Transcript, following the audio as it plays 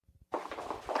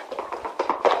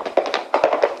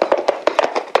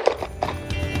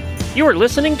You are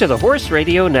listening to the Horse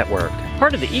Radio Network,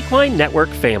 part of the Equine Network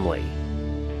family.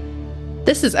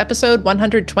 This is episode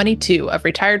 122 of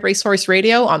Retired Racehorse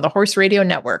Radio on the Horse Radio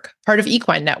Network, part of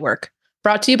Equine Network,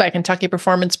 brought to you by Kentucky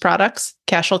Performance Products,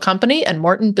 Cashel Company, and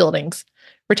Morton Buildings.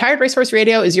 Retired Racehorse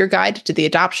Radio is your guide to the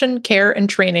adoption, care, and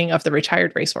training of the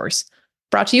retired racehorse.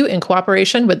 Brought to you in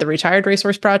cooperation with the Retired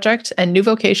Racehorse Project and New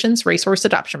Vocations Racehorse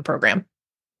Adoption Program.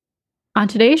 On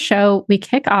today's show, we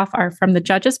kick off our From the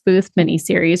Judge's Booth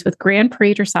mini-series with Grand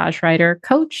Prix dressage rider,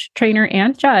 coach, trainer,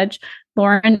 and judge,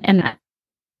 Lauren Annette.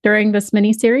 During this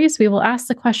mini-series, we will ask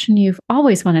the question you've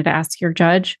always wanted to ask your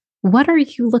judge: what are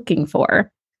you looking for?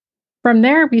 From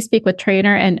there, we speak with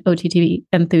trainer and OTTB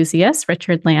enthusiast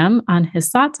Richard Lamb on his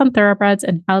thoughts on thoroughbreds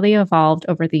and how they evolved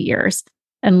over the years.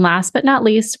 And last but not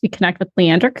least, we connect with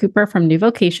Leandra Cooper from New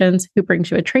Vocations, who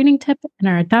brings you a training tip and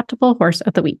our adaptable horse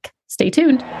of the week. Stay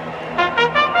tuned.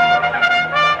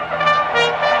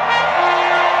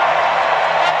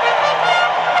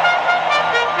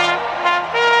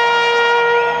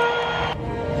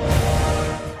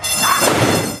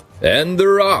 And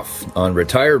they're off on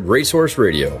Retired Racehorse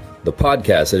Radio, the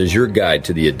podcast that is your guide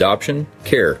to the adoption,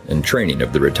 care, and training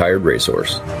of the retired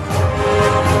racehorse.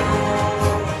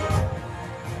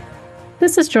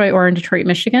 This is Joy Orr in Detroit,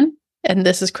 Michigan. And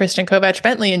this is Kristen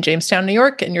Kovach-Bentley in Jamestown, New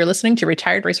York, and you're listening to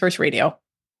Retired Racehorse Radio.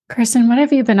 Kristen, what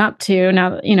have you been up to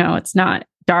now that, it's not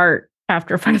dark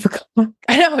after 5 o'clock?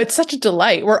 I know, it's such a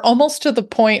delight. We're almost to the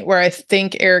point where I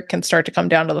think Eric can start to come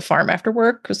down to the farm after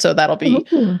work. So that'll be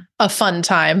a fun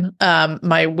time.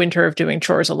 My winter of doing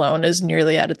chores alone is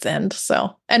nearly at its end.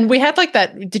 So, and we had like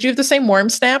that. Did you have the same warm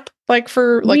snap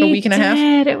for a week and a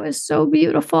half? It was so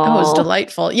beautiful. It was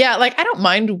delightful. Yeah. Like I don't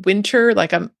mind winter.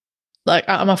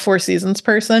 I'm a Four Seasons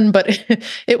person, but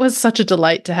it was such a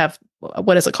delight to have,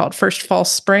 what is it called? First false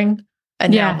spring.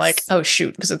 And now I'm like, oh,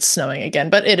 shoot, because it's snowing again.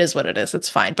 But it is what it is. It's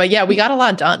fine. But yeah, we got a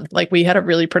lot done. Like we had a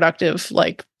really productive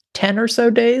 10 or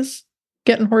so days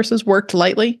getting horses worked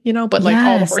lightly, but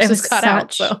all the horses cut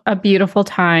out. So a beautiful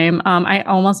time. I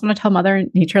almost want to tell Mother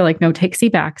Nature, no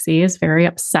takesy backsy, is very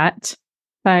upset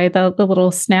by the little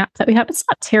snap that we have. It's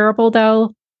not terrible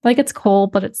though. It's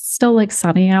cold, but it's still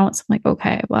sunny out. So I'm like,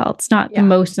 okay, well, it's not the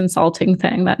most insulting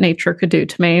thing that nature could do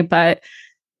to me, but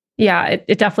yeah,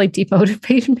 it definitely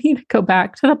demotivated me to go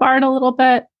back to the barn a little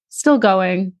bit. Still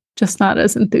going, just not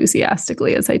as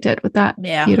enthusiastically as I did with that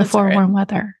beautiful warm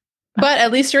weather. But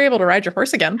at least you're able to ride your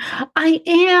horse again. I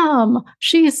am.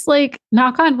 She's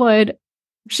knock on wood,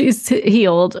 she's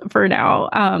healed for now.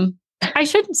 I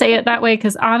shouldn't say it that way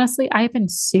because honestly, I've been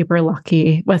super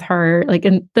lucky with her.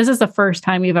 And this is the first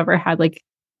time we've ever had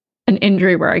an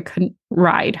injury where I couldn't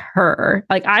ride her.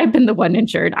 I've been the one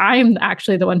injured. I'm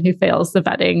actually the one who fails the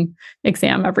vetting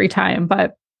exam every time,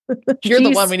 but you're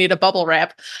the one we need a bubble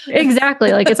wrap. Exactly.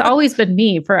 It's always been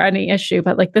me for any issue,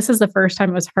 but this is the first time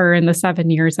it was her in the 7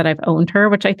 years that I've owned her,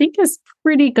 which I think is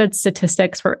pretty good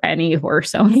statistics for any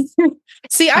horse owner.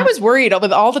 See, I was worried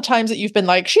with all the times that you've been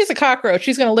she's a cockroach,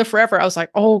 she's going to live forever. I was like,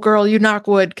 oh girl, you knock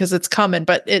wood because it's coming,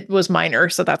 but it was minor.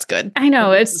 So that's good. I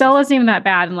know it still isn't even that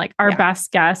bad. And our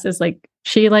best guess is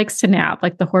she likes to nap.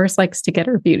 The horse likes to get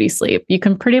her beauty sleep. You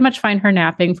can pretty much find her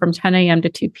napping from 10 a.m. to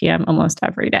 2 p.m. almost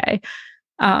every day.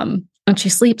 And she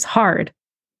sleeps hard.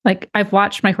 I've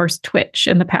watched my horse twitch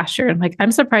in the pasture. And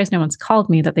I'm surprised no one's called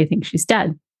me that they think she's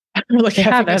dead.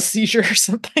 Having a seizure or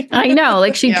something. I know,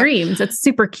 she dreams. It's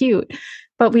super cute.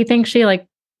 But we think she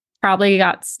probably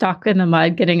got stuck in the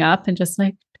mud getting up and just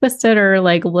twisted her a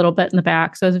little bit in the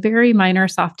back. So it was a very minor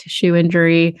soft tissue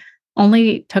injury.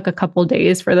 Only took a couple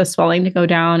days for the swelling to go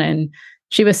down. And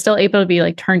she was still able to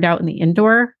be turned out in the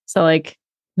indoor. So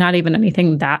not even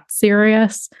anything that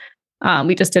serious.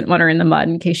 We just didn't want her in the mud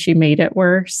in case she made it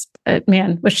worse. But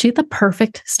man, was she the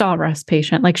perfect stall rest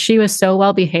patient? She was so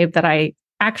well behaved that I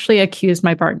actually accused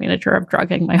my barn manager of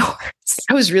drugging my horse.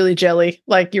 I was really jelly.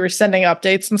 You were sending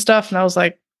updates and stuff. And I was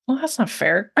like, well, that's not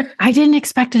fair. I didn't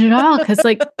expect it at all. Cause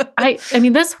I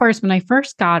mean, this horse, when I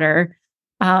first got her,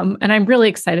 and I'm really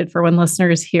excited for when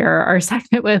listeners hear our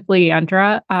segment with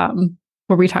Leandra,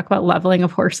 where we talk about leveling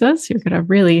of horses. You're going to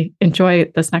really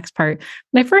enjoy this next part.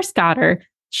 When I first got her,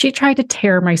 she tried to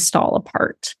tear my stall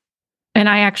apart. And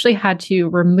I actually had to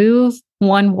remove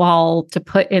one wall to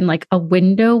put in a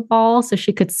window wall so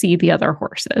she could see the other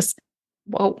horses.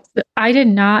 Whoa. I did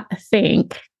not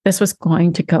think this was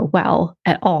going to go well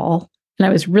at all. And I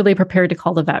was really prepared to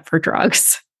call the vet for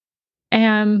drugs.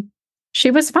 And she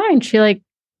was fine. She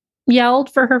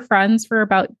yelled for her friends for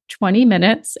about 20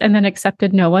 minutes and then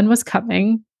accepted no one was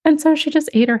coming. And so she just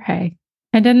ate her hay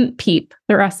and didn't peep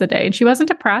the rest of the day. And she wasn't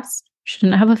depressed. She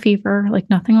didn't have a fever,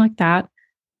 nothing like that.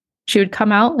 she would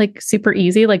come out like super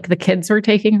easy. Like the kids were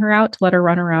taking her out to let her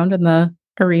run around in the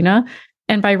arena.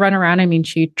 And by run around, I mean,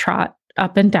 she'd trot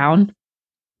up and down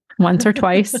once or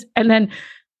twice. And then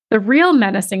the real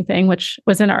menacing thing, which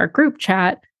was in our group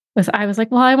chat, was I was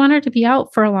like, well, I want her to be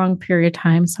out for a long period of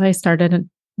time. So I started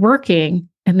working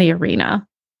in the arena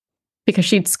because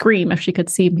she'd scream if she could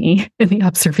see me in the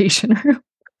observation room.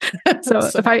 So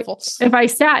if I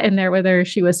sat in there with her,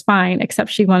 she was fine, except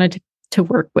she wanted to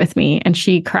work with me, and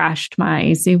she crashed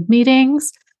my Zoom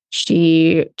meetings.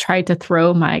 She tried to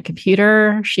throw my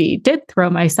computer. She did throw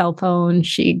my cell phone.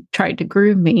 She tried to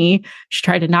groom me. She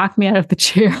tried to knock me out of the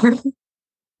chair.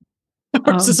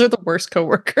 Horses are the worst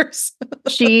coworkers.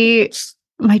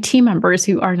 My team members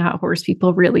who are not horse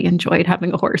people really enjoyed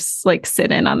having a horse like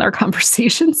sit in on their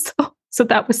conversations. So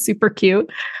that was super cute.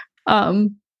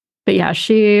 But yeah,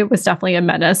 she was definitely a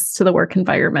menace to the work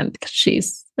environment because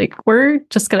she's like, we're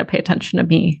just going to pay attention to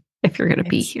me if you're going to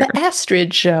be here. The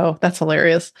Astrid show. That's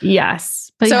hilarious.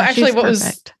 Yes. But so yeah, actually what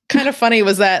was kind of funny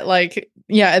was that like,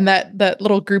 yeah, in that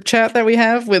little group chat that we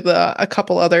have with a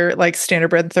couple other like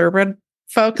standardbred, thoroughbred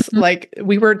folks, like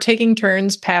we were taking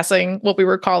turns passing what we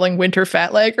were calling winter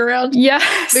fat leg around.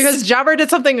 Yes. Because Jobber did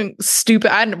something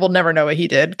stupid. We'll never know what he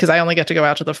did because I only get to go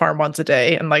out to the farm once a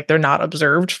day and like they're not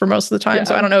observed for most of the time. Yeah.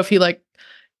 So I don't know if he like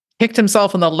kicked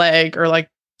himself in the leg or like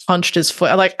punched his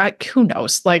foot. Like who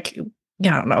knows? Like,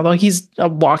 yeah, I don't know. Though he's a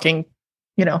walking,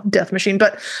 death machine.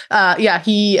 But yeah,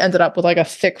 he ended up with like a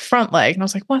thick front leg. And I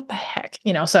was like, what the heck?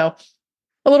 So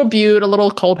a little butte, a little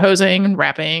cold hosing and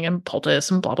wrapping and poultice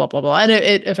and blah, blah, blah, blah. And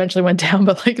it eventually went down,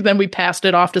 but like then we passed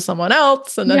it off to someone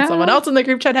else and then someone else in the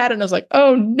group chat had it. And I was like,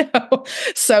 oh no.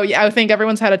 So yeah, I think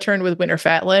everyone's had a turn with winter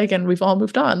fat leg and we've all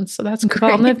moved on. So that's great.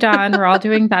 We've all moved on. We're all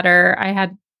doing better. I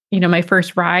had, my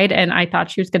first ride and I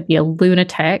thought she was going to be a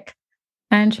lunatic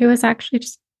and she was actually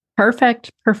just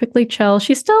perfectly chill.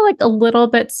 She's still like a little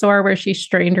bit sore where she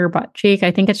strained her butt cheek.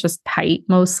 I think it's just tight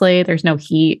mostly. There's no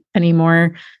heat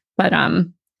anymore. But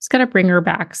just got to bring her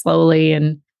back slowly.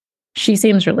 And she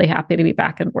seems really happy to be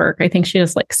back at work. I think she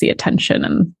just likes the attention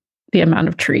and the amount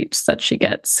of treats that she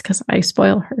gets because I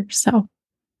spoil her. So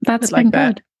that's been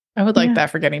good. I would like that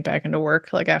for getting back into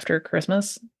work, like after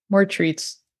Christmas. More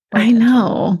treats. I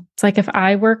know. It's like if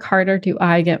I work harder, do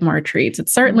I get more treats?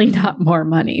 It's certainly not more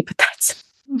money, but that's...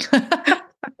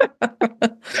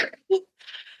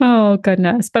 Oh,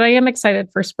 goodness. But I am excited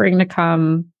for spring to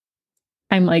come.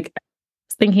 I'm like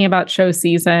thinking about show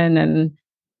season and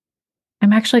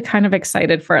I'm actually kind of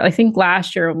excited for it. I think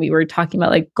last year when we were talking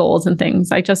about like goals and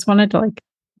things, I just wanted to like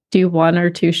do 1 or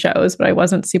 2 shows, but I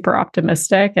wasn't super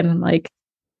optimistic. And like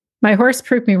my horse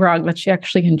proved me wrong that she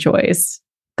actually enjoys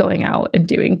going out and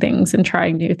doing things and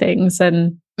trying new things.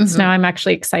 And so now I'm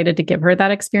actually excited to give her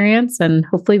that experience. And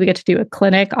hopefully we get to do a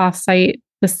clinic offsite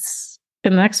in the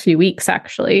next few weeks,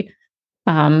 actually.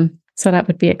 So that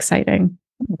would be exciting.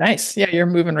 Nice. Yeah, you're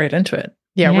moving right into it.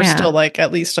 Yeah, we're still like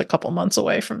at least a couple months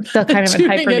away from still kind of in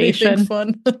hibernation.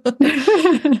 Fun.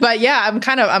 But yeah,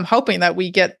 I'm hoping that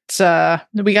we got to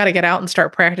get out and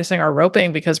start practicing our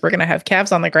roping because we're going to have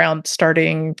calves on the ground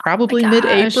starting probably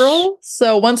mid-April.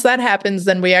 So once that happens,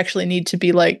 then we actually need to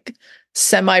be like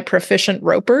semi-proficient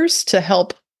ropers to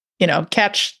help,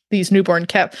 catch these newborn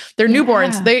calves. They're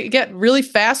newborns. They get really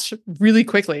fast, really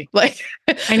quickly. Like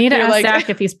I need to ask Zach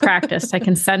if he's practiced. I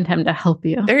can send him to help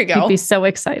you. There you go. He'd be so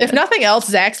excited. If nothing else,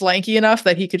 Zach's lanky enough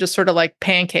that he could just sort of like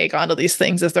pancake onto these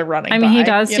things as they're running. I mean, he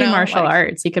does do martial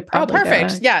arts. He could probably. Oh,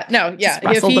 perfect.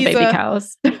 Wrestle the baby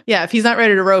cows. Yeah, if he's not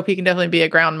ready to rope, he can definitely be a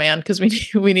ground man because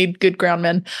we need good ground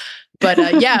men.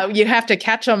 But yeah, you have to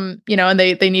catch them, and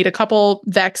they need a couple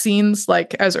vaccines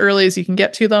like as early as you can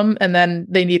get to them. And then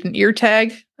they need an ear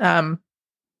tag.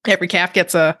 Every calf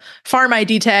gets a farm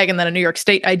ID tag and then a New York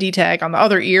State ID tag on the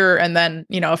other ear. And then,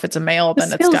 if it's a male,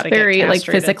 then it's got to get very castrated,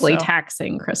 like physically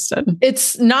taxing, Kristen.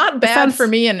 It's not bad for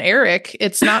me and Eric.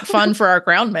 It's not fun for our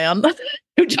ground man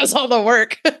who does all the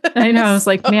work. I know. I was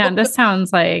like, man, this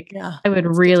sounds like I would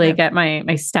really get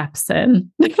my steps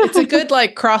in. It's a good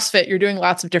like CrossFit. You're doing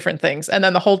lots of different things. And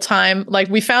then the whole time, like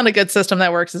we found a good system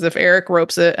that works is if Eric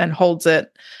ropes it and holds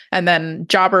it, and then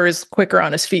Jobber is quicker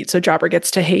on his feet. So Jobber gets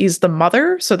to haze the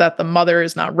mother so that the mother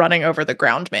is not running over the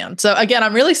ground man. So again,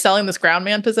 I'm really selling this ground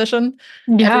man position.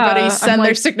 Yeah, everybody send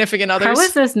their significant others. How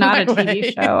is this not a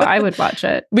TV show? I would watch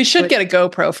it. We should get a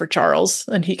GoPro for Charles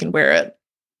and he can wear it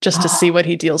just to see what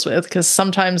he deals with. Because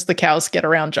sometimes the cows get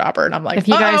around Jobber and I'm like, if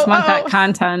you guys want that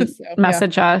content,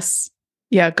 message us.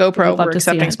 Yeah, GoPro, we're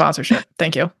accepting sponsorship.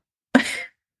 Thank you.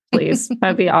 Please.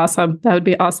 That'd be awesome. That would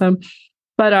be awesome.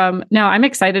 No, I'm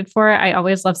excited for it. I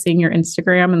always love seeing your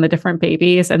Instagram and the different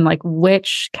babies and like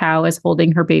which cow is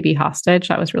holding her baby hostage.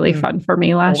 That was really fun for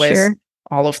me last year.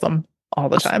 All of them, all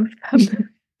the time.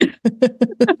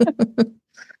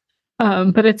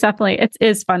 But it's definitely, it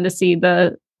is fun to see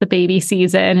the baby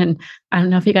season. And I don't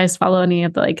know if you guys follow any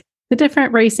of the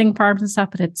different racing farms and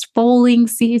stuff, but it's foaling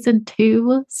season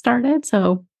 2 started.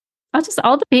 So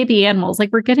all the baby animals,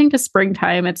 like we're getting to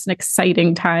springtime. It's an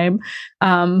exciting time.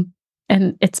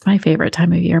 And it's my favorite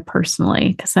time of year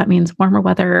personally, because that means warmer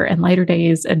weather and lighter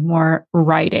days and more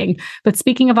riding. But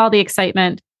speaking of all the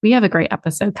excitement, we have a great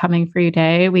episode coming for you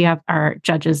today. We have our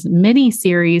Judges mini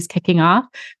series kicking off,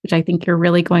 which I think you're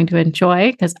really going to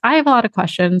enjoy, because I have a lot of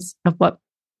questions of what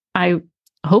I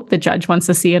hope the judge wants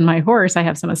to see in my horse. I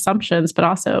have some assumptions, but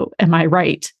also, am I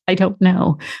right? I don't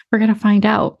know. We're going to find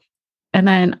out. And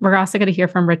then we're also going to hear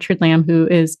from Richard Lamb, who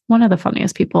is one of the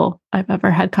funniest people I've ever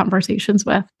had conversations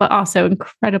with, but also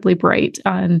incredibly bright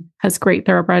and has great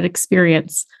thoroughbred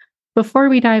experience. Before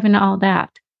we dive into all that,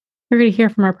 we're going to hear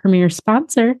from our premier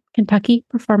sponsor, Kentucky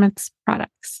Performance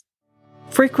Products.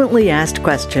 Frequently asked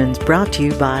questions brought to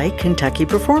you by Kentucky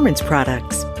Performance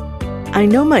Products. I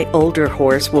know my older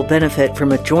horse will benefit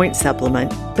from a joint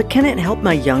supplement, but can it help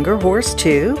my younger horse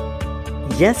too?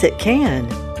 Yes, it can.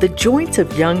 The joints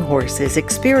of young horses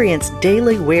experience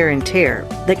daily wear and tear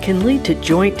that can lead to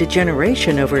joint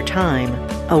degeneration over time.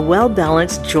 A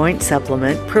well-balanced joint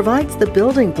supplement provides the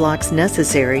building blocks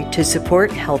necessary to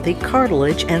support healthy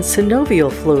cartilage and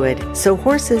synovial fluid, so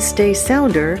horses stay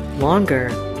sounder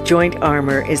longer. Joint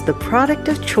Armor is the product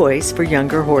of choice for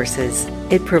younger horses.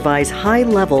 It provides high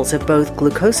levels of both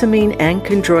glucosamine and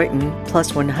chondroitin,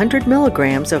 plus 100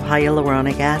 milligrams of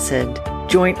hyaluronic acid.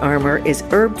 Joint Armor is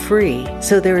herb-free,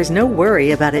 so there is no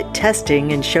worry about it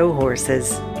testing in show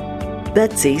horses.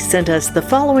 Betsy sent us the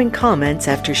following comments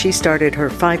after she started her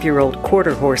 5-year-old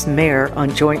quarter horse mare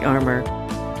on Joint Armor.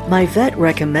 My vet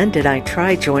recommended I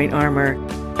try Joint Armor.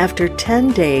 After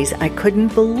 10 days, I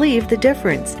couldn't believe the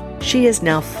difference. She is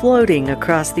now floating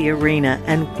across the arena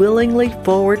and willingly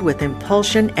forward with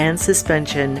impulsion and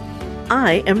suspension.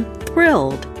 I am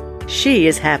thrilled. She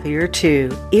is happier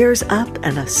too, ears up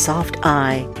and a soft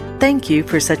eye. Thank you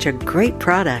for such a great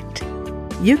product.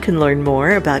 You can learn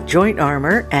more about Joint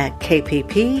Armor at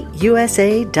kppusa.com.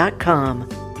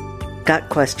 Got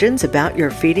questions about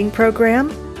your feeding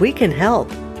program? We can help.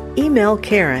 Email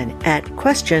Karen at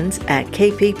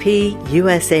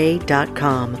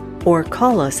questions@kppusa.com or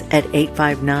call us at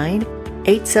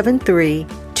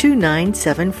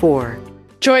 859-873-2974.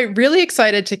 Joy, really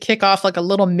excited to kick off like a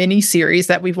little mini series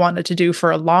that we've wanted to do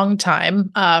for a long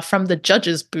time from the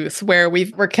judges booth, where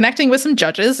we're connecting with some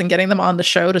judges and getting them on the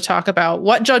show to talk about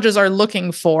what judges are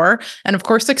looking for. And of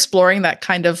course, exploring that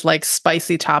kind of like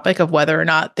spicy topic of whether or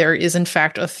not there is in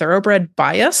fact a thoroughbred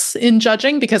bias in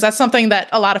judging, because that's something that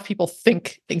a lot of people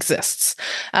think exists.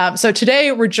 So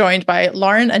today we're joined by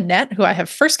Lauren Annette, who I have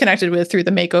first connected with through the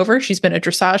makeover. She's been a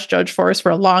dressage judge for us for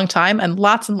a long time and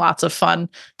lots of fun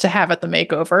to have at the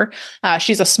makeover.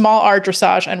 She's a small R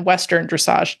dressage and Western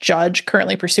dressage judge,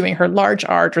 currently pursuing her large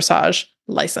R dressage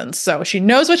license. So she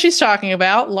knows what she's talking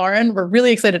about. Lauren, we're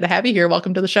really excited to have you here.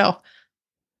 Welcome to the show.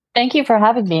 Thank you for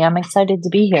having me. I'm excited to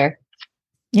be here.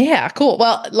 Yeah, cool.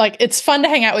 Well, like it's fun to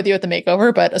hang out with you at the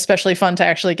makeover, but especially fun to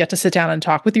actually get to sit down and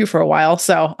talk with you for a while.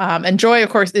 So, and Joy, of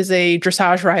course, is a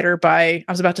dressage rider by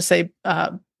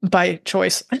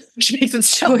choice. She makes it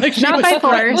sound like not by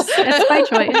force. It's by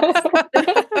choice.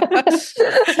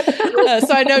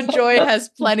 So I know Joy has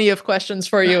plenty of questions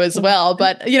for you as well.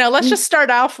 But, let's just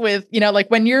start off with, like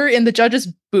when you're in the judge's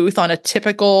booth on a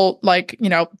typical,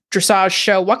 dressage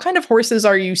show, what kind of horses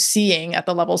are you seeing at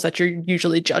the levels that you're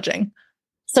usually judging?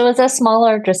 So as a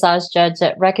smaller dressage judge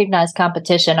at recognized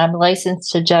competition, I'm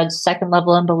licensed to judge second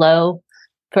level and below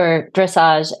for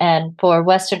dressage, and for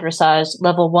Western dressage,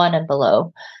 level 1 and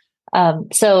below.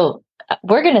 So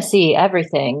we're going to see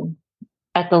everything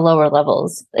at the lower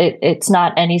levels. It's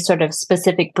not any sort of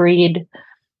specific breed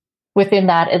within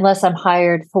that, unless I'm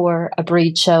hired for a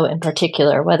breed show in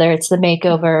particular, whether it's the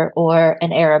makeover or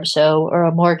an Arab show or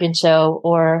a Morgan show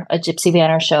or a Gypsy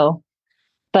Vanner show.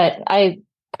 But I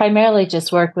primarily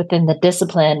just work within the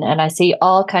discipline, and I see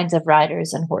all kinds of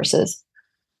riders and horses.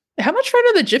 How much fun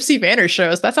are the Gypsy Vanner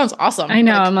shows? That sounds awesome. I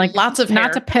know. I'm like, lots of hair.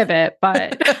 Not to pivot,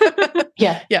 but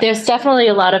yeah, there's definitely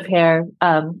a lot of hair.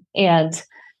 And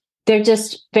they're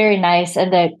just very nice.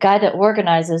 And the guy that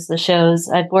organizes the shows,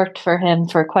 I've worked for him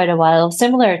for quite a while,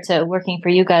 similar to working for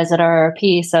you guys at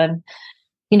RRP. So,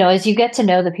 as you get to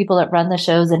know the people that run the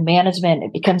shows and management,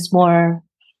 it becomes more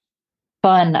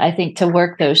fun, I think, to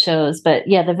work those shows. But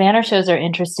yeah, the Vanner shows are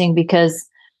interesting because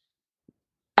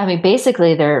I mean,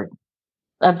 basically they're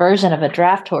a version of a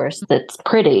draft horse that's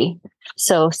pretty.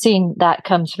 So seeing that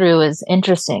come through is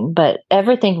interesting, but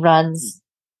everything runs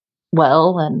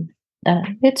well and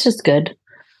it's just good.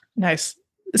 Nice.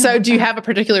 So do you have a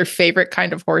particular favorite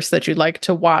kind of horse that you'd like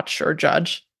to watch or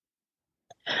judge?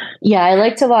 Yeah, I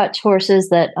like to watch horses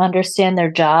that understand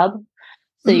their job.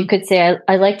 So you could say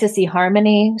I like to see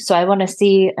harmony. So I want to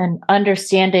see an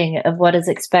understanding of what is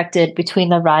expected between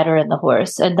the rider and the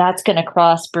horse. And that's going to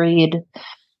crossbreed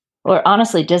or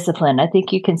honestly discipline. I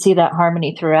think you can see that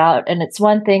harmony throughout. And it's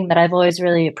one thing that I've always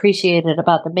really appreciated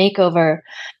about the makeover.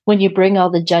 When you bring all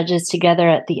the judges together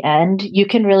at the end, you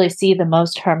can really see the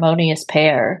most harmonious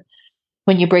pair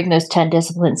when you bring those 10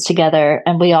 disciplines together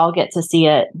and we all get to see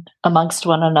it amongst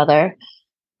one another.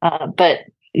 But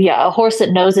yeah, a horse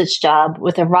that knows its job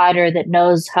with a rider that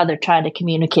knows how they're trying to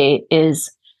communicate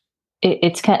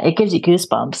it gives you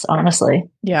goosebumps, honestly.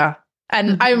 Yeah.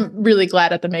 And I'm really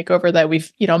glad at the makeover that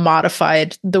we've,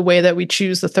 modified the way that we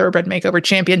choose the Thoroughbred Makeover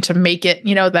Champion to make it,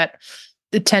 that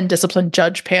the 10 discipline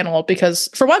judge panel, because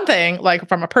for one thing, like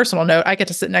from a personal note, I get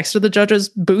to sit next to the judges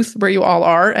booth where you all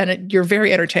are, and you're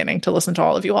very entertaining to listen to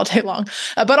all of you all day long.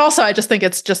 But also I just think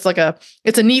it's just like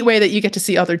it's a neat way that you get to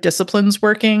see other disciplines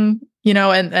working,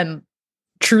 and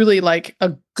truly like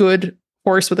a good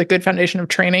horse with a good foundation of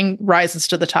training rises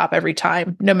to the top every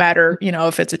time, no matter,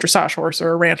 if it's a dressage horse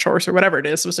or a ranch horse or whatever it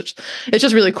is. It's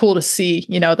just really cool to see,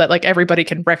 that like everybody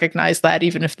can recognize that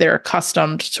even if they're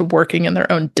accustomed to working in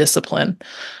their own discipline.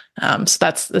 So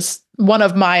that's this one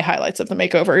of my highlights of the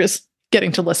makeover is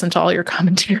getting to listen to all your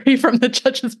commentary from the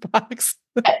judge's box.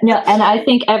 No, and I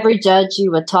think every judge you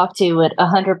would talk to would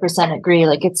 100% agree.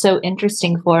 Like it's so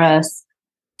interesting for us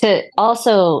to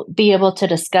also be able to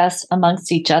discuss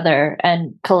amongst each other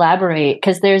and collaborate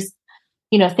because there's,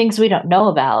 things we don't know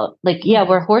about. Like, yeah,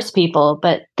 we're horse people,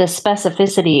 but the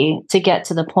specificity to get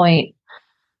to the point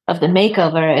of the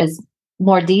makeover is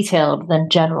more detailed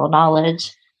than general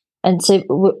knowledge. And so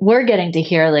we're getting to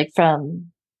hear like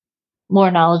from more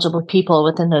knowledgeable people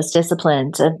within those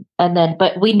disciplines. And then,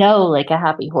 but we know like a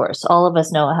happy horse. All of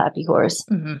us know a happy horse.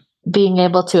 Mm-hmm. Being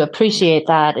able to appreciate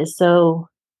that is so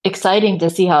exciting to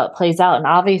see how it plays out. And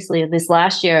obviously this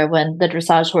last year when the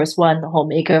dressage horse won the whole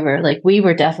makeover, like we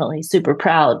were definitely super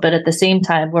proud, but at the same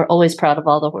time, we're always proud of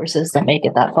all the horses that make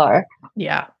it that far.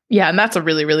 Yeah. Yeah. And that's a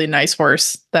really, really nice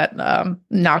horse that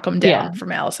Knock 'em Down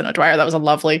from Allison O'Dwyer. That was a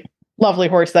lovely, lovely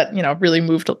horse that, really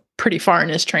moved pretty far in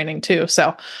his training too.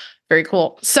 So very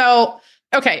cool. So,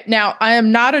 okay. Now I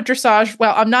am not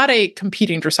I'm not a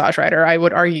competing dressage rider. I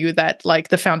would argue that like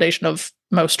the foundation of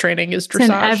most training is dressage. It's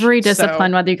in every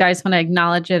discipline, whether you guys want to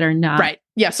acknowledge it or not. Right.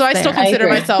 Yeah. So I still consider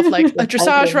myself like a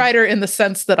dressage rider in the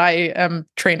sense that I am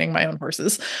training my own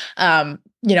horses. And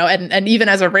even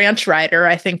as a ranch rider,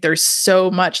 I think there's so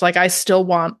much, like I still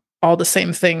want all the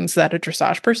same things that a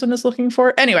dressage person is looking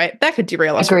for. Anyway, that could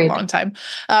derail us for a long time.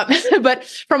 But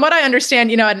from what I understand,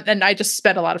 and I just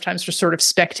spent a lot of times just sort of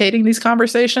spectating these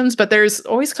conversations, but there's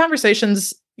always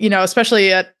conversations,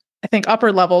 especially at, I think,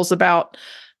 upper levels about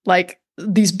like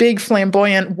these big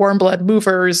flamboyant warm blood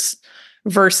movers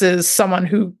versus someone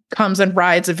who comes and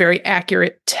rides a very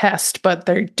accurate test, but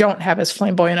they don't have as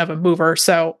flamboyant of a mover.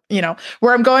 So,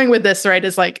 where I'm going with this, right,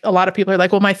 is like a lot of people are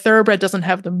like, well, my thoroughbred doesn't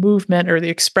have the movement or the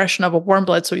expression of a warm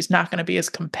blood, so he's not going to be as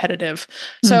competitive.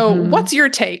 So what's your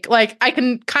take? Like, I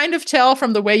can kind of tell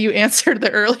from the way you answered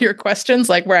the earlier questions,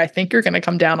 like where I think you're going to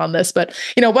come down on this, but,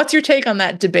 what's your take on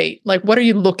that debate? Like, what are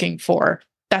you looking for?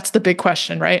 That's the big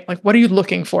question, right? Like, what are you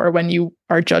looking for when you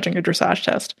are judging a dressage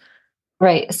test?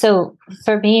 Right. So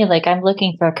for me, like I'm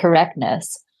looking for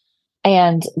correctness.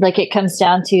 And like it comes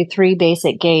down to 3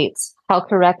 basic gaits. How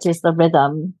correct is the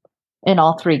rhythm in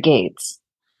all 3 gaits?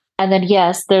 And then,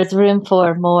 yes, there's room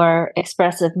for more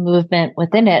expressive movement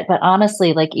within it. But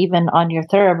honestly, like even on your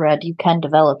thoroughbred, you can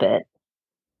develop it.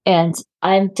 And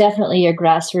I'm definitely a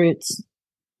grassroots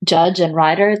judge and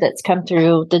rider that's come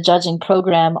through the judging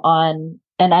program on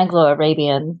an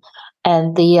Anglo-Arabian.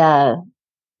 And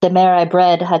the mare I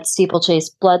bred had steeplechase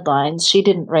bloodlines. She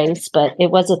didn't race, but it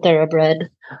was a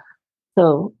thoroughbred.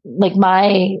 So like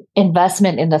my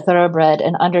investment in the thoroughbred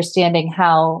and understanding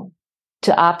how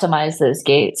to optimize those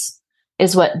gaits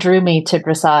is what drew me to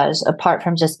dressage, apart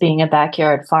from just being a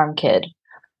backyard farm kid,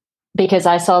 because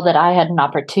I saw that I had an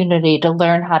opportunity to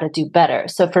learn how to do better.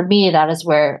 So for me, that is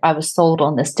where I was sold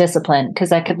on this discipline,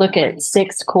 because I could look at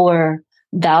 6 core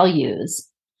values.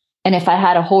 And if I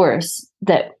had a horse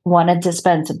that wanted to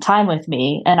spend some time with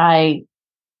me and I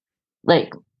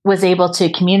like was able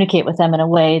to communicate with them in a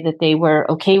way that they were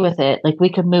okay with it, like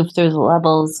we could move through the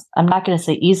levels. I'm not going to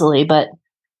say easily, but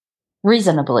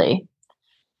reasonably.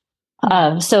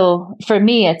 So for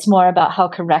me, it's more about how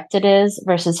correct it is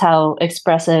versus how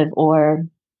expressive or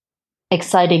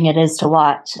exciting it is to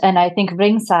watch. And I think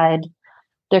ringside,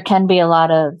 there can be a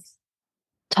lot of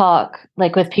talk,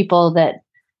 like with people that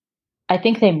I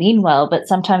think they mean well, but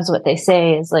sometimes what they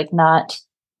say is like not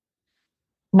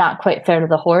quite fair to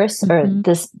the horse, or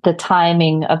the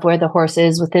timing of where the horse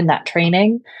is within that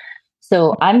training.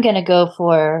 So I'm going to go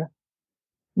for,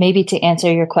 maybe to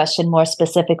answer your question more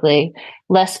specifically,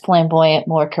 less flamboyant,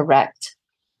 more correct.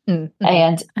 Mm-hmm.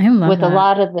 And with that. A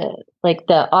lot of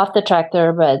the off the track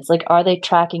thoroughbreds, like, are they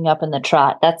tracking up in the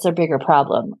trot? That's their bigger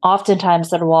problem. Oftentimes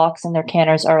their walks and their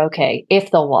canters are okay,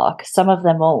 if they'll walk. Some of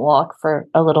them won't walk for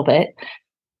a little bit,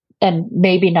 and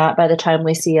maybe not by the time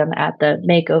we see them at the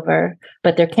makeover,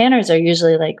 but their canters are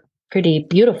usually like pretty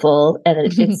beautiful, and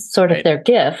it's sort of their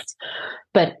gift.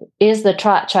 But is the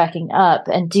trot tracking up?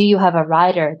 And do you have a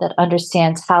rider that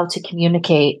understands how to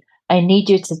communicate? I need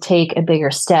you to take a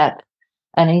bigger step,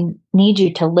 and I need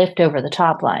you to lift over the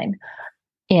top line.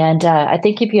 And I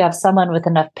think if you have someone with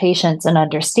enough patience and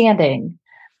understanding,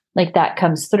 like, that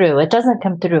comes through. It doesn't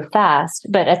come through fast,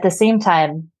 but at the same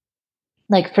time,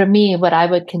 like, for me, what I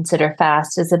would consider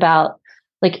fast is about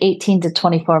like 18 to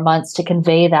 24 months to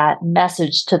convey that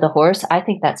message to the horse. I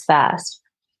think that's fast.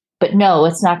 But no,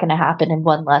 it's not going to happen in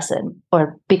one lesson,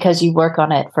 or because you work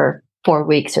on it for 4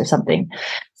 weeks or something.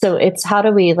 So it's, how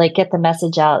do we like get the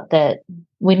message out that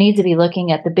we need to be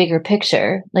looking at the bigger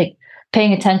picture, like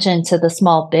paying attention to the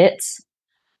small bits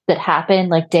that happen,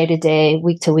 like day to day,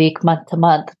 week to week, month to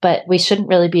month. But we shouldn't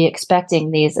really be expecting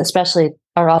these, especially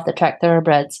our off the track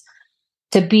thoroughbreds,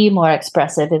 to be more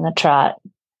expressive in the trot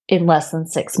in less than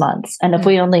 6 months. And if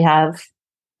we only have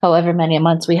however many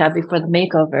months we have before the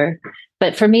makeover.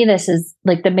 But for me, this is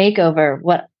like the makeover.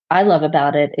 What I love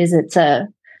about it is it's a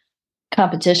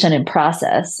competition in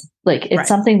process. Like, it's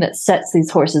something that sets these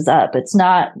horses up. It's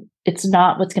not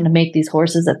what's going to make these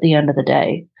horses at the end of the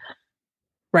day.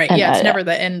 Right. And it's never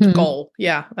the end goal.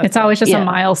 Yeah. It's always just a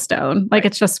milestone. Like,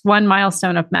 it's just one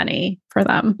milestone of many for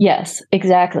them. Yes,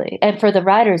 exactly. And for the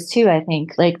riders too, I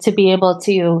think, like, to be able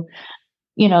to,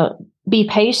 be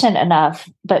patient enough,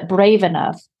 but brave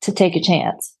enough to take a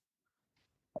chance.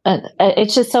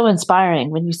 It's just so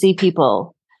inspiring when you see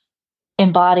people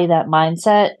embody that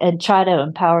mindset and try to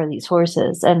empower these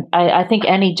horses. And I think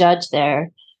any judge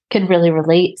there can really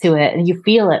relate to it, and you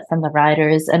feel it from the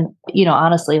riders and,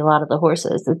 honestly, a lot of the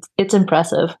horses. It's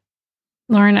impressive.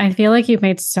 Lauren, I feel like you've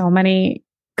made so many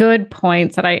good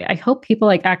points that I hope people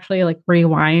actually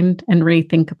rewind and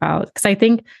rethink about, because I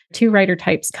think two rider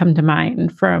types come to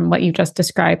mind from what you just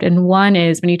described. And one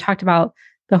is when you talked about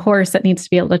the horse that needs to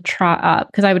be able to trot up,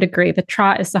 because I would agree the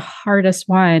trot is the hardest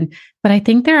one. But I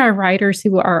think there are riders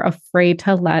who are afraid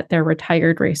to let their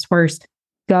retired racehorse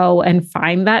go and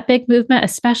find that big movement,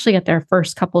 especially at their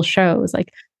first couple shows.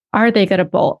 Like, are they going to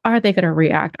bolt? Are they going to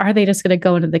react? Are they just going to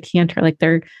go into the canter? Like,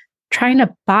 they're trying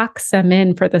to box them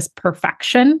in for this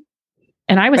perfection.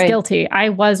 And I was guilty. I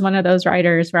was one of those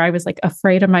riders where I was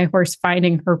afraid of my horse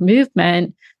finding her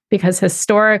movement, because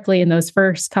historically in those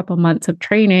first couple months of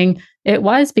training, it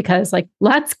was because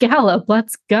let's gallop,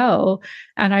 let's go.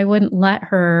 And I wouldn't let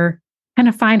her kind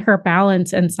of find her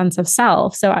balance and sense of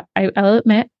self. So I'll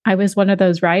admit I was one of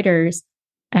those riders.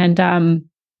 And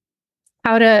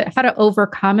how to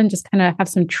overcome and just kind of have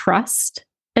some trust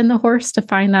in the horse to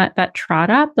find that trot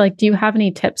up. Do you have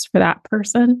any tips for that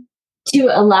person? To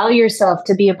allow yourself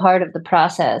to be a part of the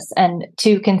process, and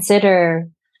to consider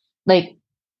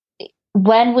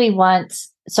when we want,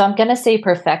 so I'm going to say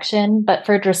perfection, but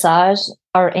for dressage,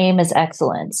 our aim is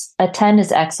excellence. A 10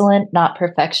 is excellent, not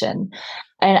perfection.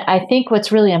 And I think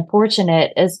what's really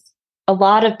unfortunate is a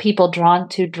lot of people drawn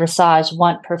to dressage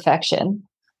want perfection,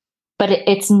 but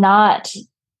it's not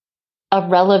a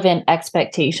relevant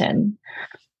expectation.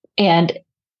 And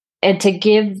to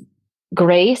give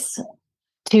grace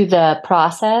to the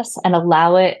process and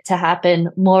allow it to happen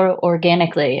more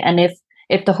organically. And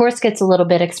if the horse gets a little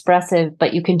bit expressive,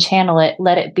 but you can channel it,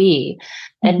 let it be,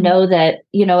 and know that,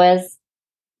 as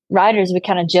riders, we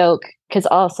kind of joke, because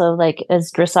also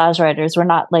as dressage riders, we're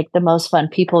not the most fun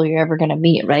people you're ever going to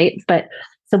meet. Right. But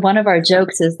so one of our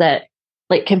jokes is that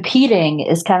competing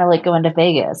is kind of like going to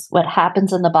Vegas. What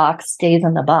happens in the box stays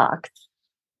in the box.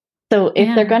 So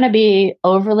if they're going to be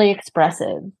overly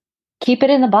expressive, keep it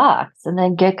in the box and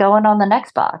then get going on the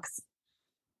next box.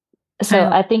 So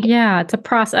I think, it's a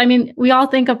process. I mean, we all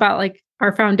think about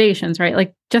our foundations,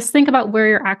 right? Just think about where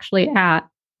you're actually at.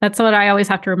 That's what I always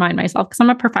have to remind myself, because I'm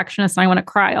a perfectionist and I want to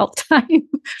cry all the time.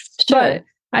 But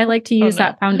I like to use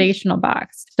that foundational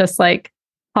box, just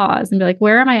pause and be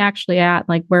where am I actually at?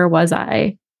 Where was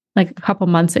I like a couple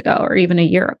months ago or even a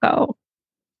year ago?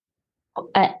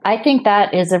 I think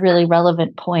that is a really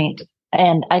relevant point.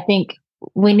 And I think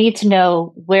we need to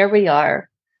know where we are,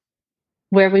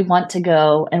 where we want to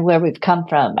go, and where we've come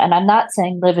from. And I'm not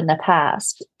saying live in the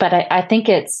past, but I think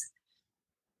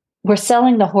we're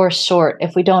selling the horse short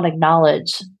if we don't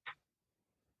acknowledge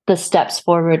the steps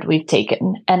forward we've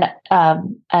taken. And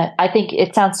I think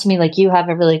it sounds to me like you have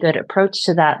a really good approach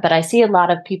to that, but I see a lot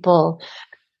of people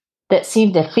that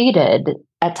seem defeated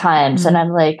at times. And I'm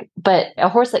like, but a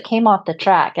horse that came off the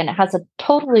track and it has a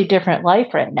totally different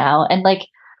life right now. And like,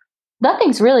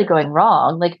 nothing's really going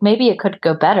wrong. Like maybe it could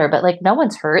go better, but like no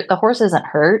one's hurt. The horse isn't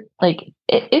hurt. Like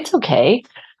it's okay.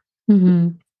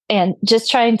 And just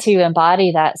trying to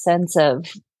embody that sense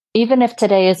of, even if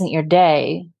today isn't your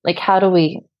day, like how do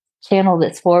we channel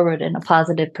this forward in a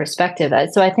positive perspective?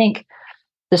 So I think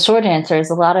the short answer is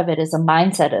a lot of it is a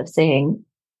mindset of saying,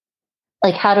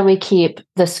 like, how do we keep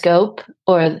the scope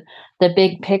or the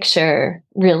big picture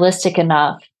realistic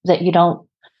enough that you don't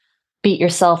beat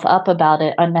yourself up about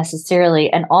it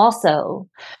unnecessarily? And also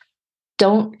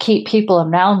don't keep people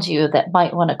around you that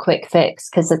might want a quick fix,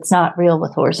 because it's not real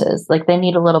with horses. Like they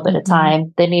need a little bit of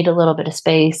time. They need a little bit of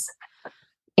space.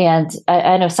 And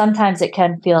I know sometimes it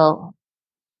can feel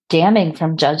damning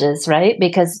from judges, right?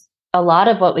 Because a lot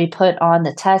of what we put on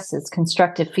the test is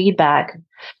constructive feedback,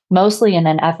 mostly in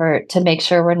an effort to make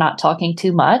sure we're not talking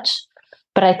too much.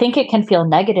 But I think it can feel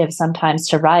negative sometimes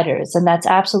to riders, and that's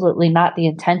absolutely not the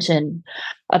intention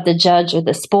of the judge or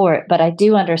the sport. But I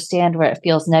do understand where it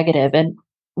feels negative, and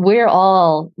we're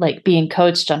all like being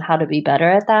coached on how to be better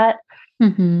at that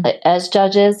as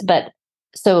judges. But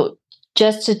so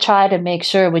just to try to make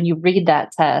sure when you read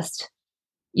that test,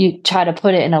 you try to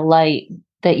put it in a light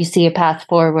that you see a path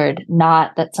forward,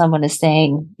 not that someone is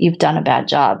saying you've done a bad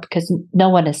job, because no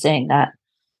one is saying that.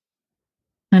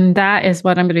 And that is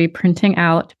what I'm going to be printing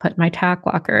out to put in my tack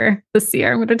locker this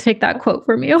year. I'm going to take that quote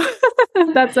from you.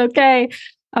 That's okay.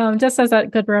 Just as a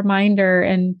good reminder.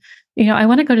 And, you know, I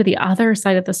want to go to the other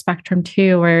side of the spectrum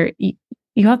too, where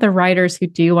you have the riders who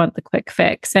do want the quick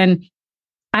fix. And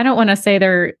I don't want to say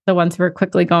they're the ones who are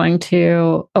quickly going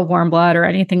to a warm blood or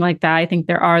anything like that. I think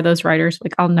there are those riders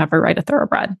like, I'll never ride a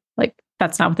thoroughbred. Like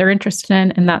that's not what they're interested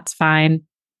in. And that's fine.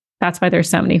 That's why there's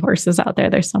so many horses out there.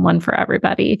 There's someone for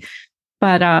everybody.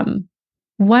 But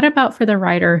what about for the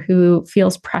rider who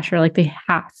feels pressure, like they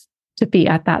have to be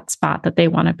at that spot that they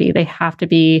want to be? They have to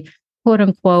be quote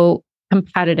unquote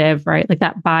competitive, right? Like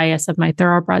that bias of my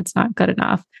thoroughbred's not good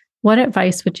enough. What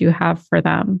advice would you have for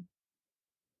them?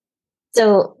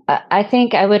 So I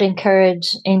think I would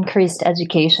encourage increased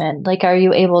education. Like, are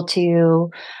you able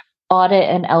to audit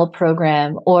an L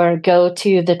program or go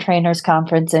to the trainers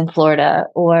conference in Florida,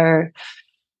 or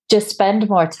just spend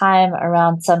more time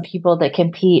around some people that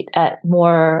compete at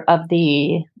more of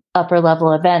the upper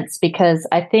level events? Because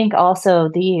I think also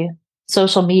the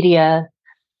social media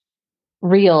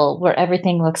reel where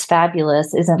everything looks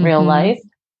fabulous isn't real life.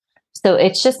 So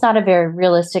it's just not a very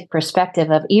realistic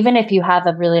perspective of, even if you have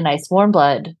a really nice warm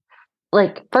blood,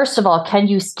 like, first of all, can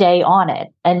you stay on it?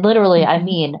 And literally, I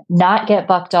mean, not get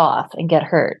bucked off and get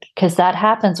hurt, because that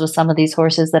happens with some of these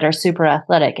horses that are super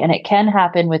athletic, and it can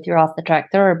happen with your off the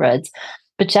track thoroughbreds,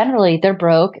 but generally they're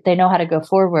broke. They know how to go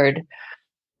forward.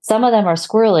 Some of them are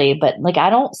squirrely, but like, I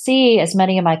don't see as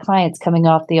many of my clients coming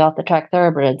off the track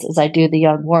thoroughbreds as I do the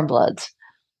young warm bloods.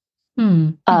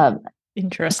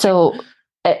 Interesting. So,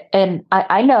 and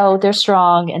I know they're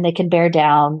strong and they can bear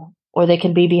down, or they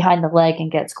can be behind the leg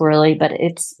and get squirrely, but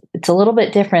it's a little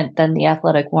bit different than the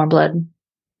athletic warm blood.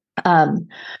 But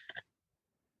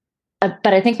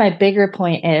I think my bigger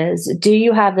point is, do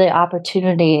you have the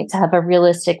opportunity to have a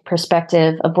realistic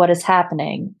perspective of what is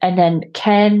happening? And then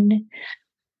can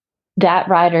that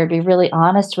rider be really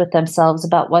honest with themselves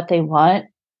about what they want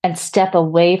and step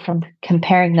away from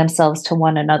comparing themselves to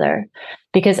one another?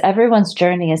 Because everyone's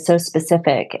journey is so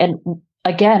specific. And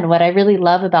again, what I really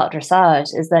love about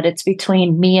dressage is that it's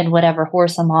between me and whatever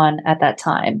horse I'm on at that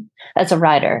time as a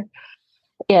rider.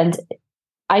 And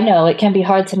I know it can be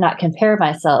hard to not compare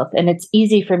myself. And it's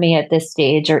easy for me at this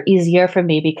stage, or easier for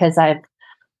me, because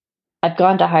I've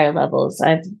gone to higher levels.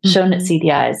 I've shown at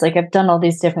CDIs. Like, I've done all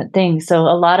these different things. So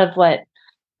a lot of what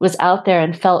was out there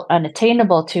and felt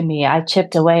unattainable to me, I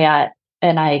chipped away at,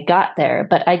 and I got there.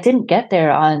 But I didn't get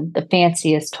there on the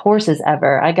fanciest horses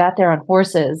ever. I got there on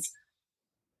horses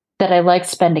that I liked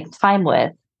spending time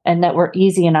with, and that were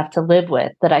easy enough to live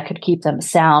with, that I could keep them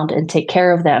sound and take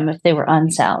care of them if they were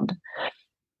unsound.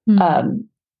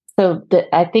 So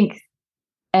I think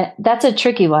that's a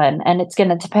tricky one, and it's going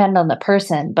to depend on the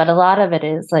person. But a lot of it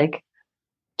is like,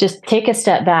 just take a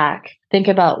step back, think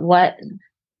about what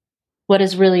what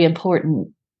is really important.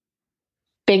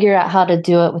 Figure out how to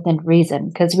do it within reason,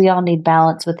 because we all need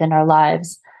balance within our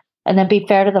lives. And then be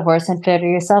fair to the horse and fair to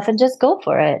yourself and just go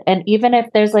for it. And even if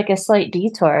there's like a slight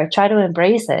detour, try to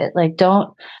embrace it. Like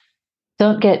don't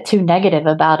get too negative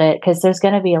about it, because there's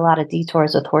going to be a lot of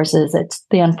detours with horses. It's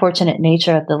the unfortunate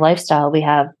nature of the lifestyle we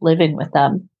have living with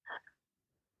them.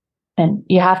 And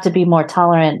you have to be more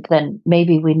tolerant than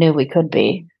maybe we knew we could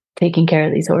be taking care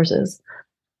of these horses.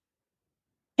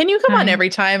 Can you come on every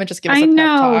time and just give us a pep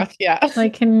talk? Yeah.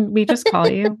 Like, can we just call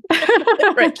you?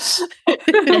 Right.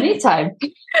 Anytime.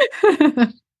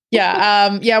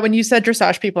 Yeah. Yeah. When you said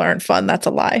dressage people aren't fun, that's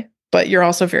a lie. But you're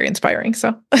also very inspiring.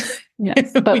 So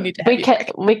yes, but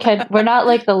we're not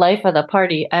like the life of the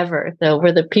party ever, though.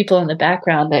 We're the people in the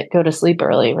background that go to sleep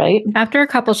early, right? After a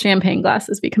couple champagne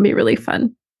glasses, we can be really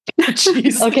fun.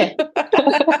 Jeez. Okay.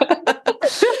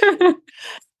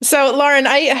 So, Lauren,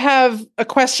 I have a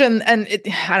question, and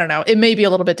I don't know, it may be a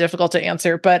little bit difficult to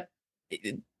answer, but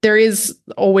there is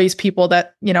always people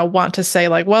that, want to say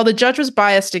like, well, the judge was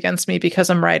biased against me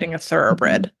because I'm riding a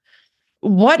thoroughbred.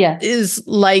 What is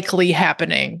likely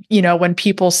happening, when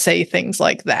people say things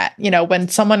like that, when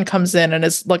someone comes in and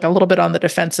is like a little bit on the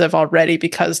defensive already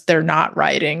because they're not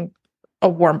riding a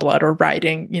warm blood or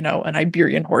riding, an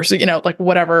Iberian horse, like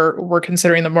whatever we're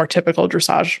considering the more typical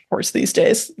dressage horse these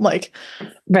days. Like,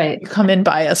 right. You come in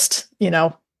biased,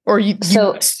 or you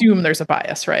assume there's a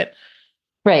bias, right?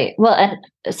 Right. Well, and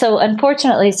so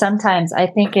unfortunately, sometimes I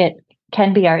think it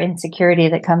can be our insecurity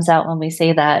that comes out when we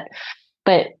say that.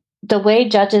 But the way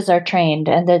judges are trained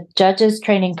and the judges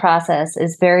training process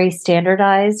is very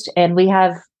standardized, and we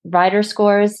have rider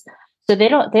scores. So they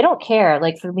don't care.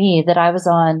 Like for me, that I was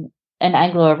on an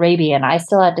Anglo-Arabian, I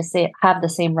still had to have the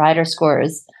same rider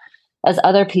scores as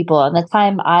other people. And the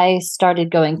time I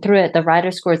started going through it, the rider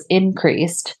scores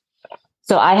increased.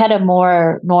 So I had a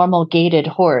more normal gaited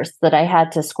horse that I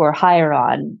had to score higher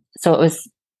on. So it was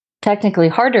technically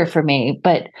harder for me,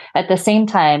 but at the same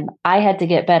time, I had to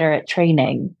get better at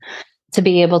training to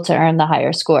be able to earn the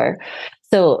higher score.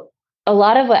 So a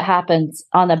lot of what happens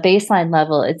on the baseline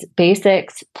level, it's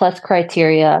basics plus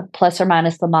criteria plus or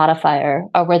minus the modifier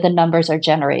are where the numbers are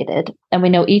generated. And we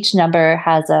know each number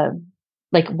has a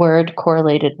word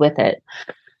correlated with it.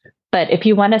 But if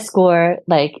you want to score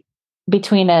like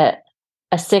between a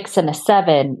 6 and a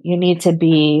 7, you need to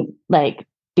be like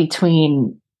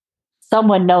between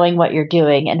someone knowing what you're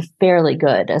doing and fairly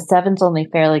good. A 7's only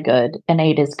fairly good, an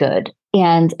 8 is good.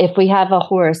 And if we have a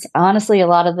horse, honestly, a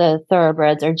lot of the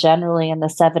thoroughbreds are generally in the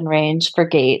 7 range for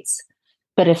gaits.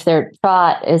 But if their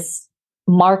trot is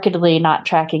markedly not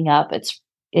tracking up,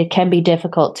 it can be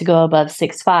difficult to go above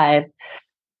 6.5.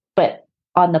 But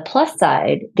on the plus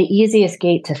side, the easiest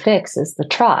gait to fix is the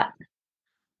trot.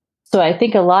 So I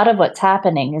think a lot of what's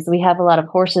happening is we have a lot of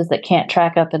horses that can't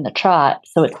track up in the trot.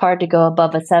 So it's hard to go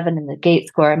above a 7 in the gait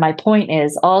score. And my point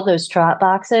is all those trot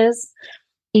boxes,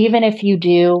 even if you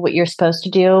do what you're supposed to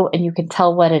do and you can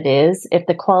tell what it is, if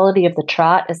the quality of the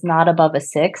trot is not above a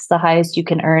 6, the highest you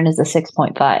can earn is a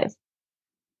 6.5.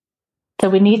 So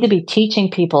we need to be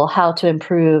teaching people how to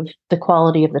improve the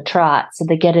quality of the trot so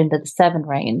they get into the 7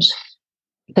 range,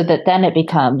 so that then it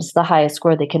becomes the highest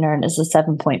score they can earn is a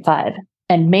 7.5.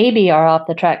 And maybe our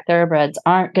off-the-track thoroughbreds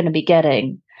aren't going to be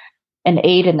getting an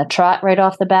 8 in the trot right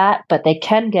off the bat, but they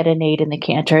can get an 8 in the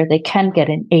canter. They can get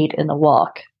an 8 in the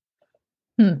walk.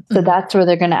 Mm-hmm. So that's where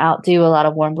they're going to outdo a lot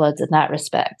of warm bloods in that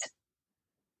respect.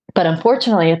 But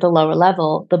unfortunately, at the lower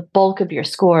level, the bulk of your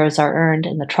scores are earned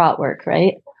in the trot work,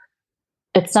 right?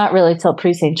 It's not really till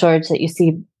pre-St. George that you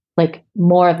see like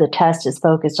more of the test is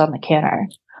focused on the canter.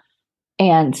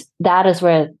 And that is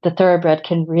where the thoroughbred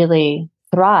can really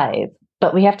thrive.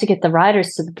 But we have to get the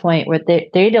riders to the point where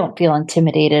they don't feel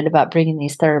intimidated about bringing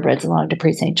these thoroughbreds along to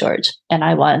pre-St. George. And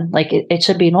I won. Like it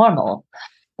should be normal.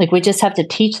 Like we just have to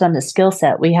teach them the skill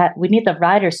set. We need the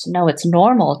riders to know it's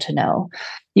normal to know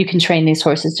you can train these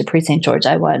horses to pre-St. George.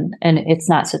 I won. And it's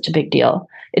not such a big deal.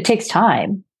 It takes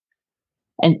time.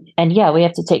 And yeah, we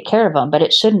have to take care of them, but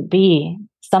it shouldn't be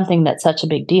something that's such a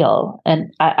big deal.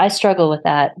 And I struggle with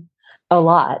that a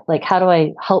lot. Like, how do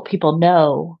I help people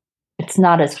know it's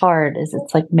not as hard as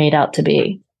it's like made out to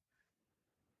be?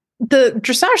 The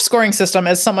dressage scoring system,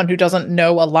 as someone who doesn't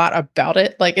know a lot about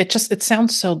it, like it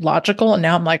sounds so logical. And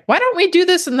now I'm like, why don't we do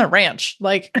this in the ranch?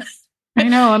 Like, I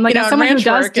know. I'm like, as someone who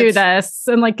does do this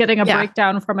and like getting a yeah.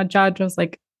 breakdown from a judge, I was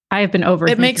like, I have been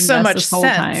overthinking it makes so much this whole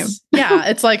sense. Time. Yeah,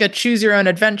 it's like a choose your own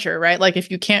adventure, right? Like if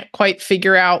you can't quite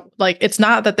figure out, like it's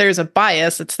not that there's a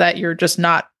bias, it's that you're just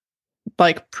not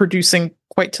like producing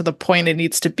quite to the point it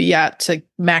needs to be at to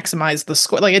maximize the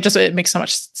score. Like it makes so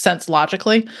much sense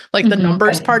logically. Like the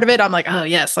numbers part of it, I'm like, oh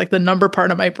yes, like the number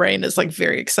part of my brain is like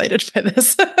very excited by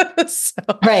this. So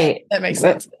right. That makes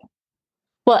sense.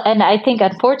 Well, and I think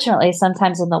unfortunately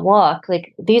sometimes in the walk,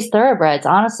 like these thoroughbreds,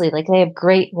 honestly, like they have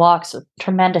great walks with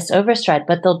tremendous overstride,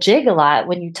 but they'll jig a lot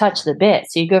when you touch the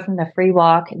bit. So you go from the free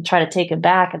walk and try to take them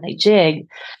back and they jig.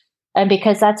 And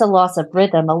because that's a loss of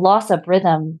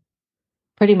rhythm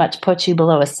pretty much puts you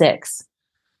below a 6.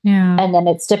 Yeah. And then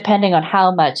it's depending on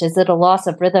how much. Is it a loss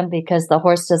of rhythm because the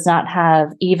horse does not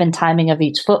have even timing of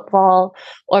each footfall,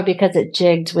 or because it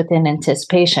jigged within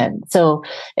anticipation? So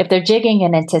if they're jigging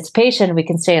in anticipation, we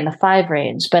can stay in the 5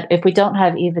 range. But if we don't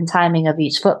have even timing of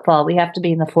each footfall, we have to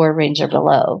be in the 4 range or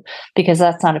below, because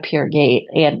that's not a pure gait.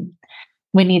 And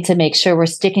we need to make sure we're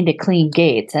sticking to clean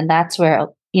gaits. And that's where,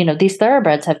 these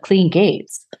thoroughbreds have clean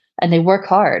gaits and they work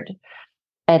hard.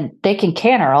 And they can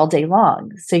canter all day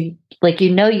long. So, you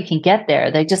can get there.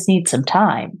 They just need some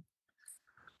time.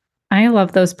 I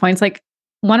love those points. Like,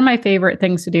 one of my favorite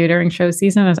things to do during show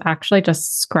season is actually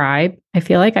just scribe. I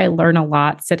feel like I learn a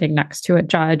lot sitting next to a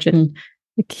judge and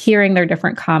hearing their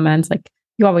different comments. Like,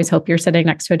 you always hope you're sitting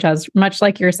next to a judge, much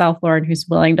like yourself, Lauren, who's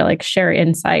willing to share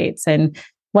insights and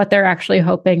what they're actually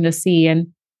hoping to see. And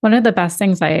one of the best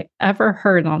things I ever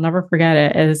heard, and I'll never forget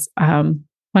it, is one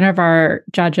of our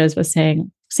judges was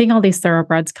seeing all these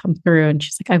thoroughbreds come through, and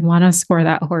she's like, I want to score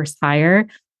that horse higher,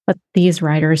 but these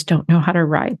riders don't know how to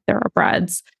ride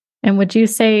thoroughbreds. And would you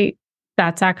say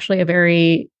that's actually a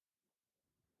very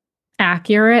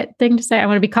accurate thing to say? I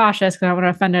want to be cautious because I don't want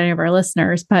to offend any of our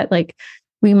listeners, but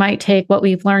we might take what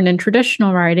we've learned in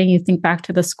traditional riding. You think back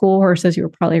to the school horses, you were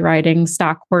probably riding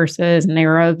stock horses and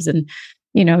Arabs and,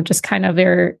 just kind of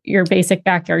your basic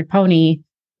backyard pony.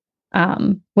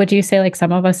 Would you say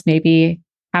some of us maybe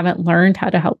haven't learned how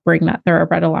to help bring that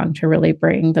thoroughbred along to really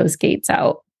bring those gaits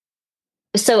out?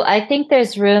 So I think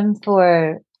there's room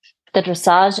for the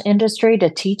dressage industry to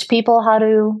teach people how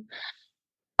to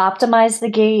optimize the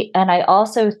gait. And I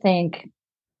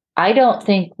don't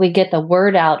think we get the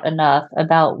word out enough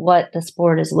about what the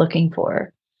sport is looking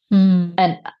for.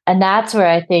 And that's where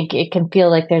I think it can feel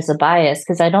like there's a bias,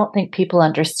 because I don't think people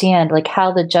understand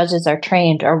how the judges are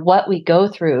trained or what we go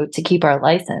through to keep our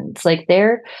license.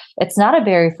 It's not a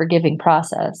very forgiving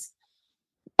process.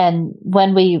 And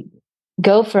when we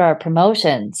go for our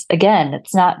promotions, again,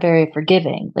 it's not very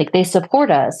forgiving. They support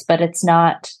us, but it's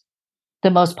not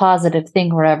the most positive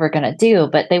thing we're ever going to do.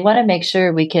 But they want to make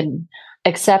sure we can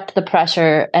accept the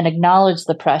pressure and acknowledge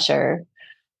the pressure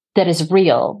that is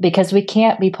real, because we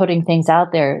can't be putting things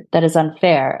out there that is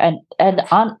unfair. And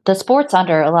on the sport's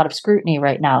under a lot of scrutiny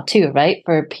right now too, right?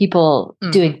 For people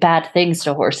doing bad things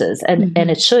to horses, and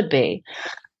it should be.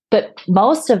 But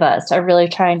most of us are really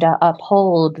trying to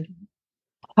uphold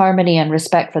harmony and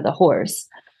respect for the horse.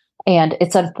 And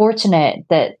it's unfortunate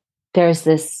that there's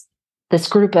this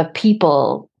group of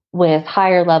people with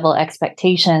higher level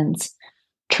expectations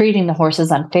treating the horses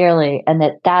unfairly, and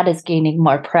that is gaining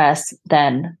more press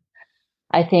than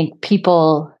I think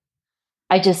people.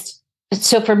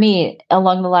 So for me,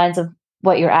 along the lines of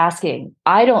what you're asking,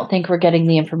 I don't think we're getting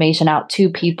the information out to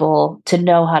people to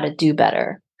know how to do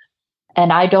better.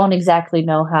 And I don't exactly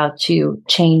know how to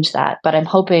change that, but I'm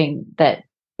hoping that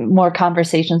more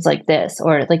conversations like this,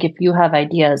 or if you have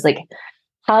ideas,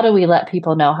 how do we let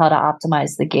people know how to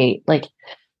optimize the gait?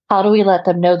 How do we let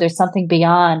them know there's something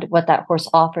beyond what that horse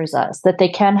offers us, that they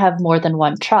can have more than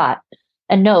one trot?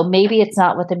 And no, maybe it's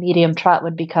not what the medium trot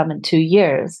would become in 2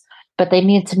 years, but they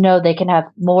need to know they can have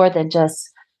more than just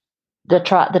the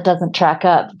trot that doesn't track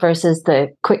up versus the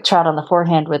quick trot on the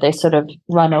forehand where they sort of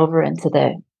run over into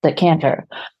the canter,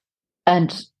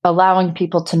 and allowing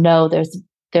people to know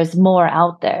there's more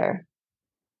out there.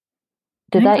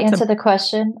 Did that answer the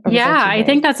question? Yeah, I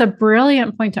think that's a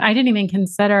brilliant point. I didn't even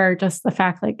consider just the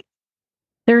fact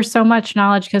there's so much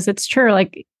knowledge, because it's true.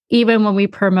 Even when we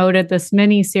promoted this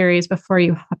mini series before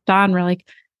you hopped on, we're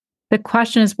the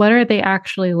question is, what are they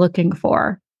actually looking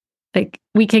for?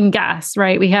 We can guess,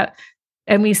 right?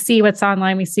 And we see what's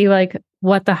online. We see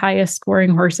what the highest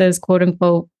scoring horses, quote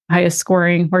unquote, highest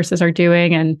scoring horses are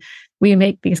doing. And we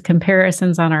make these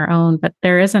comparisons on our own, but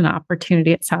there is an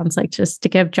opportunity, it sounds like, just to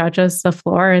give judges the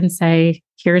floor and say,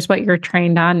 here's what you're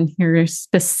trained on, and here's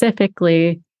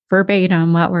specifically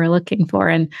verbatim what we're looking for.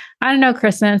 And I don't know,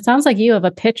 Kristen, it sounds like you have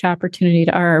a pitch opportunity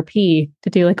to RRP to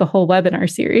do a whole webinar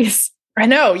series. I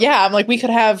know. Yeah. I'm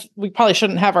we probably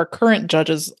shouldn't have our current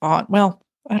judges on. Well,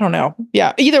 I don't know.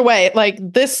 Yeah. Either way,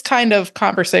 this kind of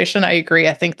conversation, I agree.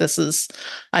 I think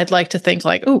I'd like to think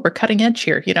oh, we're cutting edge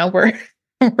here.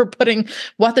 we're putting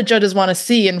what the judges want to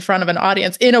see in front of an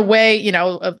audience in a way,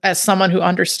 as someone who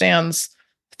understands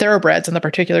thoroughbreds and the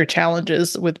particular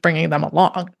challenges with bringing them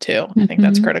along too. I think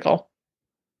that's critical.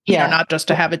 Yeah. Not just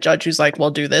to have a judge who's like, well,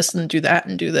 do this and do that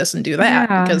and do this and do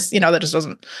that, because, that just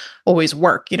doesn't always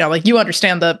work. Like you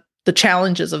understand the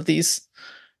challenges of these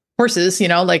horses,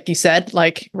 like you said,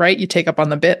 like, right, you take up on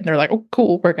the bit and they're like, oh,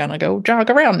 cool, we're going to go jog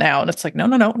around now. And it's like, no,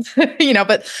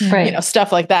 but,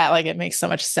 stuff like that, like it makes so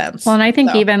much sense. Well, and I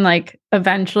think even like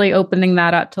eventually opening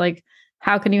that up to like,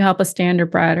 how can you help a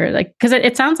standardbred or like, because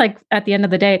it sounds like at the end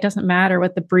of the day, it doesn't matter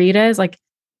what the breed is. Like,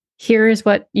 here's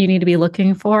what you need to be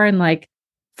looking for. And like,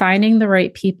 finding the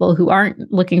right people who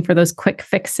aren't looking for those quick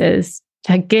fixes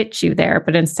to get you there,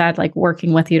 but instead like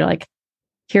working with you to like,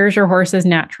 here's your horse's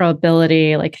natural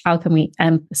ability. Like, how can we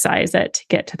emphasize it to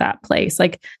get to that place?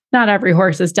 Like, not every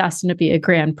horse is destined to be a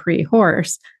Grand Prix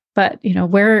horse, but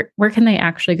where can they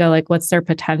actually go? Like, what's their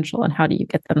potential and how do you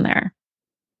get them there?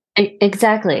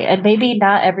 Exactly. And maybe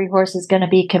not every horse is going to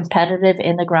be competitive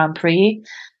in the Grand Prix,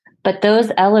 but those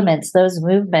elements, those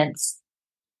movements,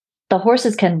 the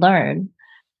horses can learn.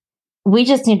 We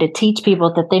just need to teach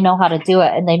people that they know how to do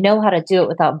it, and they know how to do it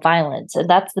without violence. And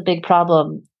that's the big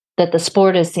problem that the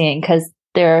sport is seeing, because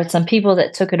there are some people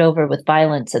that took it over with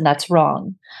violence, and that's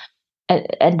wrong.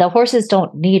 And the horses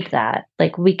don't need that.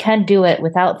 Like, we can do it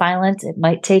without violence. It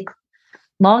might take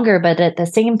longer, but at the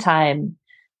same time,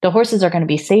 the horses are going to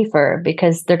be safer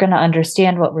because they're going to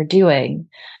understand what we're doing.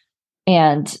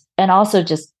 And also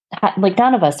just like,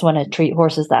 none of us want to treat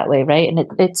horses that way, right? And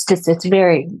it's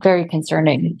very, very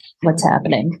concerning what's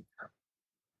happening.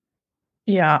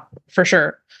 Yeah, for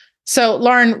sure. So,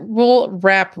 Lauren, we'll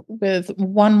wrap with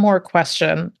one more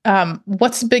question.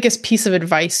 What's the biggest piece of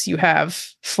advice you have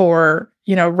for,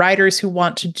 riders who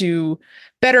want to do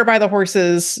better by the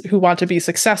horses, who want to be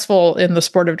successful in the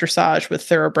sport of dressage with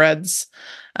thoroughbreds?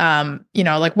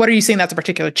 Like, what are you seeing that's a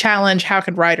particular challenge? How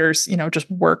can riders,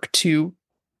 just work to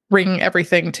bring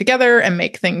everything together and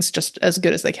make things just as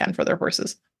good as they can for their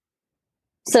horses?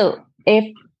 So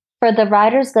for the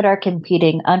riders that are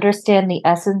competing, understand the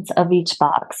essence of each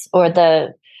box, or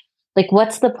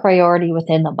what's the priority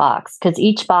within the box? Because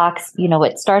each box,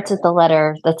 it starts at the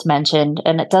letter that's mentioned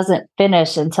and it doesn't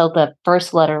finish until the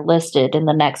first letter listed in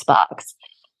the next box.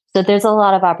 So there's a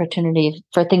lot of opportunity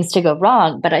for things to go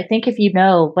wrong. But I think if you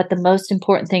know what the most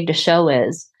important thing to show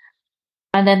is,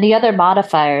 and then the other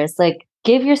modifiers, like,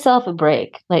 give yourself a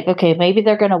break. Like, okay, maybe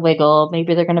they're going to wiggle,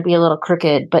 maybe they're going to be a little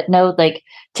crooked, but no, like,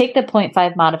 take the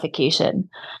 0.5 modification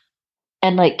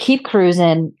and like keep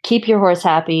cruising, keep your horse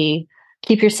happy,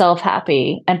 keep yourself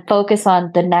happy, and focus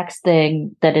on the next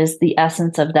thing that is the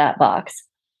essence of that box.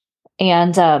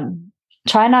 And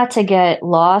try not to get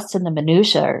lost in the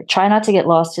minutia, try not to get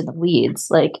lost in the weeds.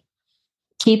 Like,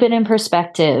 keep it in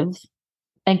perspective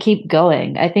and keep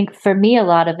going. I think for me, a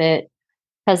lot of it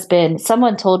has been,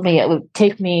 someone told me it would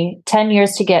take me 10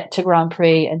 years to get to Grand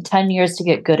Prix and 10 years to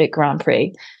get good at Grand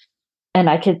Prix. And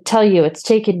I could tell you it's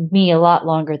taken me a lot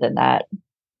longer than that.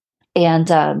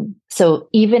 And so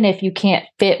even if you can't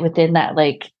fit within that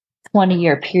like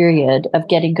 20-year period of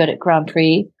getting good at Grand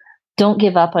Prix, don't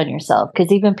give up on yourself.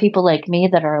 Because even people like me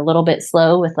that are a little bit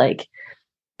slow with like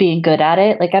being good at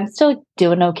it, like, I'm still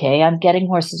doing okay. I'm getting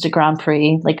horses to Grand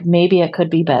Prix. Like, maybe it could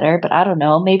be better, but I don't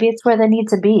know. Maybe it's where they need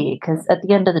to be, because at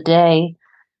the end of the day,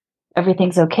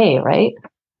 everything's okay, right?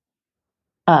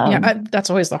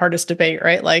 That's always the hardest debate,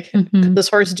 right? Like, could this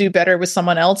horse do better with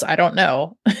someone else? I don't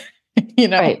know.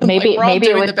 Right. Maybe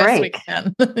it would the best break. we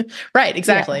can. Right.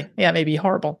 Exactly. Yeah. Maybe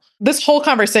horrible. This whole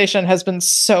conversation has been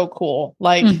so cool.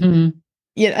 Like,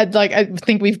 I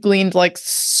think we've gleaned like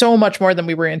so much more than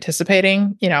we were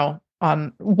anticipating,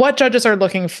 on what judges are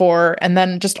looking for. And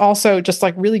then just also just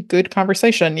like really good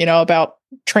conversation, about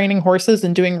training horses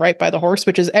and doing right by the horse,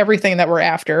 which is everything that we're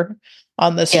after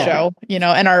on this show,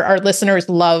 and our listeners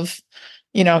love,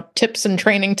 tips and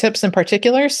training tips in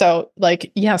particular. So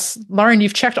like, yes, Lauren,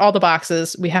 you've checked all the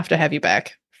boxes. We have to have you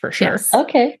back for sure. Yes.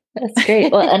 Okay. That's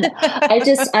great. Well, and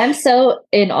I'm so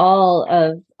in awe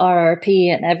of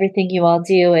RRP and everything you all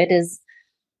do. It is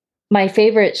my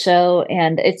favorite show.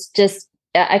 And it's just,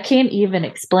 I can't even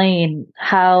explain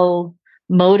how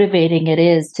motivating it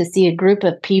is to see a group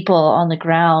of people on the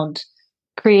ground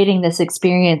creating this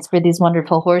experience for these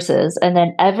wonderful horses. And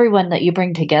then everyone that you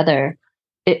bring together,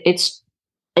 it's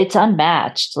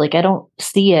unmatched. Like, I don't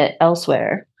see it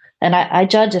elsewhere. And I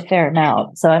judge a fair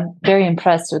amount. So I'm very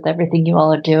impressed with everything you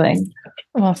all are doing.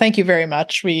 Well, thank you very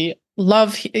much. We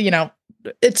love,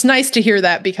 it's nice to hear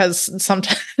that, because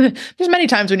sometimes there's many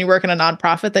times when you work in a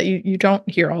nonprofit that you don't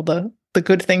hear all the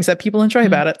good things that people enjoy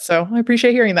about it. So I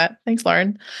appreciate hearing that. Thanks,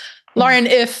 Lauren. Lauren,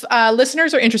 if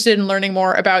listeners are interested in learning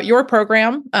more about your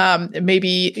program,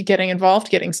 maybe getting involved,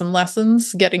 getting some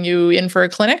lessons, getting you in for a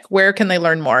clinic, where can they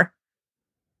learn more?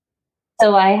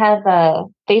 So I have a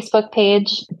Facebook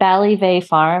page, Ballyvae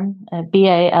Farm,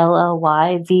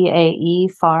 BALLYVAE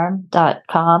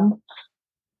farm.com,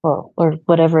 or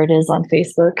whatever it is on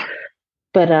Facebook.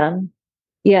 But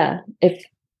yeah, if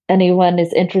anyone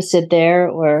is interested there,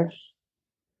 or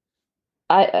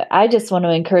I just want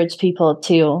to encourage people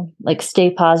to like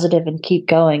stay positive and keep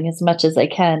going as much as I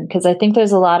can, because I think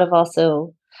there's a lot of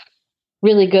also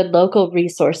really good local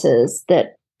resources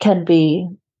that can be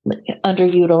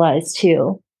underutilized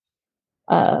too.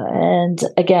 And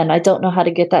again, I don't know how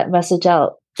to get that message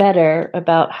out better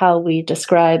about how we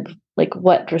describe like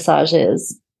what dressage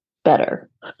is better.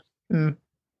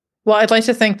 Well, I'd like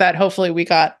to think that hopefully we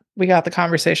got the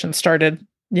conversation started,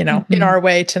 in our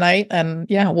way tonight, and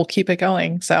we'll keep it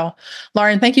going. So,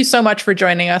 Lauren, thank you so much for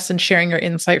joining us and sharing your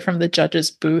insight from the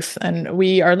judges booth. And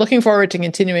we are looking forward to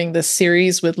continuing this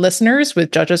series with listeners,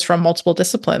 with judges from multiple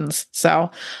disciplines.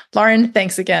 So, Lauren,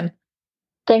 thanks again.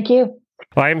 Thank you.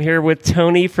 Well, I'm here with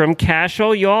Tony from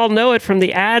Cashel. You all know it from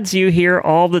the ads you hear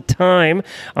all the time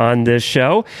on this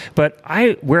show. But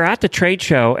we're at the trade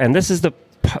show, and this is the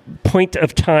point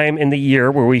of time in the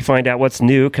year where we find out what's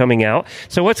new coming out.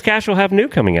 So what's Cashel have new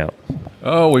coming out?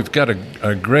 Oh, we've got a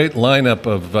great lineup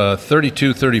of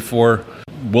 32, 34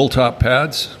 wool top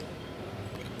pads.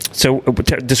 So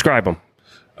describe them.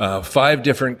 5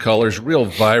 different colors, real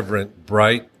vibrant,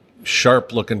 bright,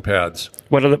 sharp-looking pads.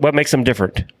 What makes them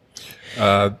different?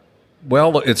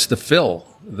 Well, it's the fill.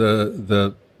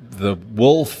 The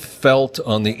wool felt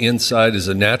on the inside is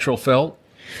a natural felt,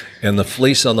 and the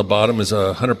fleece on the bottom is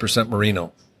 100%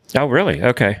 merino. Oh, really?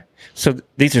 Okay. So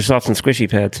these are soft and squishy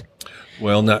pads.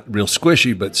 Well, not real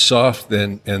squishy, but soft,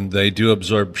 and they do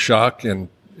absorb shock and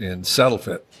saddle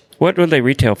fit. What would they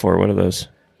retail for? What are those?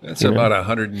 That's about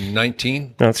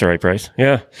 $119. That's the right price.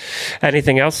 Yeah.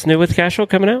 Anything else new with Cashel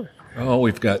coming out? Oh,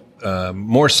 we've got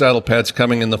more saddle pads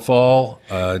coming in the fall,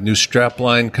 new strap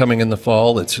line coming in the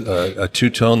fall. It's a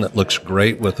two-tone that looks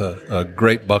great with a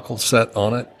great buckle set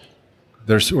on it.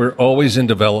 We're always in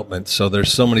development, so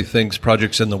there's so many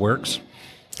projects in the works.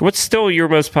 What's still your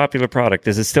most popular product?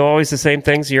 Is it still always the same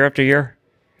things year after year?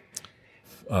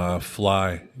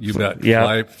 Fly. You bet.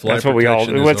 Yeah, fly that's what we all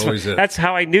do. It. That's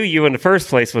how I knew you in the first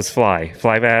place was fly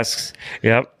masks.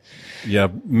 Yep. Yeah,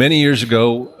 many years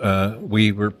ago,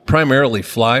 we were primarily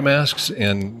fly masks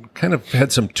and kind of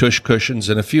had some tush cushions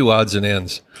and a few odds and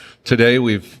ends. Today,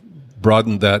 we've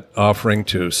broadened that offering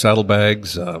to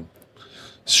saddlebags,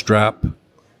 strap,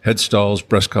 head stalls,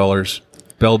 breast collars,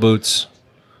 bell boots,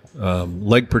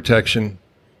 leg protection,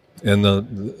 and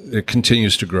it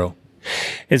continues to grow.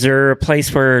 Is there a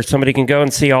place where somebody can go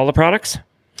and see all the products?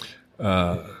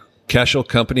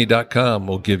 CashelCompany.com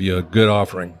will give you a good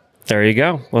offering. There you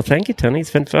go. Well, thank you, Tony.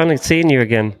 It's been fun seeing you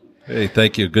again. Hey,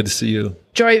 thank you. Good to see you.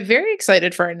 Joy, very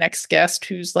excited for our next guest,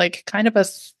 who's like kind of a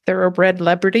thoroughbred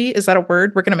celebrity. Is that a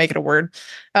word? We're going to make it a word.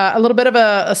 A little bit of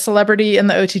a celebrity in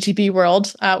the OTTB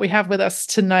world. We have with us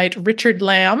tonight Richard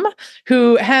Lamb,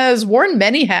 who has worn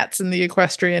many hats in the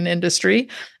equestrian industry.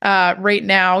 Right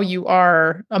now, you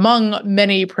are among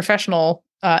many professional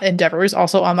endeavors,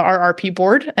 also on the RRP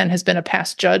board, and has been a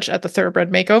past judge at the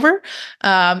Thoroughbred Makeover,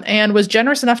 and was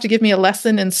generous enough to give me a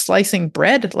lesson in slicing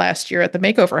bread last year at the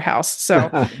Makeover House.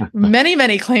 So many,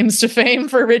 many claims to fame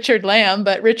for Richard Lamb.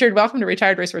 But Richard, welcome to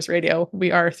Retired Racehorse Radio.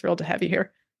 We are thrilled to have you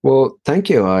here. Well, thank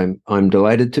you. I'm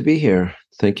delighted to be here.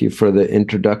 Thank you for the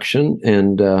introduction,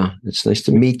 and it's nice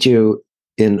to meet you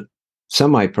in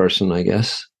semi-person, I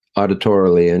guess.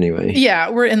 Auditorily anyway. Yeah,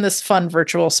 we're in this fun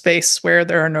virtual space where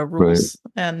there are no rules,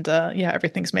 right. And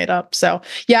everything's made up. So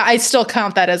I still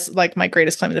count that as like my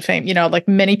greatest claim to fame. Like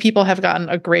many people have gotten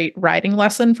a great riding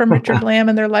lesson from Richard Lamb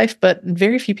in their life, but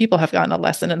very few people have gotten a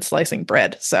lesson in slicing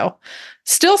bread. So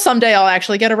still someday I'll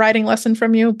actually get a riding lesson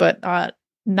from you, but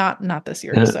not this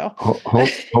year. So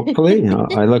hopefully,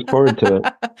 I look forward to it.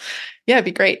 Yeah, it'd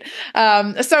be great.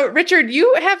 So Richard,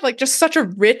 you have like just such a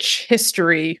rich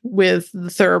history with the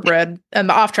thoroughbred and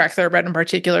the off-track thoroughbred in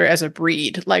particular as a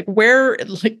breed. Like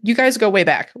you guys go way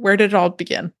back. Where did it all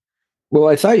begin? Well,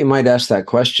 I thought you might ask that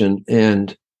question,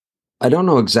 and I don't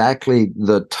know exactly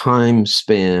the time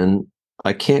span.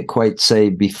 I can't quite say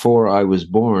before I was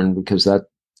born because that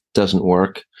doesn't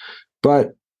work.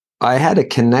 But I have a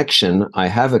connection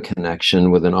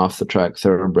with an off-the-track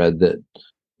thoroughbred that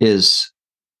is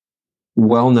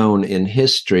well known in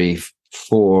history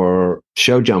for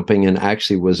show jumping and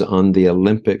actually was on the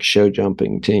Olympic show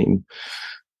jumping team.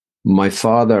 My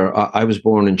father, I was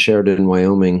born in Sheridan,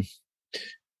 Wyoming,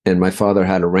 And my father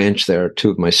had a ranch there. Two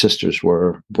of my sisters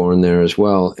were born there as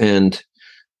well. And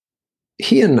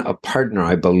he and a partner,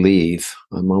 I believe,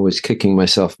 I'm always kicking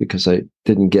myself because I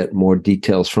didn't get more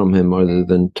details from him other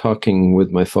than talking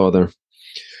with my father.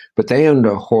 But they owned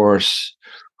a horse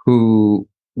who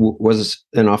was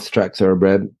an off-the-track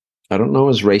thoroughbred. I don't know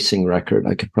his racing record.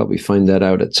 I could probably find that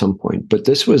out at some point. But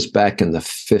this was back in the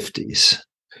 50s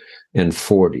and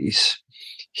 40s.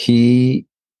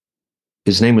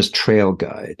 His name was Trail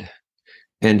Guide,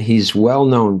 and he's well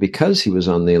known because he was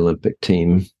on the Olympic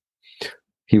team.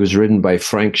 He was ridden by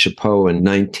Frank Chapeau in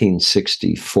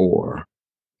 1964.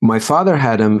 My father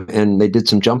had him, and they did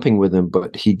some jumping with him,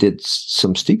 but he did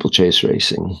some steeplechase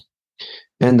racing.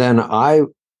 And then I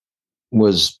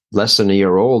was less than a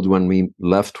year old when we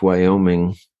left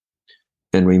Wyoming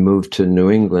and we moved to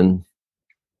New England.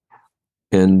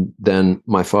 And then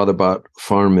my father bought a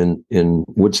farm in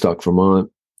Woodstock,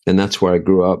 Vermont. And that's where I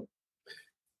grew up.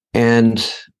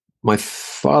 And my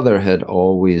father had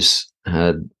always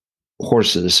had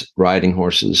horses, riding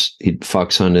horses. He'd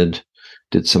fox hunted,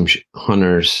 did some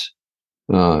hunters,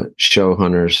 show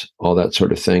hunters, all that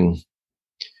sort of thing.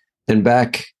 And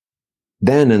back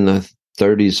then in the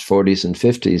 30s, 40s, and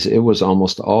 50s, it was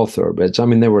almost all thoroughbreds. I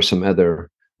mean, there were some other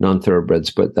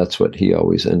non-thoroughbreds, but that's what he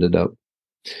always ended up.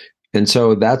 And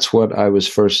so that's what I was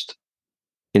first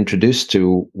introduced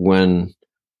to when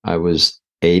I was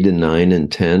 8 and 9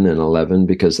 and 10 and 11,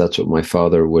 because that's what my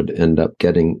father would end up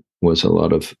getting, was a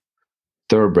lot of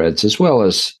thoroughbreds, as well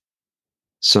as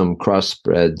some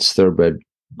crossbreds, thoroughbred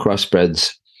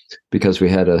crossbreds, because we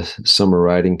had a summer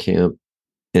riding camp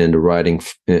and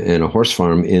a horse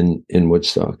farm in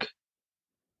Woodstock.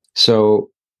 So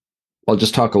I'll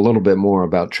just talk a little bit more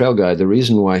about Trail Guide. The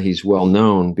reason why he's well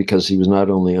known, because he was not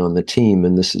only on the team,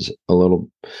 and this is a little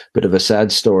bit of a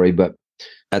sad story, but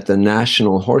at the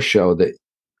National Horse Show that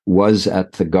was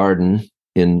at the Garden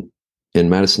in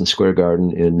Madison Square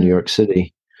Garden in New York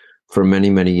City for many,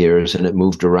 many years, and it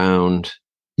moved around.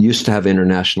 Used to have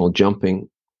international jumping,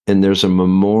 and there's a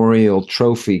memorial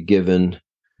trophy given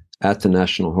at the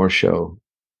National Horse Show,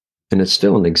 and it's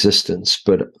still in existence,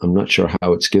 but I'm not sure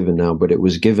how it's given now, but it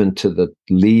was given to the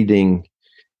leading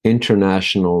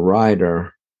international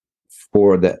rider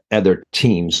for the other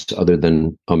teams other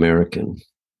than American.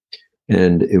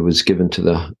 And it was given to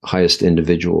the highest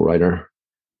individual rider.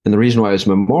 And the reason why it was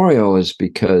memorial is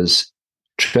because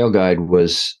Trail Guide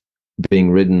was being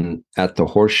ridden at the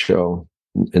horse show,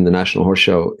 in the National Horse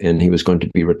Show, and he was going to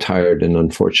be retired, and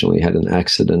unfortunately had an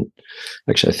accident.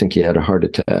 Actually, I think he had a heart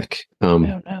attack,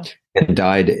 and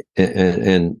died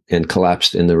and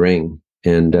collapsed in the ring.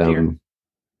 And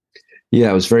yeah,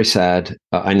 it was very sad.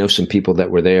 I know some people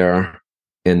that were there,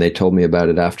 and they told me about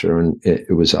it after, and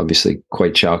it was obviously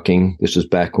quite shocking. This was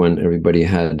back when everybody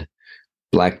had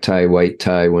black tie, white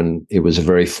tie, when it was a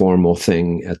very formal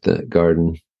thing at the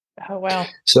Garden. Oh, wow.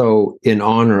 So in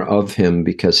honor of him,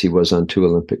 because he was on 2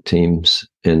 Olympic teams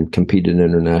and competed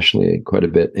internationally quite a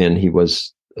bit, and he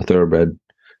was a thoroughbred,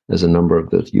 as a number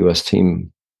of the U.S.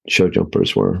 team show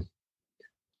jumpers were.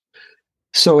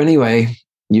 So anyway,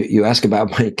 you ask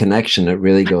about my connection. It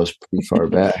really goes pretty far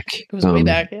back. It goes way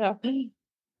back, yeah.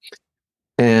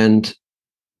 And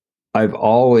I've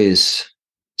always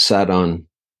sat on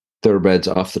thoroughbreds,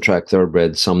 off-the-track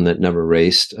thoroughbreds, some that never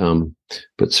raced,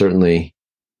 but certainly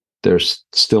they're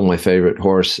still my favorite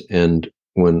horse. And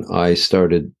when I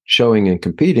started showing and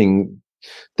competing,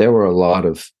 there were a lot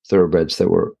of thoroughbreds that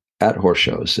were at horse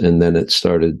shows. And then it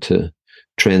started to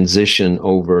transition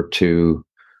over to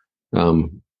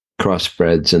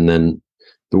crossbreds, and then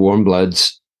the warm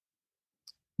bloods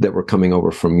that were coming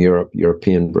over from Europe,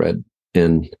 European bred.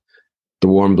 And the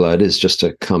warm blood is just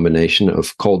a combination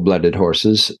of cold-blooded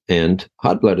horses and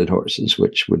hot-blooded horses,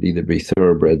 which would either be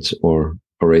thoroughbreds or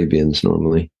Arabians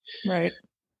normally. Right.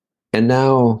 And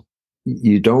now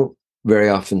you don't very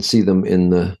often see them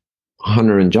in the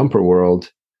hunter and jumper world.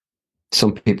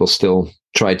 Some people still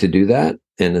try to do that,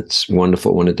 and it's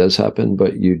wonderful when it does happen,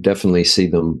 but you definitely see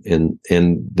them and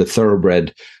the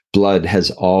thoroughbred blood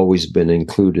has always been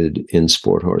included in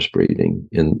sport horse breeding.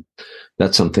 And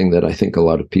that's something that I think a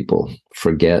lot of people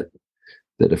forget,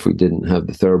 that if we didn't have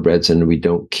the thoroughbreds and we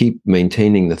don't keep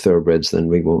maintaining the thoroughbreds, then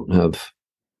we won't have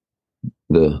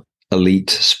the elite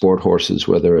sport horses,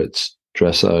 whether it's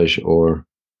dressage or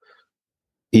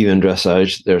even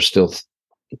dressage. There's still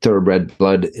thoroughbred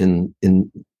blood in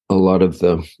a lot of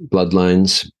the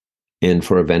bloodlines, and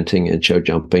for eventing and show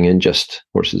jumping and just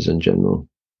horses in general.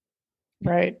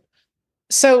 Right.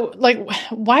 So, like,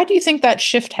 why do you think that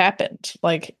shift happened?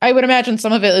 Like, I would imagine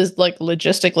some of it is like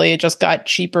logistically, it just got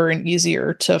cheaper and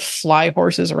easier to fly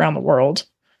horses around the world.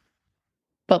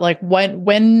 but like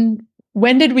when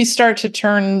did we start to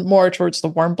turn more towards the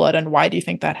warm blood, and why do you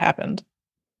think that happened?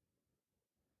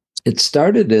 It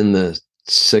started in the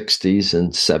 60s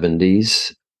and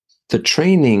 70s. The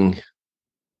training,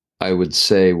 I would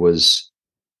say, was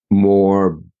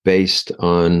more based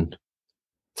on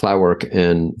flat work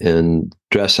and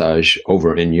dressage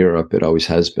over in Europe. It always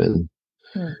has been.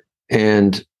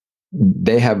 And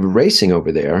they have racing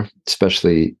over there,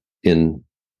 especially in,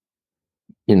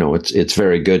 it's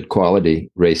very good quality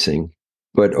racing.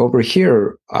 But over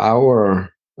here, our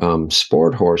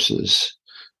sport horses,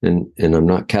 and I'm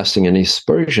not casting any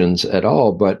aspersions at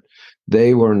all, but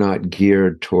they were not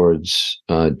geared towards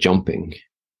jumping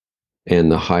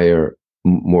and the higher,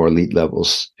 more elite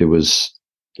levels. It was,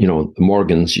 the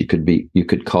Morgans you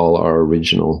could call our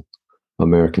original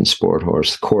American sport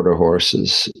horse, quarter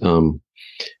horses, and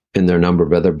there are a number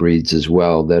of other breeds as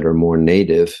well that are more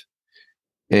native.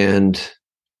 And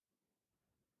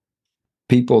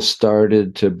people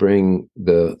started to bring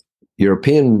the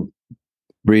European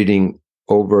breeding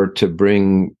over to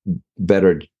bring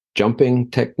better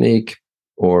jumping technique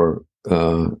or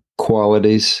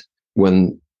qualities.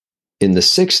 When in the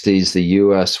 60s, the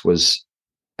U.S. was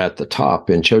at the top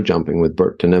in show jumping with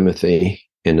Bert Denemeth,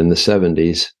 and in the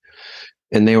 70s,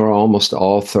 and they were almost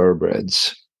all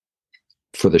thoroughbreds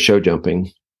for the show jumping,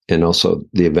 and also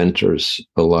the eventers.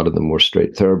 A lot of them were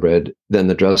straight thoroughbred. Then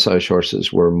the dressage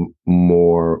horses were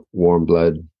more warm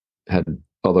blood.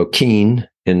 Although Keene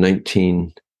in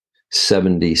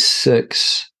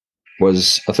 1976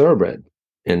 was a thoroughbred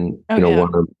and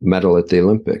won a medal at the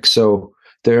Olympics. So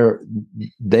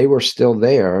they were still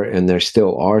there, and there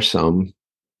still are some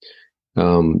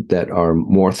that are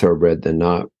more thoroughbred than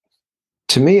not.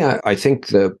 To me, I think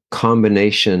the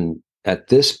combination at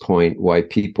this point, why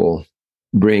people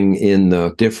bring in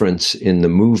the difference in the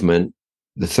movement,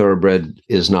 the thoroughbred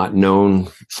is not known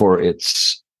for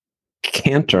its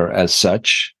canter as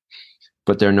such,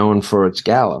 but they're known for its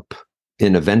gallop.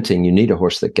 In eventing, you need a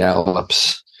horse that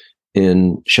gallops.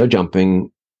 In show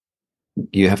jumping,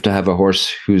 you have to have a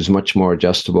horse who's much more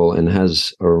adjustable and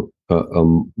has a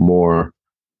more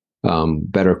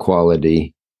better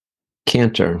quality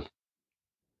canter.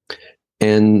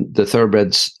 And the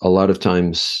thoroughbreds a lot of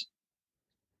times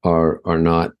are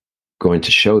not going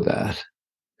to show that.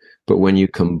 But when you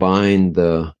combine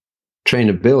the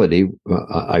trainability,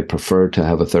 I prefer to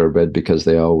have a thoroughbred because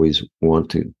they always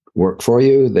want to work for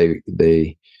you.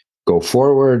 They go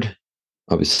forward.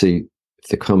 Obviously, if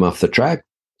they come off the track,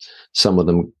 some of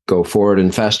them go forward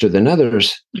and faster than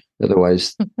others.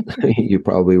 Otherwise, you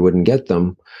probably wouldn't get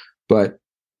them. But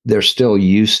they're still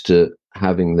used to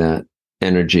having that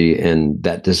energy and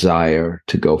that desire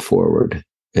to go forward.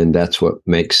 And that's what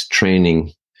makes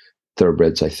training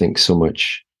thoroughbreds, I think, so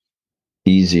much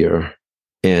easier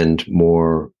and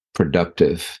more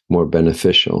productive, more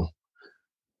beneficial.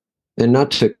 And not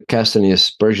to cast any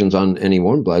aspersions on any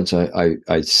warm bloods, I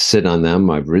sit on them,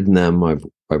 I've ridden them, I've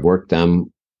worked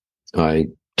them, I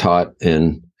taught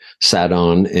and sat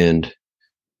on and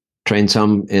trained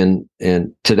some and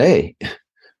today.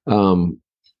 And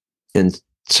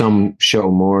some show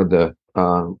more the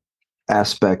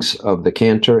aspects of the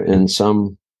canter, and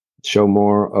some show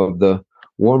more of the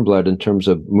warm blood in terms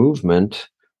of movement.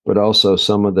 But also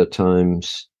some of the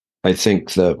times, I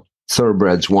think the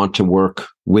thoroughbreds want to work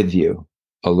with you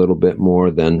a little bit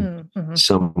more than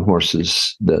some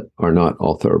horses that are not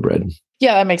all thoroughbred.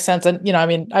 Yeah, that makes sense. And,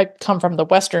 I come from the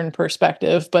Western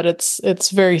perspective, but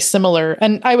it's very similar.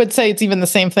 And I would say it's even the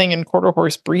same thing in quarter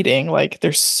horse breeding. Like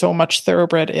there's so much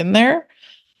thoroughbred in there.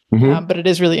 But it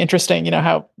is really interesting,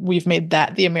 how we've made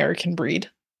that the American breed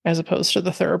as opposed to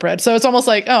the thoroughbred. So it's almost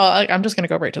like, I'm just going to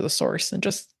go right to the source and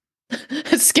just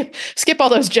skip all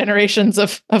those generations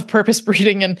of purpose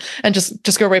breeding and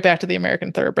just go right back to the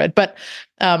American thoroughbred. But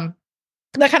that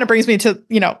kind of brings me to,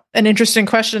 an interesting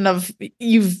question of,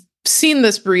 you've seen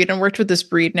this breed and worked with this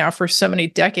breed now for so many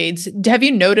decades. Have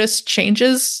you noticed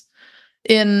changes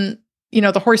in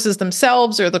the horses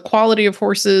themselves, or the quality of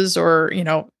horses, or,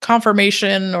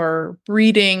 conformation or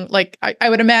breeding? Like I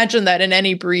would imagine that in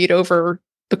any breed over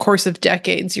the course of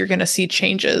decades, you're going to see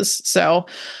changes. So,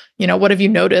 what have you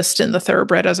noticed in the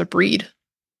thoroughbred as a breed?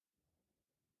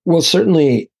 Well,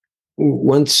 certainly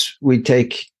once we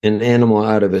take an animal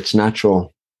out of its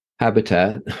natural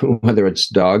habitat, whether it's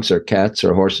dogs or cats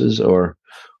or horses or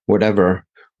whatever,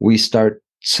 we start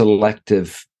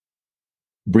selective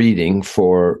breeding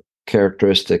for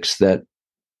characteristics that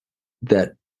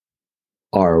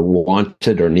are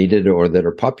wanted or needed or that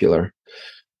are popular.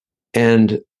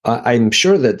 And I'm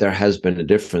sure that there has been a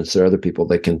difference. There are other people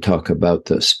that can talk about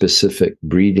the specific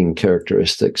breeding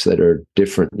characteristics that are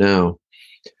different now.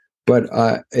 But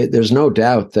there's no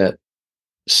doubt that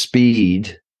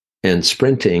speed and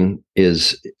sprinting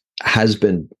has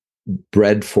been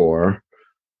bred for,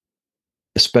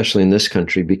 especially in this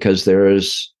country, because there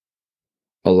is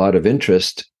a lot of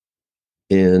interest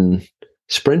in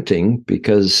sprinting,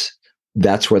 because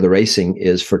that's where the racing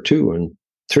is for 2 and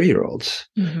 3-year-olds.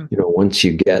 Mm-hmm. Once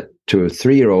you get to a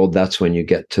 3-year-old, that's when you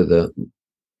get to the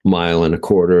 1.25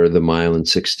 miles, the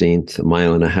 1.16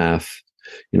 miles, 1.5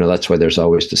 miles. That's why there's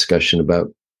always discussion about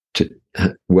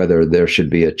whether there should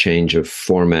be a change of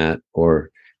format or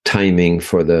timing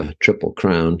for the Triple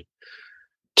Crown.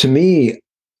 To me,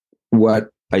 what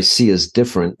I see as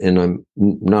different, and I'm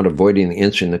not avoiding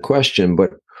answering the question,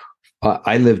 but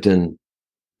I lived in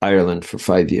Ireland for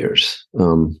 5 years.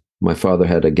 My father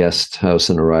had a guest house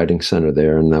and a riding center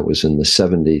there, and that was in the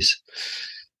 70s.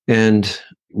 And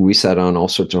we sat on all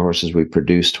sorts of horses. We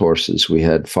produced horses. We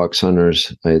had fox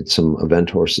hunters. I had some event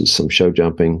horses, some show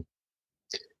jumping.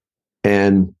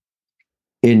 And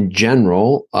in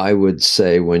general, I would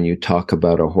say when you talk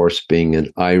about a horse being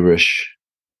an Irish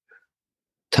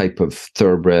type of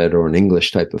thoroughbred or an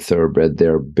English type of thoroughbred,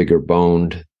 they're bigger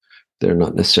boned. They're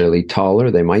not necessarily taller.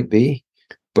 They might be.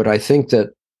 But I think that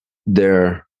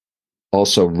they're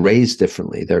also raised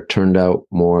differently. They're turned out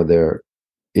more. They're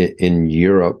in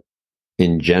Europe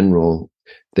in general.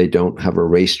 They don't have a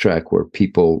racetrack where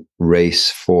people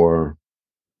race for,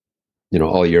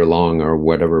 all year long, or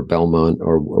whatever, Belmont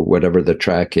or whatever the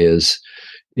track is.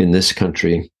 In this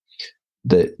country,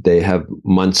 they have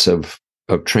months of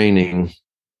training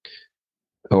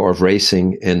or of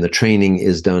racing, and the training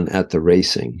is done at the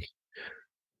racing.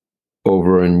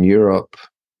 Over in Europe,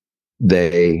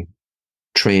 they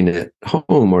train at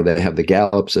home, or they have the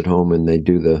gallops at home, and they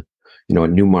do the,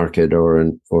 at Newmarket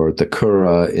or the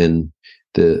Curragh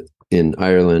in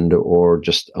Ireland, or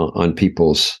just on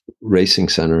people's racing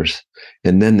centers.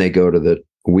 And then they go to the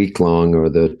week-long or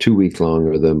the 2-week-long,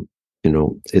 or the,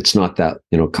 it's not that,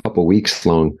 couple weeks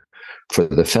long for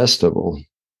the festival.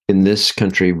 In this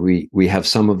country, we have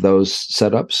some of those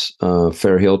setups,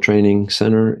 Fair Hill Training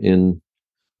Center in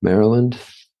Maryland.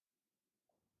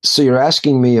 So you're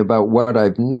asking me about what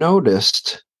I've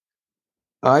noticed.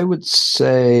 I would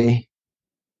say,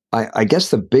 I guess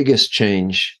the biggest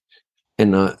change,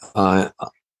 and the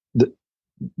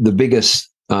biggest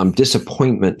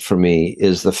disappointment for me,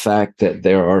 is the fact that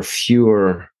there are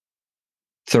fewer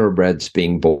thoroughbreds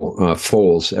being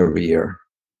foals every year.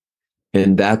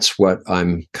 And that's what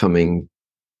I'm coming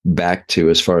back to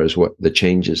as far as what the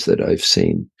changes that I've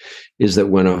seen, is that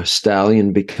when a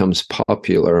stallion becomes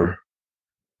popular,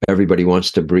 everybody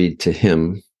wants to breed to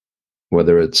him,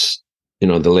 whether it's,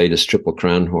 the latest Triple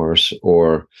Crown horse,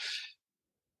 or,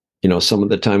 some of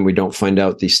the time we don't find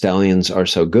out these stallions are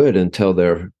so good until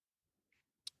they're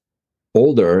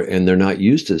older and they're not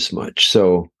used as much.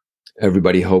 So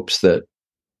everybody hopes that,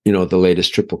 the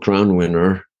latest Triple Crown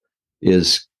winner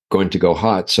is going to go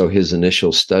hot. So his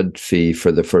initial stud fee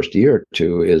for the first year or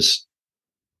two is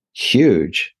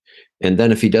huge. And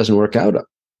then if he doesn't work out,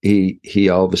 he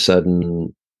all of a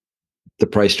sudden, the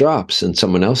price drops and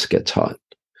someone else gets hot.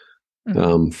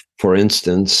 Mm-hmm. For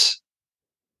instance,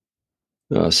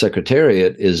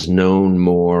 Secretariat is known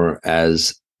more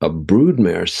as a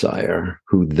broodmare sire,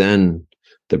 who then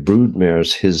the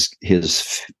broodmares,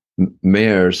 his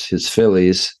mares, his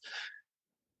fillies,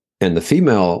 and the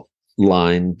female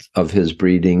line of his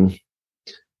breeding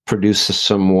produces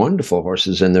some wonderful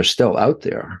horses, and they're still out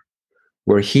there,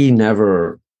 where he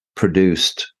never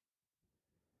produced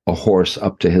a horse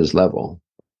up to his level.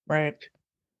 Right.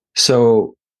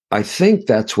 So I think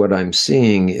that's what I'm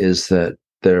seeing, is that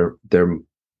there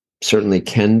certainly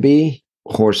can be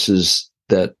horses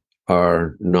that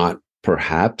are not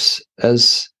perhaps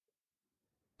as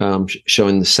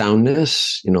showing the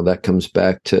soundness. That comes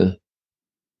back to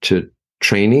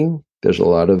training. There's a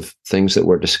lot of things that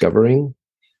we're discovering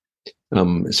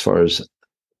as far as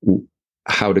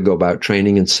how to go about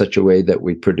training in such a way that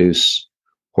we produce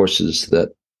horses that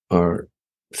are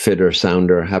fitter,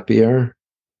 sounder, happier.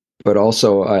 But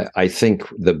also, I think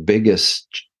the biggest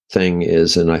thing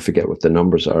is, and I forget what the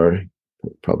numbers are,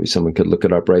 probably someone could look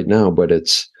it up right now, but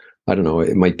it's, I don't know,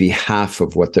 it might be half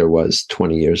of what there was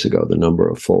 20 years ago, the number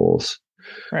of foals.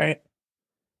 Right.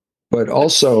 But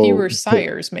also fewer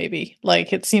sires, maybe.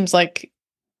 Like, it seems like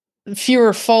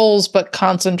fewer foals, but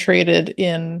concentrated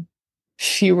in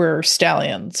fewer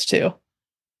stallions too.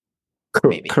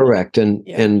 Correct.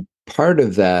 And part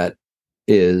of that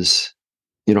is,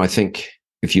 I think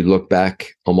if you look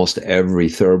back, almost every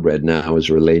thoroughbred now is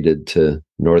related to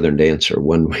Northern Dancer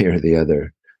one way or the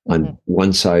other, on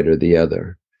one side or the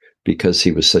other, because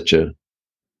he was such a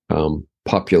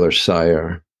popular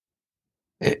sire.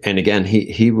 And again,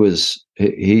 he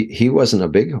wasn't a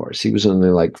big horse. He was only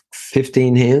like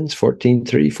 15 hands,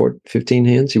 15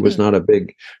 hands. He was not a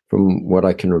big, from what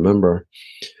I can remember.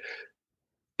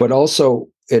 But also,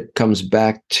 it comes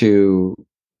back to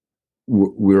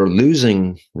we're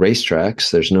losing racetracks.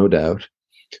 There's no doubt.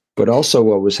 But also,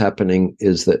 what was happening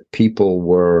is that people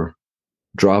were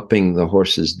dropping the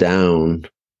horses down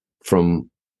from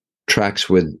tracks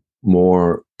with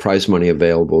more prize money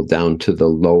available down to the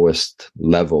lowest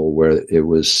level where it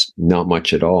was not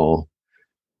much at all.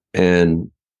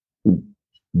 And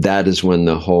that is when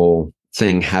the whole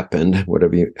thing happened,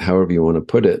 however you want to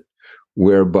put it,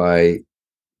 whereby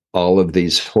all of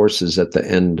these horses at the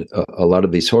end, a lot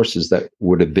of these horses that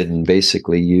would have been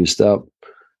basically used up,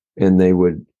 and they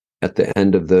would, at the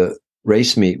end of the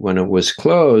race meet, when it was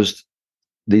closed,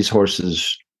 these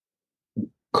horses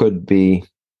could be,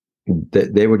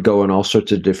 they would go in all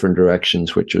sorts of different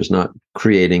directions, which was not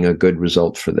creating a good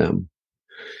result for them.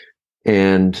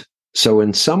 And so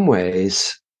in some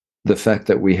ways, the fact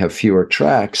that we have fewer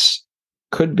tracks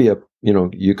could be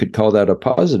you could call that a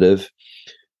positive,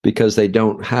 because they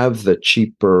don't have the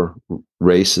cheaper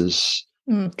races.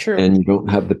 True. And you don't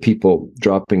have the people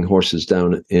dropping horses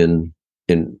down in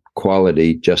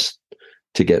quality just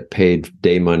to get paid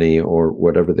day money or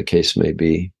whatever the case may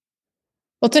be.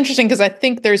 Well, it's interesting because I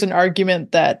think there's an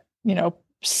argument that,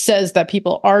 says that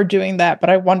people are doing that, but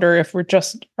I wonder if we're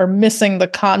just are missing the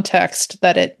context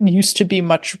that it used to be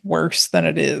much worse than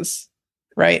it is,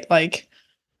 right? Like,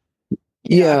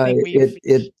 yeah,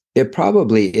 it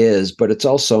probably is, but it's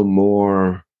also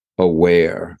more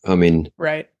aware. I mean,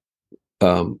 right.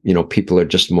 People are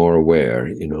just more aware.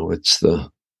 It's the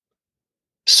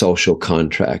social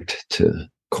contract, to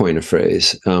coin a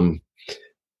phrase,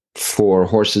 for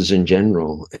horses in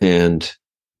general. And,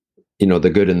 the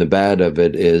good and the bad of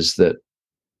it is that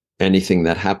anything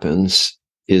that happens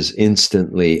is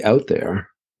instantly out there,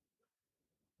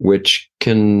 which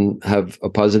can have a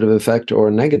positive effect or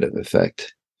a negative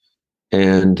effect.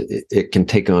 And it can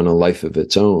take on a life of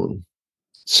its own.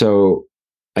 So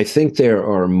I think there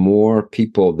are more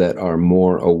people that are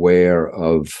more aware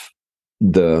of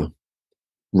the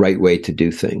right way to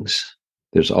do things.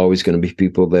 There's always going to be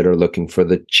people that are looking for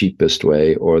the cheapest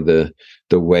way or the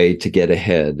way to get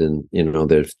ahead. And,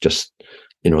 there's just,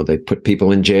 they put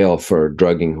people in jail for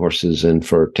drugging horses and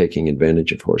for taking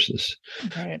advantage of horses.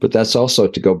 Right. But that's also,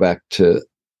 to go back to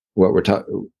what we're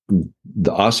talking,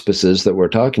 the auspices that we're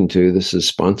talking to. This is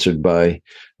sponsored by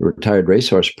the Retired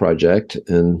Racehorse Project.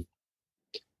 And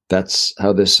that's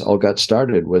how this all got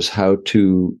started, was how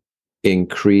to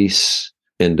increase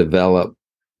and develop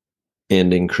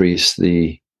and increase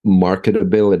the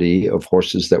marketability of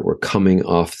horses that were coming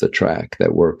off the track,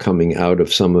 that were coming out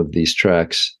of some of these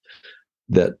tracks,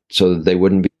 so that they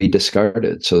wouldn't be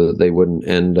discarded, so that they wouldn't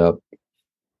end up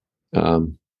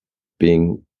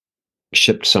being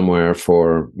shipped somewhere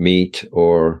for meat,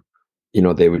 or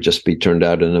they would just be turned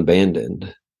out and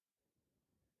abandoned.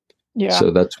 Yeah.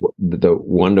 So that's the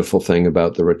wonderful thing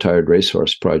about the Retired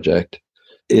Racehorse Project,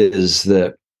 is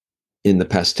that in the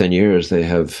past 10 years, they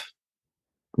have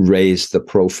raised the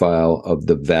profile of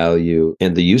the value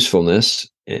and the usefulness,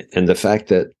 and the fact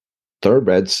that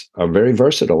thoroughbreds are very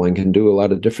versatile and can do a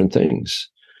lot of different things.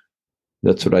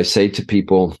 That's what I say to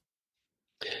people.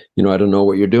 I don't know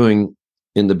what you're doing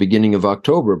in the beginning of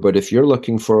October, but if you're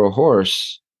looking for a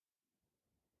horse,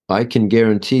 I can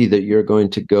guarantee that you're going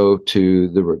to go to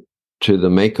the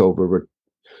makeover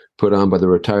put on by the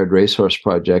Retired Racehorse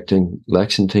Project in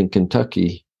Lexington,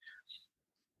 Kentucky,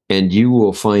 and you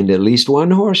will find at least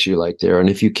one horse you like there. And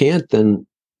if you can't, then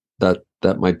that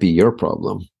might be your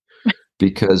problem,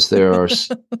 because there are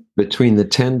between the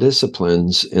 10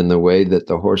 disciplines in the way that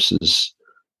the horses.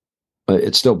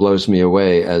 It still blows me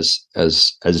away as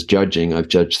judging. I've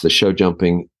judged the show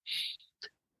jumping,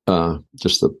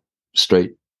 just the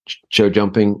straight show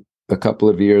jumping, a couple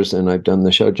of years, and I've done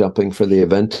the show jumping for the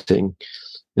eventing.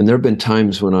 And there have been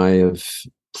times when I have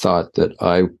thought that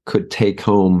I could take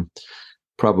home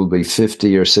probably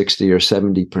 50 or 60 or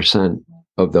 70%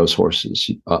 of those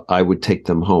horses. I would take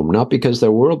them home, not because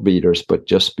they're world beaters, but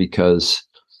just because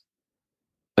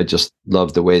I just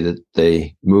love the way that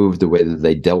they moved, the way that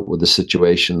they dealt with the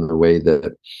situation, the way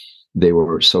that they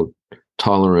were so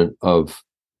tolerant of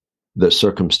the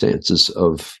circumstances,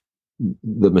 of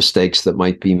the mistakes that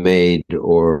might be made,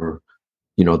 or,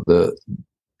 the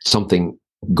something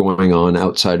going on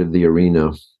outside of the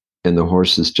arena. And the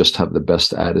horses just have the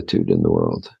best attitude in the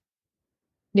world.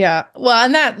 Yeah. Well,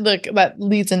 and that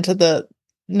leads into the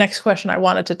next question I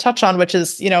wanted to touch on, which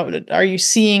is, are you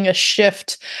seeing a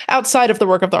shift outside of the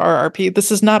work of the RRP?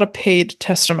 This is not a paid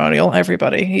testimonial,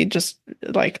 everybody. He just,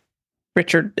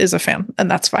 Richard is a fan,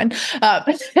 and that's fine.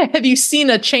 Have you seen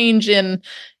a change in,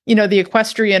 the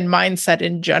equestrian mindset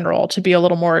in general to be a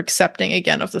little more accepting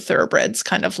again of the thoroughbreds,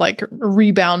 kind of like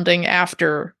rebounding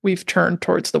after we've turned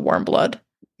towards the warm blood?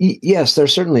 Yes, there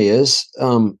certainly is.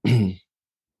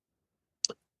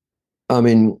 I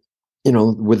mean,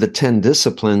 with the 10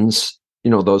 disciplines,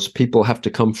 those people have to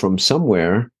come from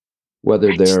somewhere,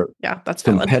 whether they're that's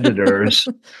competitors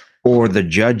or the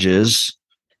judges.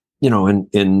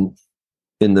 In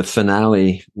the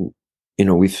finale,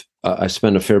 I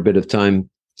spent a fair bit of time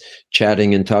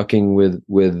chatting and talking with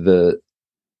the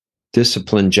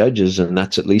discipline judges, and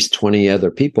that's at least 20 other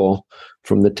people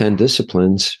from the 10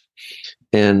 disciplines.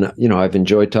 And, I've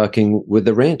enjoyed talking with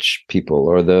the ranch people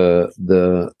or the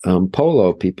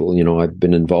polo people. I've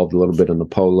been involved a little bit in the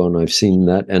polo, and I've seen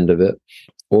that end of it.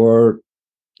 Or,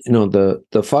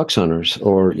 the fox hunters,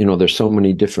 or, there's so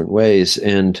many different ways.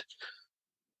 And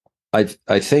I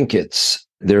think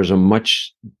there's a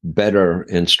much better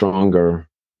and stronger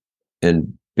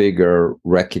and bigger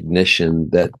recognition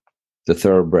that the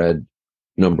thoroughbred,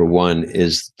 number one,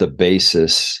 is the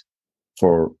basis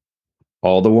for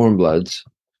all the warm bloods,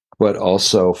 but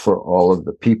also for all of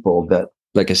the people that,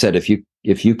 like I said, if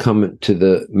you come to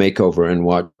the makeover and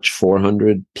watch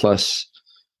 400 plus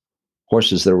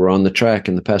horses that were on the track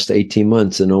in the past 18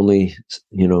 months, and only,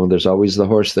 there's always the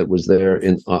horse that was there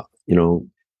in,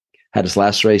 had his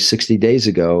last race 60 days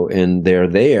ago, and they're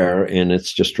there, and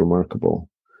it's just remarkable.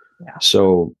 Yeah.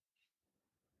 So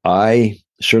I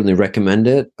certainly recommend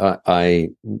it.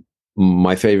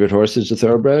 My favorite horse is a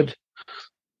thoroughbred.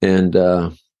 And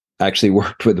actually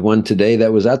worked with one today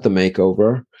that was at the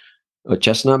makeover, a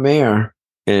chestnut mare.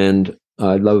 And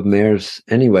I love mares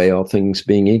anyway, all things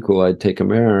being equal, I'd take a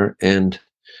mare. And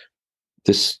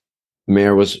this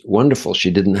mare was wonderful. She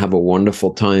didn't have a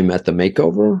wonderful time at the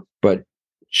makeover, but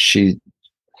she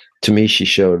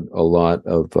showed a lot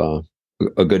of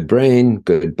a good brain,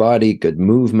 good body, good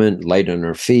movement, light on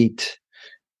her feet.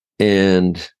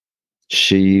 And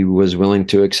she was willing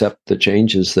to accept the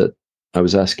changes that I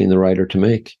was asking the rider to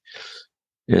make.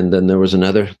 And then there was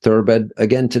another thoroughbred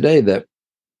again today that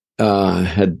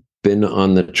had been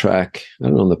on the track, I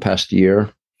don't know, the past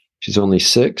year. She's only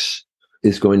 6,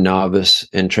 is going novice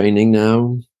and training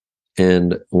now.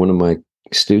 And one of my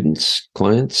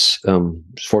clients,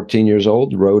 14 years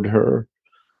old, rode her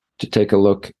to take a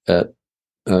look at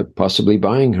possibly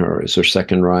buying her as her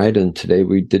second ride. And today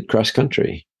we did cross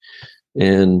country.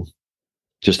 And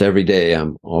just every day,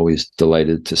 I'm always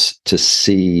delighted to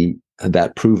see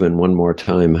that proven one more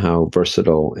time, how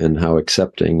versatile and how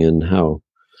accepting and how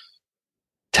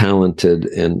talented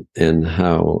and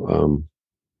how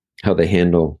they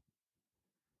handle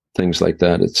things like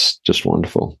that. It's just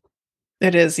wonderful.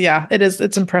 It is. Yeah, it is.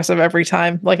 It's impressive every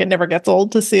time. Like, it never gets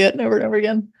old to see it over and over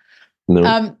again.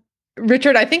 No.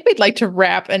 Richard, I think we'd like to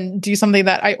wrap and do something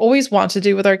that I always want to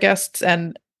do with our guests,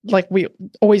 and we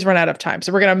always run out of time.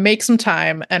 So we're going to make some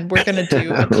time, and we're going to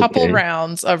do a couple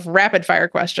rounds of rapid fire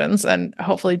questions, and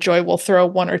hopefully Joy will throw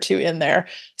one or two in there.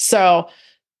 So,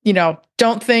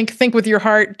 don't think with your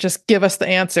heart, just give us the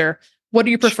answer. What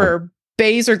do you prefer, sure.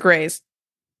 Bays or grays?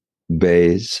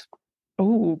 Bays.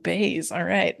 Oh, bays. All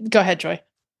right. Go ahead, Joy.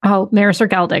 Oh, mares or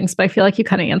geldings, but I feel like you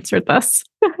kind of answered this.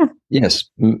 Yes.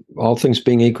 All things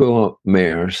being equal,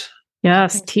 mares.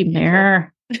 Yes, team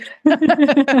mare.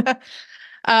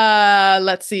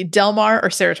 Let's see, Del Mar or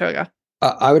Saratoga?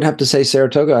 I would have to say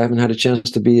Saratoga. I haven't had a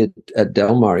chance to be at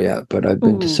Del Mar yet, but I've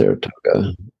been to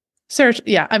Saratoga.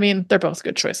 Yeah, I mean, they're both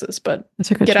good choices, but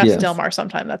get out to Del Mar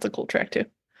sometime. That's a cool track too.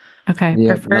 Okay.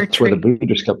 Yeah, that's where the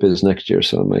Breeders' Cup is next year,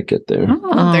 so I might get there.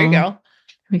 Oh, there you go.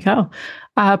 Here we go.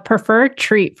 Preferred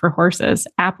treat for horses: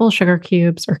 apple, sugar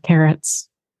cubes, or carrots?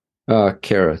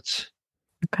 Carrots.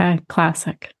 Okay,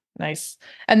 classic. Nice.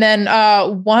 And then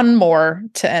one more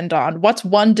to end on. What's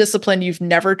one discipline you've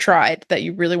never tried that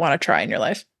you really want to try in your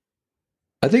life?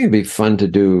 I think it'd be fun to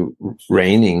do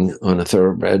reining on a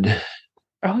thoroughbred.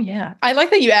 Oh, yeah. I like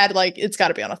that you add, it's got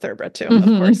to be on a thoroughbred too, of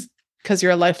course, because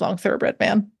you're a lifelong thoroughbred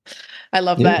man. I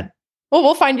love that. Well,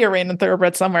 we'll find you a reining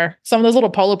thoroughbred somewhere. Some of those little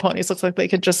polo ponies looks like they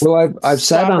could just. Well, I've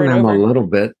sat on them a little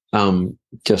bit,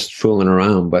 just fooling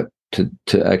around, but to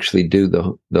actually do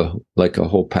the like a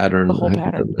whole pattern, I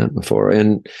haven't done that before.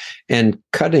 And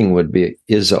cutting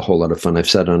is a whole lot of fun. I've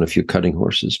sat on a few cutting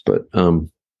horses, but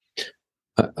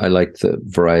I like the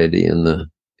variety in the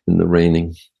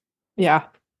reining. Yeah.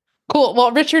 Cool.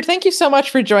 Well, Richard, thank you so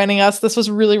much for joining us. This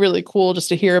was really, really cool just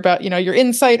to hear about, your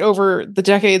insight over the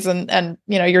decades and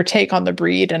your take on the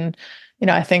breed. And,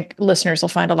 I think listeners will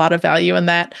find a lot of value in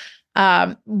that.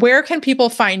 Where can people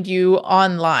find you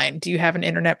online? Do you have an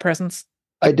internet presence?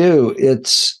 I do.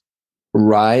 It's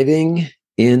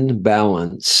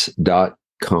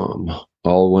ridinginbalance.com,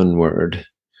 all one word.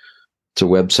 It's a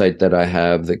website that I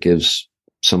have that gives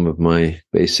some of my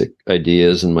basic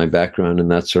ideas and my background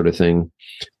and that sort of thing.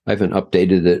 I haven't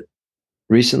updated it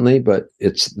recently, but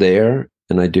it's there.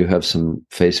 And I do have some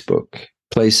Facebook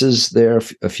places there,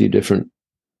 a few different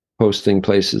posting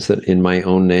places that in my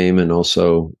own name, and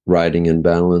also Riding in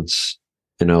Balance.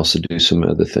 And I also do some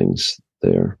other things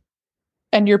there.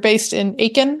 And you're based in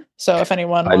Aiken. So if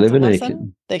anyone wants to listen,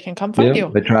 Aiken. They can come find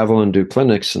you. I travel and do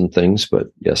clinics and things, but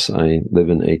yes, I live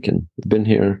in Aiken. I've been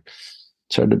here,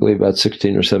 it's hard to believe, about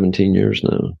 16 or 17 years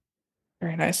now.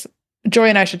 Very nice. Joy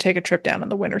and I should take a trip down in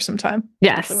the winter sometime.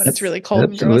 Yes. When it's really cold.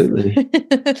 Absolutely.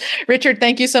 And Richard,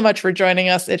 thank you so much for joining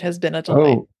us. It has been a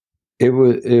delight. Oh,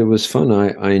 it was fun.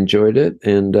 I enjoyed it.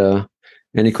 And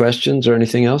any questions or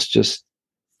anything else, just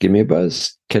give me a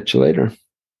buzz. Catch you later.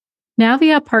 Now we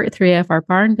have part 3 of our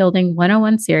Barn Building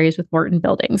 101 series with Morton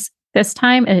Buildings. This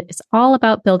time it's all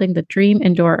about building the dream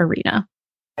indoor arena.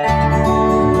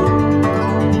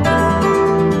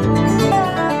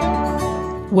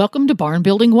 Welcome to Barn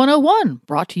Building 101,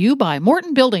 brought to you by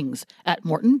Morton Buildings at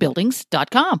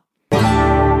mortonbuildings.com.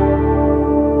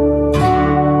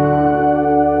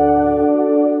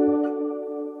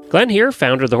 Glenn here,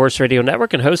 founder of the Horse Radio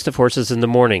Network and host of Horses in the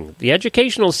Morning. The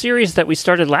educational series that we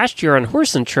started last year on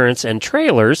horse insurance and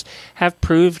trailers have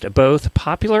proved both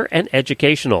popular and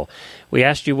educational. We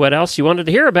asked you what else you wanted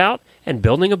to hear about, and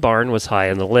building a barn was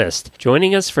high on the list.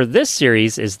 Joining us for this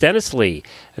series is Dennis Lee,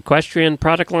 equestrian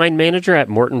product line manager at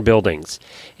Morton Buildings.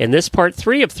 In this part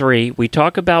 3 of 3, we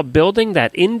talk about building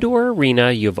that indoor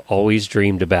arena you've always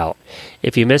dreamed about.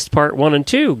 If you missed part 1 and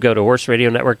 2, go to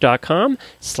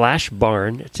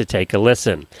horseradionetwork.com/barn to take a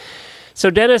listen. So,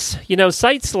 Dennis,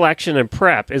 site selection and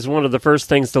prep is one of the first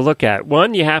things to look at.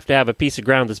 One, you have to have a piece of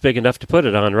ground that's big enough to put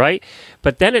it on, right?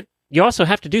 But then you also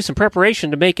have to do some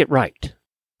preparation to make it right.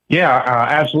 Yeah,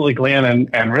 absolutely, Glenn.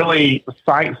 And really,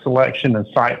 site selection and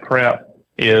site prep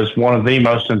is one of the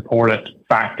most important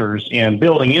factors in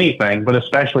building anything, but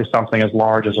especially something as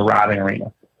large as a riding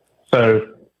arena. So,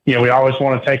 we always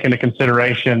want to take into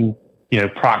consideration,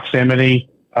 proximity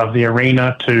of the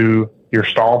arena to your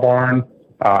stall barn,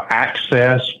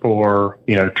 access for,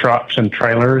 trucks and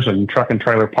trailers and truck and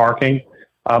trailer parking,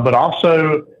 but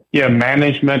also,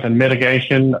 management and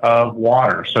mitigation of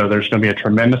water. So there's going to be a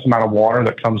tremendous amount of water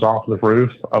that comes off the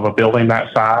roof of a building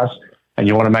that size, and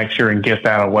you want to make sure and get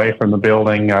that away from the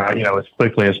building, as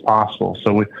quickly as possible.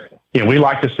 So we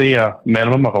like to see a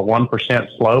minimum of a 1%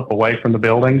 slope away from the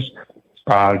buildings,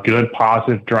 good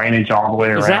positive drainage all the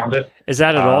way around it. Is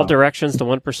that in all directions, the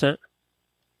 1%?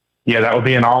 Yeah, that would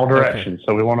be in all directions. Okay.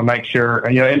 So we want to make sure,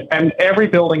 and every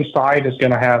building site is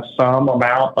going to have some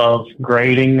amount of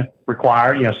grading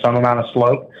required, some amount of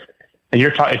slope. And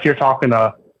if you're talking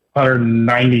a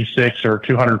 196 or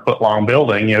 200 foot long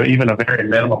building, even a very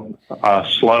minimum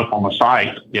slope on the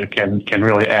site, can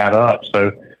really add up.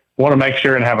 So we want to make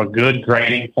sure and have a good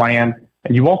grading plan.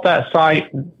 And you want that site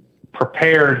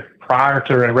prepared prior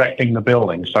to erecting the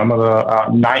building. Some of the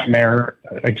nightmare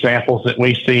examples that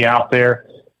we see out there,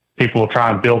 people will try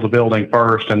and build the building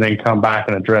first and then come back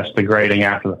and address the grading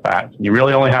after the fact. You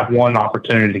really only have one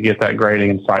opportunity to get that grading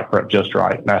and site prep just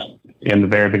right, and that's in the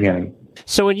very beginning.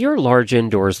 So in your large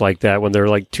indoors like that, when they're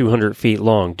like 200 feet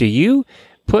long, do you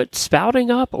put spouting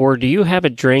up, or do you have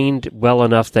it drained well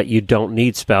enough that you don't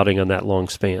need spouting on that long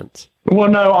spans?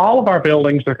 Well, no, all of our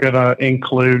buildings are going to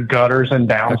include gutters and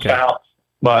downspouts.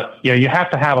 But you have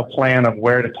to have a plan of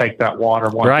where to take that water.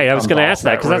 Right, I was going to ask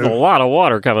that because that's a lot of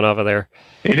water coming off of there.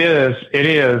 It is.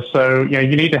 So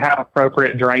you need to have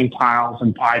appropriate drain tiles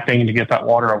and piping to get that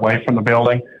water away from the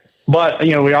building. But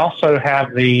we also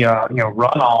have the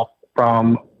runoff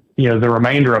from the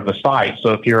remainder of the site.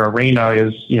 So if your arena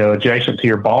is adjacent to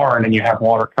your barn and you have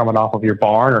water coming off of your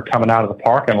barn or coming out of the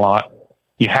parking lot,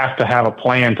 you have to have a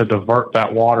plan to divert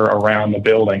that water around the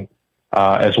building.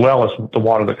 As well as the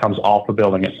water that comes off the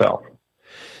building itself.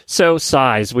 So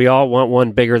size, we all want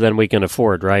one bigger than we can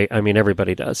afford, right? I mean,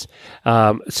 everybody does.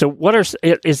 So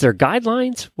is there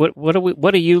guidelines?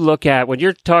 What do you look at when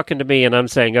you're talking to me and I'm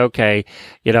saying, okay,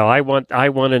 I want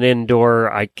an indoor,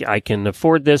 I can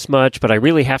afford this much, but I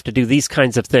really have to do these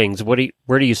kinds of things. Where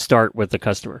do you start with the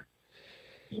customer?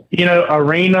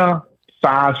 Arena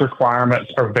size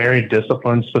requirements are very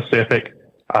discipline specific.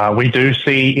 We do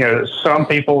see, some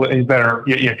people that are,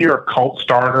 if you're a colt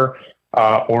starter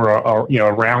or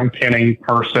a round pinning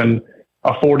person,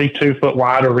 a 42-foot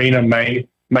wide arena may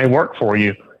work for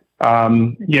you.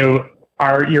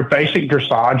 Your basic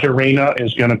dressage arena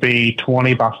is going to be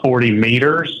 20 by 40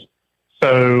 meters.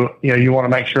 So, you want to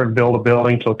make sure to build a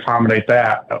building to accommodate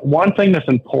that. One thing that's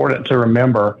important to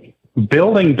remember,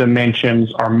 building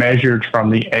dimensions are measured from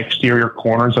the exterior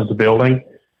corners of the building.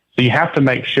 So you have to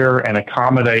make sure and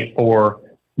accommodate for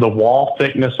the wall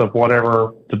thickness of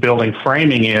whatever the building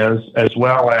framing is, as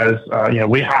well as,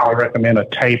 we highly recommend a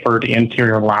tapered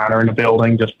interior liner in a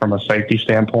building just from a safety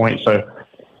standpoint. So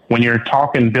when you're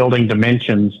talking building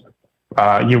dimensions,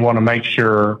 you want to make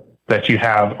sure that you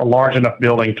have a large enough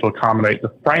building to accommodate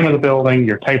the frame of the building,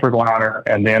 your tapered liner,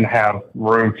 and then have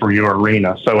room for your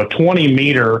arena. So a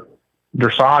 20-meter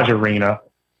dressage arena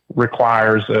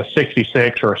requires a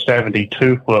 66 or a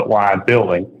 72-foot wide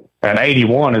building. And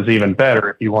 81 is even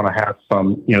better if you want to have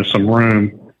some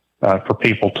room for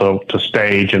people to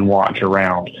stage and watch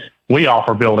around. We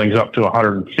offer buildings up to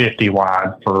 150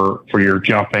 wide for your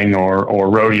jumping or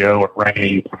rodeo or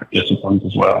reining disciplines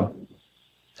as well.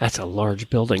 That's a large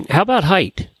building. How about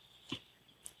height?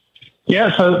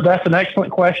 Yeah, so that's an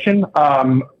excellent question.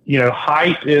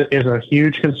 Height is a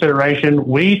huge consideration.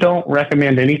 We don't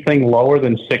recommend anything lower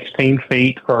than 16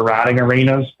 feet for riding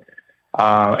arenas.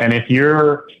 And if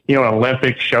you're, an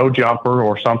Olympic show jumper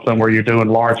or something where you're doing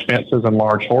large fences and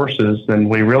large horses, then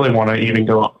we really want to even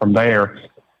go up from there.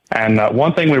 And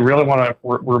one thing we really want to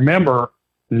remember,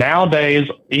 nowadays,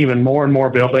 even more and more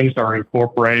buildings are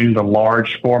incorporating the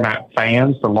large format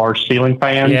fans, the large ceiling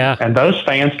fans. Yeah. And those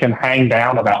fans can hang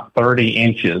down about 30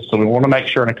 inches. So we want to make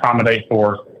sure and accommodate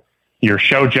for your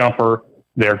show jumper,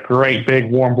 their great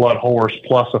big warm blood horse,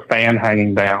 plus a fan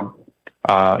hanging down.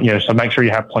 So make sure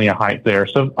you have plenty of height there.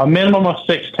 So a minimum of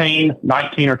 16,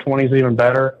 19 or 20 is even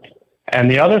better.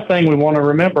 And the other thing we want to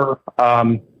remember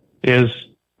is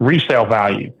resale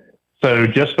value. So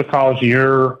just because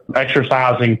you're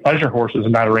exercising pleasure horses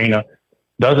in that arena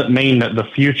doesn't mean that the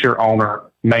future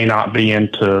owner may not be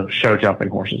into show jumping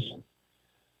horses.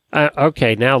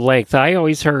 Okay, now length. I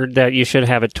always heard that you should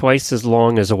have it twice as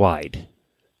long as wide.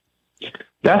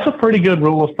 That's a pretty good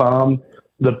rule of thumb.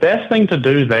 The best thing to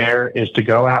do there is to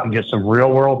go out and get some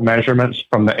real-world measurements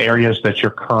from the areas that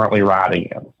you're currently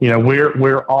riding in.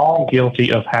 We're all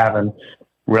guilty of having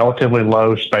relatively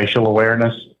low spatial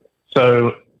awareness.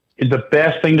 So the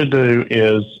best thing to do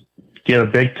is get a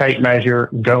big tape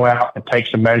measure, go out and take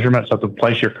some measurements of the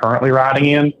place you're currently riding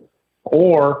in,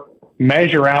 or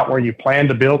measure out where you plan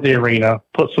to build the arena,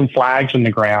 put some flags in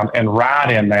the ground, and ride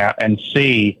in that and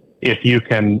see if you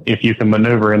can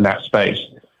maneuver in that space.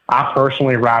 I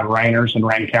personally ride reiners and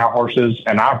rein cow horses,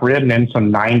 and I've ridden in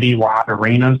some 90-wide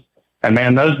arenas. And,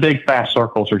 man, those big, fast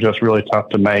circles are just really tough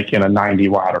to make in a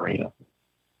 90-wide arena.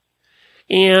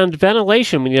 And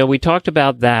ventilation, we talked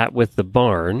about that with the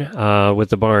barns.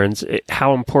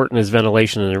 How important is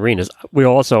ventilation in arenas? We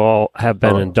also all have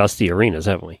been in dusty arenas,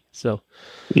 haven't we? So,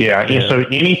 yeah. So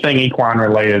anything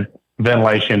equine-related,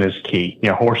 ventilation is key.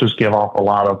 Horses give off a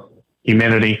lot of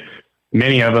humidity.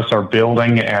 Many of us are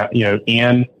building at,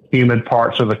 in humid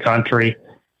parts of the country.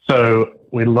 So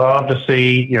we love to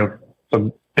see,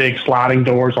 some big sliding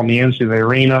doors on the inside of the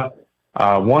arena.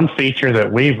 One feature that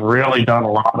we've really done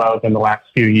a lot of in the last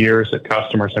few years that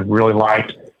customers have really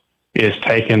liked is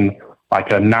taking like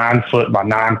a 9-foot by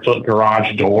 9-foot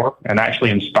garage door and actually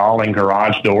installing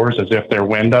garage doors as if they're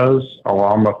windows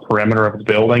along the perimeter of the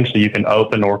building, so you can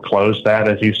open or close that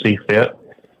as you see fit.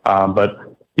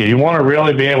 But you want to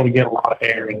really be able to get a lot of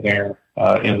air in there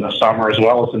in the summer as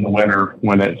well as in the winter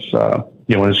when it's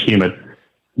when it's humid.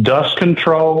 Dust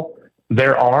control.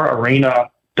 There are arena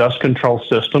dust control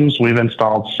systems. We've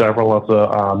installed several of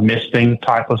the misting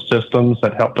type of systems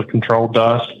that help to control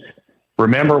dust.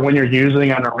 Remember, when you're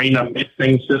using an arena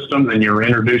misting system, then you're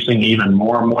introducing even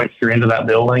more moisture into that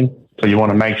building. So you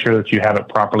want to make sure that you have it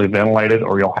properly ventilated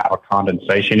or you'll have a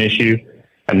condensation issue.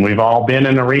 And we've all been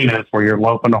in arenas where you're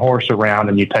loping a horse around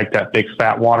and you take that big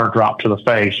fat water drop to the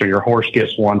face, or your horse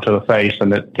gets one to the face,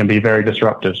 and it can be very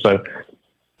disruptive. So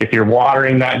if you're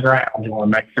watering that ground, you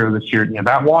want to make sure that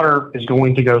that water is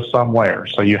going to go somewhere.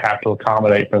 So you have to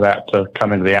accommodate for that to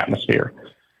come into the atmosphere.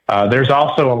 There's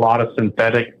also a lot of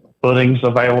synthetic footings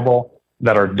available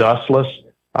that are dustless.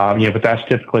 But that's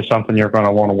typically something you're going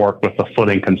to want to work with a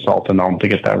footing consultant on to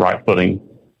get that right footing.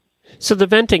 So the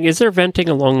venting, is there venting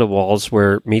along the walls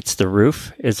where it meets the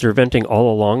roof? Is there venting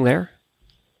all along there?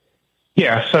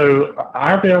 Yeah, so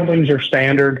our buildings are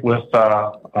standard with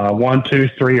 1, 2,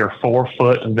 3, or 4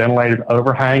 foot ventilated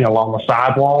overhang along the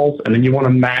sidewalls, and then you want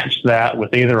to match that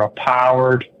with either a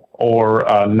powered or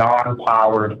a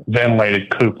non-powered ventilated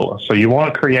cupola. So you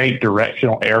want to create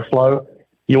directional airflow.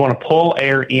 You want to pull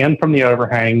air in from the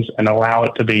overhangs and allow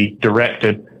it to be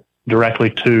directed directly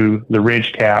to the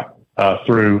ridge cap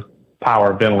through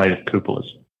power ventilated cupolas.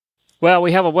 Well,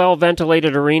 we have a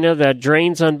well-ventilated arena that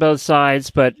drains on both sides,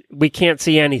 but we can't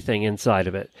see anything inside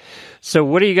of it. So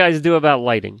what do you guys do about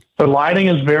lighting? So lighting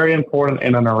is very important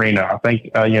in an arena. I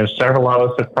think, several of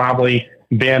us have probably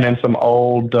been in some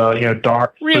old,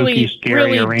 dark, spooky,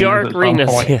 scary arenas dark at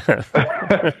arenas. some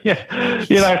point.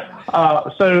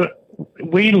 Yeah. So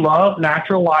we love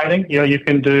natural lighting. You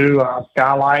can do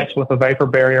skylights with a vapor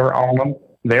barrier on them.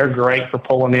 They're great for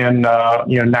pulling in,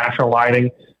 natural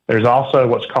lighting. There's also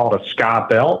what's called a sky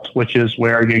belt, which is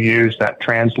where you use that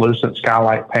translucent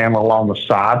skylight panel along the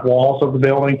side walls of the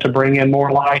building to bring in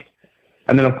more light.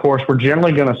 And then, of course, we're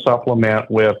generally going to supplement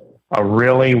with a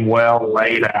really well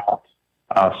laid out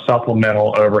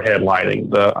supplemental overhead lighting.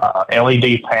 The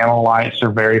LED panel lights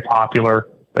are very popular.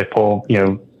 They pull,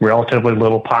 relatively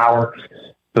little power.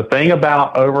 The thing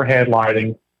about overhead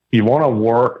lighting, you want to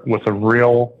work with a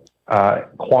real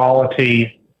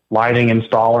quality lighting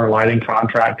installer, lighting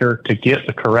contractor to get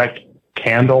the correct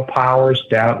candle powers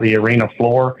down at the arena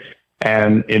floor.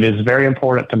 And it is very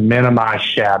important to minimize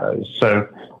shadows. So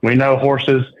we know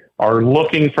horses are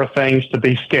looking for things to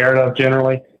be scared of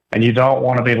generally, and you don't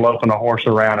want to be loping a horse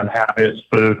around and have it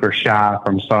spook or shy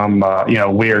from some,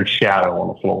 weird shadow on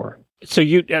the floor. So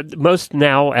most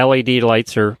now LED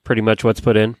lights are pretty much what's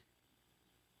put in?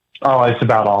 Oh, it's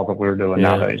about all that we're doing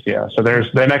nowadays. Yeah. So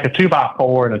they make a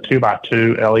 2x4 and a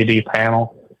 2x2 LED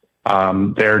panel.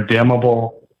 They're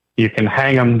dimmable. You can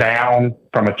hang them down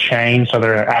from a chain, so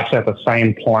they're actually at the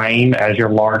same plane as your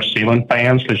large ceiling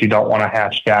fans, because you don't want to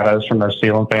have shadows from those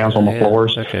ceiling fans on the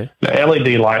floors. Okay. The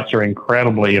LED lights are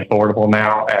incredibly affordable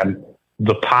now, and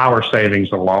the power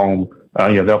savings alone,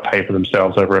 they'll pay for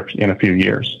themselves in a few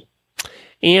years.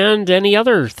 And any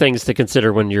other things to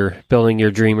consider when you're building your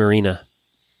dream arena?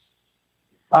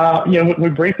 We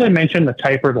briefly mentioned the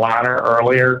tapered liner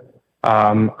earlier.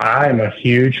 I am a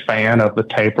huge fan of the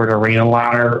tapered arena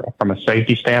liner from a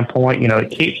safety standpoint.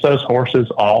 It keeps those horses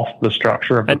off the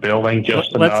structure of the building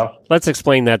just enough. Let's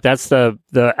explain that. That's the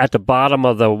at the bottom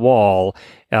of the wall.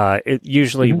 It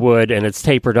usually wood, and it's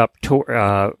tapered up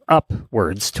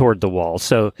upwards toward the wall.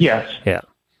 So yes, yeah.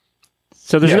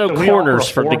 So there's no corners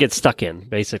to get stuck in,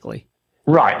 basically.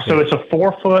 Right. So it's a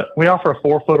 4 foot. We offer a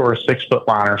 4 foot or a 6 foot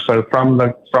liner. So from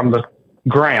the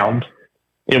ground,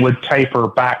 it would taper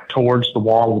back towards the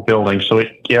wall of the building. So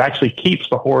it actually keeps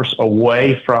the horse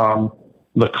away from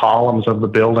the columns of the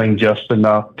building just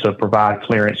enough to provide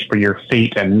clearance for your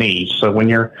feet and knees. So when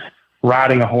you're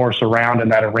riding a horse around in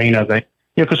that arena,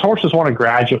 because horses want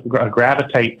to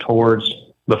gravitate towards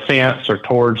the fence or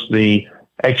towards the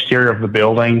exterior of the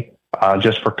building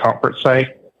just for comfort's sake.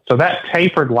 So that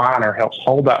tapered liner helps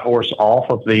hold that horse off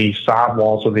of the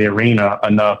sidewalls of the arena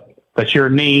enough that your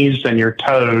knees and your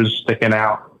toes sticking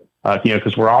out,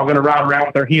 because we're all going to ride around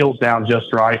with our heels down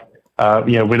just right.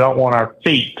 We don't want our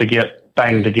feet to get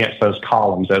banged against those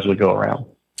columns as we go around.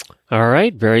 All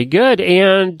right, very good.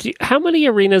 And how many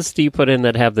arenas do you put in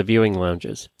that have the viewing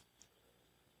lounges?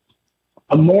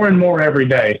 More and more every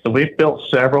day. So we've built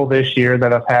several this year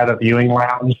that have had a viewing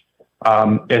lounge.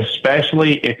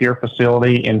 Especially if your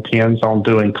facility intends on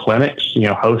doing clinics,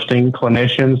 hosting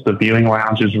clinicians, the viewing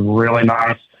lounge is really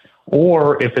nice.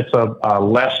 Or if it's a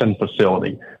lesson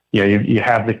facility, you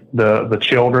have the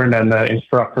children and the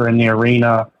instructor in the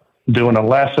arena doing a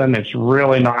lesson. It's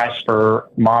really nice for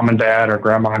mom and dad or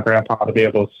grandma and grandpa to be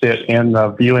able to sit in the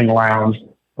viewing lounge,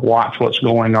 watch what's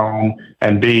going on,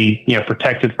 and be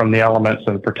protected from the elements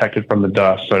and protected from the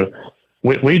dust. So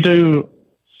we do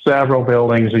several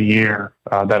buildings a year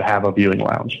that have a viewing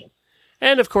lounge.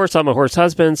 And of course, I'm a horse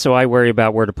husband, so I worry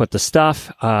about where to put the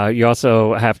stuff. You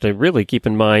also have to really keep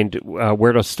in mind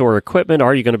where to store equipment.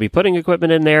 Are you going to be putting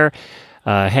equipment in there?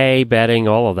 Hay, bedding,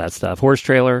 all of that stuff. Horse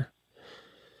trailer?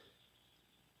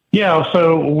 Yeah,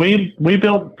 so we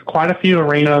built quite a few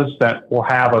arenas that will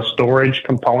have a storage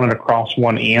component across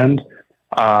one end.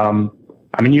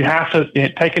 You have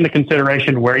to take into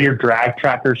consideration where your drag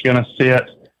tractor is going to sit,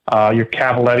 your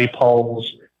cavaletti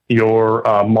poles, your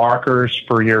markers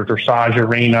for your dressage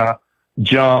arena,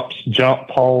 jump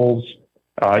poles,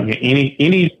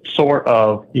 any sort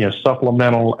of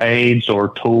supplemental aids or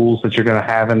tools that you're going to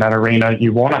have in that arena.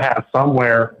 You want to have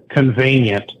somewhere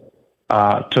convenient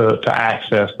to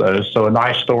access those. So a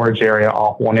nice storage area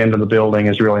off one end of the building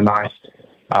is really nice.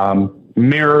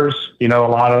 Mirrors, a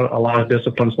lot of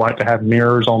disciplines like to have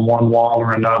mirrors on one wall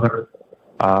or another.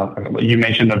 You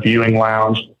mentioned the viewing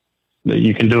lounge.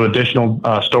 You can do additional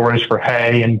storage for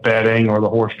hay and bedding or the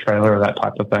horse trailer or that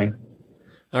type of thing.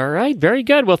 All right, very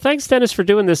good. Well, thanks, Dennis, for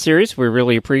doing this series. We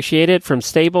really appreciate it. From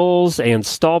stables and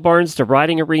stall barns to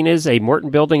riding arenas, a Morton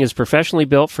building is professionally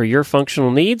built for your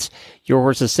functional needs, your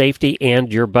horse's safety,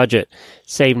 and your budget.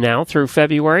 Save now through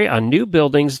February on new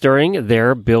buildings during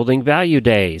their Building Value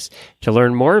Days. To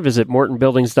learn more, visit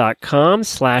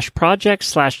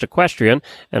mortonbuildings.com/project/equestrian,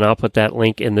 and I'll put that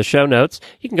link in the show notes.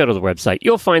 You can go to the website.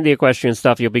 You'll find the equestrian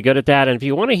stuff. You'll be good at that. And if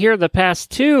you want to hear the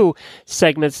past 2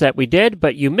 segments that we did,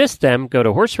 but you missed them, go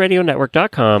to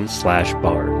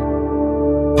horseradionetwork.com/barn.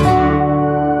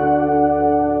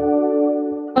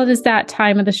 Well, it is that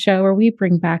time of the show where we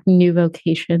bring back New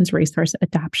Vocations Racehorse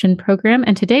Adoption Program.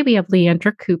 And today we have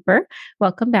Leandra Cooper.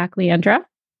 Welcome back, Leandra.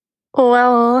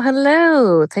 Well,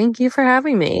 hello. Thank you for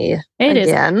having me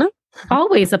again. Is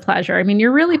always a pleasure. I mean,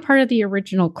 you're really part of the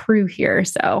original crew here.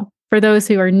 So for those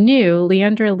who are new,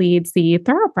 Leandra leads the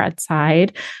Thoroughbred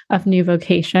side of New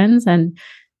Vocations, and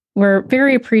we're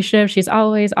very appreciative. She's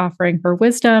always offering her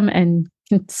wisdom and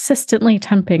consistently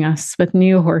tempting us with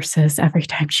new horses every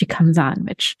time she comes on,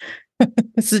 which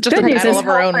this is just a battle of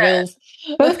our own wills.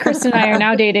 Both Kristen and I are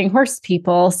now dating horse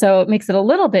people, so it makes it a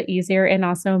little bit easier and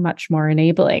also much more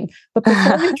enabling. But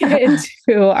before we get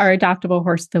into our adoptable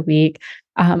horse of the week,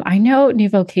 I know New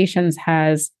Vocations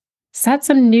has set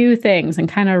some new things and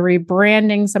kind of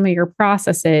rebranding some of your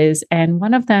processes. And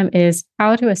one of them is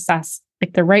how to assess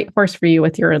the right horse for you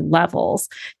with your levels.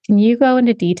 Can you go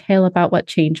into detail about what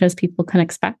changes people can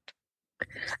expect?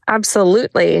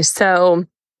 Absolutely. So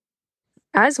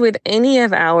as with any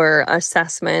of our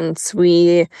assessments,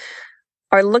 we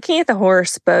are looking at the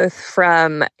horse both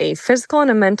from a physical and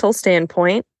a mental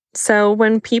standpoint. So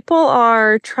when people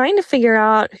are trying to figure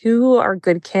out who are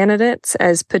good candidates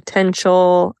as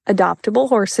potential adoptable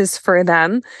horses for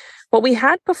them, what we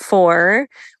had before,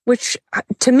 which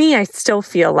to me, I still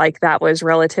feel like that was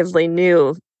relatively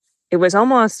new.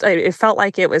 It felt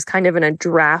like it was kind of in a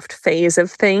draft phase of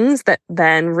things that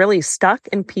then really stuck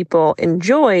and people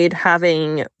enjoyed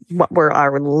having what were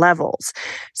our levels.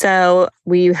 So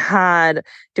we had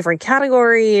different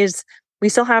categories. We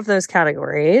still have those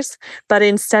categories, but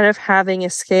instead of having a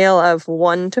scale of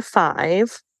 1 to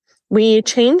 5, we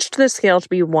changed the scale to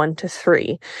be 1 to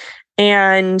 3.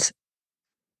 And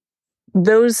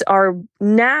those are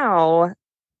now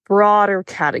broader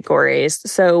categories.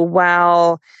 So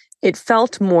while it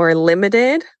felt more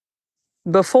limited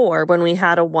before when we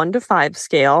had a 1 to 5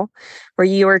 scale, where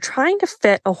you were trying to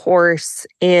fit a horse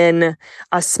in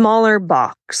a smaller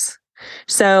box.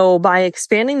 So by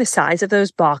expanding the size of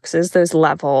those boxes, those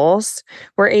levels,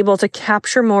 we're able to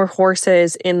capture more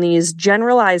horses in these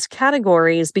generalized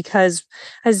categories because,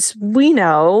 as we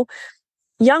know,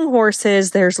 young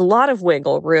horses, there's a lot of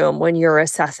wiggle room when you're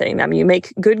assessing them. You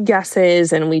make good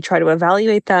guesses and we try to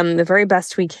evaluate them the very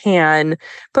best we can,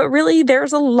 but really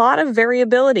there's a lot of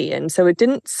variability. And so it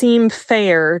didn't seem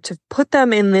fair to put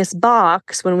them in this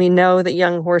box when we know that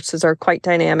young horses are quite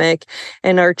dynamic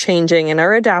and are changing and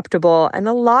are adaptable. And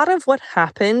a lot of what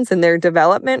happens in their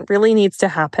development really needs to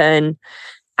happen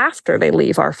after they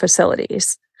leave our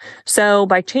facilities. So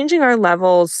by changing our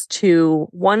levels to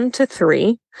 1 to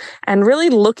 3 and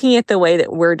really looking at the way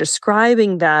that we're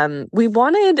describing them, we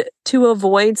wanted to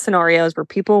avoid scenarios where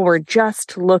people were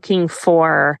just looking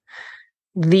for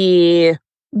the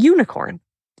unicorn,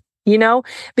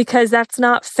 because that's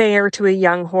not fair to a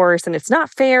young horse and it's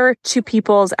not fair to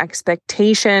people's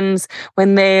expectations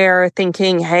when they're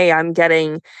thinking, hey, I'm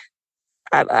getting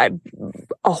a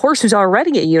horse who's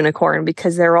already a unicorn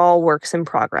because they're all works in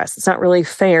progress. It's not really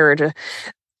fair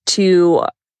to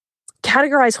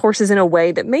categorize horses in a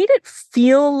way that made it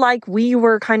feel like we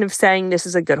were kind of saying this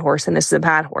is a good horse and this is a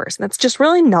bad horse. And that's just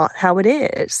really not how it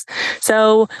is.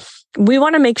 So we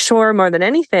want to make sure more than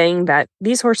anything that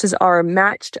these horses are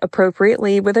matched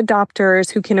appropriately with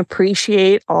adopters who can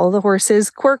appreciate all the horses'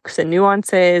 quirks and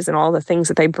nuances and all the things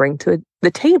that they bring to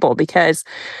the table, because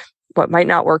what might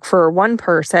not work for one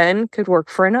person could work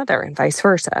for another and vice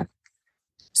versa.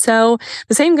 So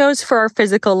the same goes for our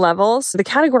physical levels. The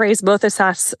categories both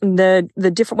assess the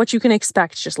different, what you can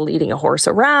expect just leading a horse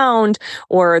around,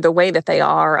 or the way that they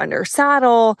are under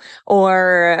saddle,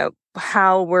 or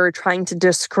how we're trying to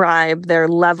describe their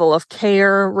level of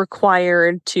care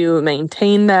required to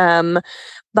maintain them.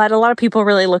 But a lot of people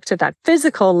really looked at that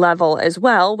physical level as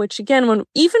well, which again,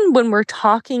 even when we're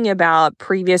talking about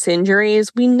previous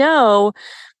injuries, we know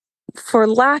for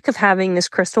lack of having this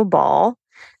crystal ball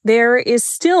there is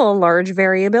still a large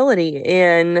variability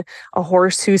in a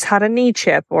horse who's had a knee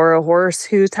chip or a horse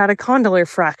who's had a condylar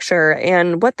fracture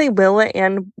and what they will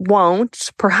and won't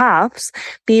perhaps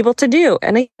be able to do.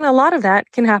 And again, a lot of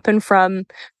that can happen from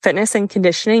fitness and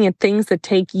conditioning and things that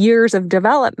take years of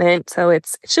development. So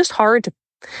it's just hard to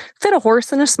fit a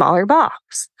horse in a smaller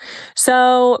box.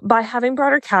 So by having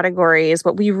broader categories,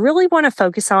 what we really want to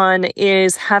focus on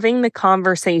is having the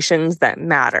conversations that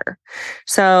matter.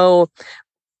 So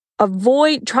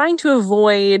trying to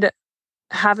avoid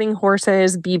having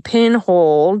horses be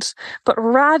pinholed, but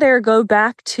rather go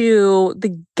back to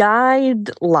the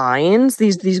guidelines,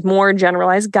 these more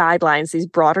generalized guidelines, these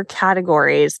broader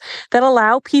categories that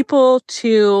allow people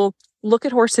to look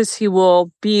at horses who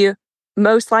will be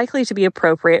most likely to be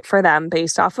appropriate for them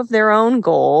based off of their own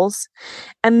goals,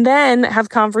 and then have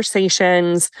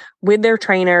conversations with their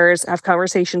trainers, have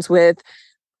conversations with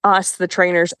us, the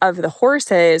trainers of the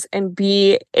horses, and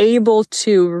be able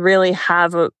to really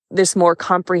have this more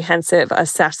comprehensive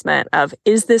assessment of,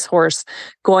 is this horse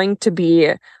going to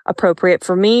be appropriate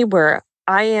for me where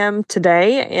I am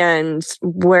today and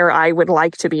where I would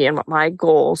like to be and what my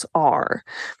goals are?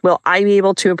 Will I be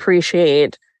able to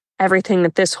appreciate everything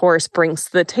that this horse brings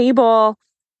to the table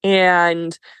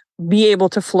and be able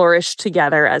to flourish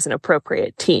together as an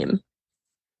appropriate team?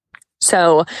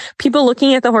 So people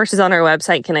looking at the horses on our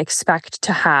website can expect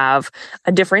to have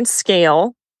a different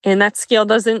scale. And that scale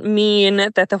doesn't mean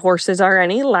that the horses are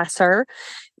any lesser.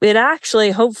 It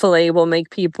actually, hopefully, will make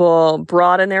people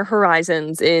broaden their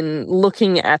horizons in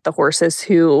looking at the horses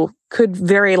who could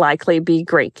very likely be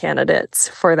great candidates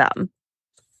for them.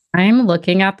 I'm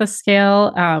looking at the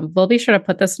scale. We'll be sure to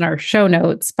put this in our show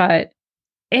notes, but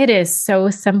it is so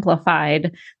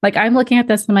simplified. Like I'm looking at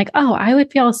this and I'm like, oh, I would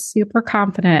feel super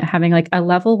confident having like a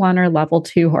level 1 or level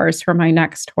 2 horse for my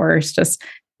next horse. Just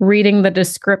reading the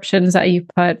descriptions that you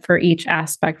put for each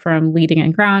aspect from leading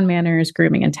and ground manners,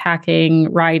 grooming and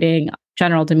tacking, riding,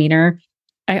 general demeanor.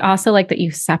 I also like that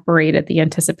you separated the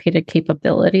anticipated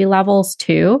capability levels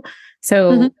too.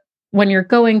 So when you're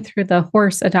going through the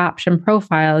horse adoption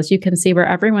profiles, you can see where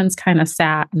everyone's kind of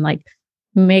sat and like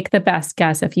make the best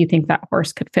guess if you think that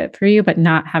horse could fit for you, but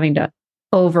not having to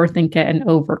overthink it and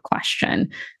over question.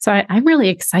 So I'm really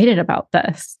excited about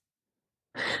this.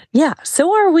 Yeah,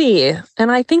 so are we.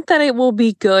 And I think that it will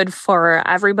be good for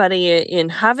everybody in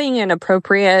having an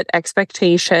appropriate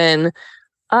expectation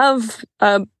of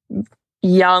a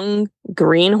young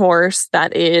green horse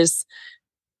that is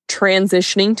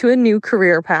transitioning to a new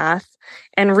career path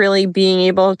and really being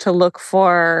able to look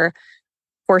for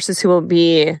horses who will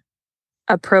be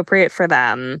appropriate for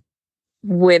them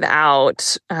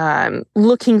without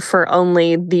looking for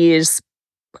only these,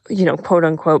 quote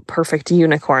unquote, perfect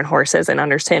unicorn horses, and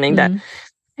understanding that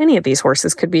any of these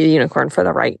horses could be a unicorn for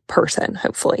the right person,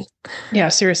 hopefully. Yeah,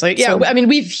 seriously. Yeah. So, I mean,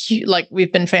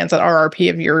 we've been fans at RRP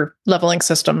of your leveling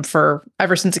system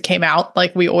ever since it came out.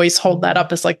 Like we always hold that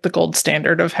up as like the gold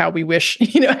standard of how we wish,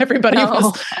 everybody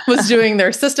was doing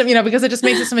their system, because it just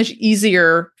makes it so much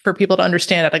easier for people to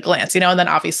understand at a glance, and then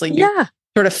obviously you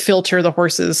sort of filter the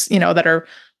horses, that are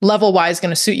level wise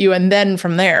going to suit you. And then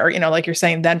from there, like you're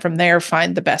saying, then from there,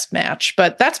 find the best match.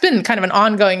 But that's been kind of an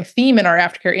ongoing theme in our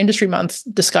aftercare industry month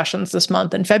discussions this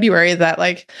month in February, that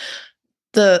like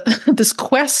this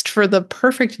quest for the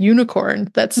perfect unicorn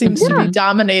that seems to be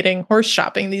dominating horse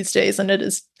shopping these days. And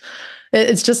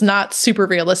it's just not super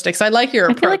realistic. So I like your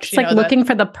approach. I feel like it's like looking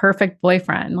for the perfect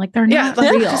boyfriend. Like they're not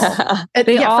real.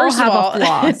 They all have a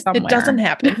flaw somewhere. It doesn't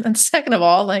happen. And second of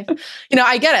all, like,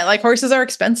 I get it. Like horses are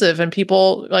expensive and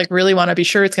people like really want to be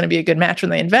sure it's going to be a good match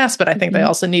when they invest. But I think they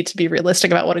also need to be realistic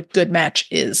about what a good match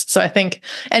is. So I think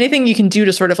anything you can do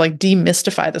to sort of like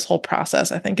demystify this whole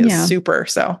process, I think is super.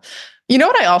 So you know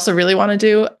what I also really want to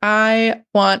do? I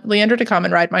want Leandra to come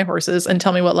and ride my horses and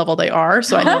tell me what level they are,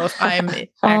 so I know if I'm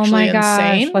actually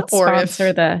insane let's or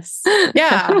sponsor this.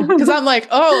 Yeah, because I'm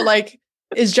like,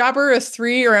 is Jobber a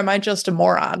 3 or am I just a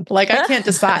moron? Like I can't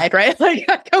decide, right? Like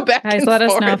I go back. Guys, let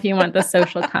us know if you want the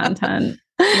social content.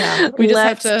 Yeah, we just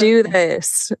have to do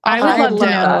this. I would love to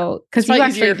know, because you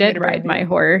actually did ride my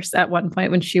horse at one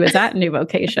point when she was at New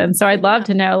Vocation. So I'd love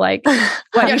to know, like,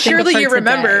 what surely you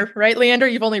remember, right, Leander?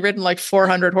 You've only ridden like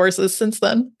 400 horses since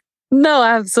then. No,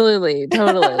 absolutely.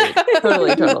 Totally.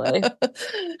 Totally.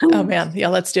 Oh man. Yeah,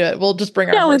 let's do it. We'll just bring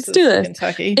our horses to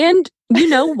Kentucky. And you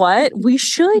know what? We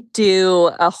should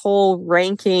do a whole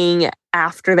ranking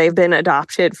after they've been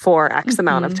adopted for X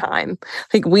amount of time.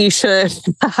 Like we should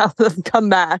have them come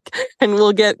back and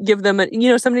we'll give them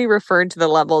somebody referred to the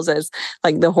levels as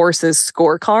like the horse's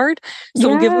scorecard. So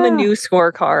we'll give them a new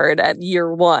scorecard at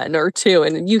year 1 or 2,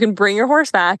 and you can bring your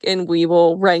horse back and we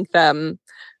will rank them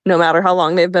no matter how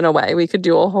long they've been away. We could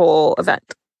do a whole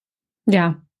event.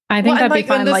 Yeah. I think that'd be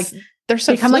fun. They're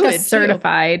so become like a fluid,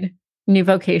 certified new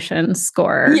vocation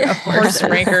score of horse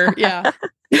ranker. Yeah.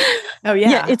 Oh yeah.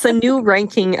 Yeah, it's a new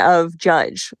ranking of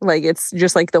judge. Like it's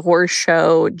just like the horse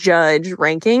show judge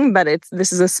ranking, but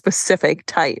this is a specific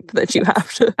type that you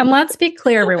have to. And let's be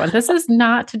clear, everyone, this is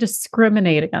not to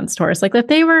discriminate against horse. Like if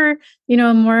they were,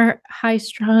 a more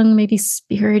high-strung, maybe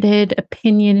spirited,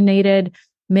 opinionated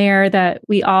mare that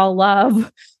we all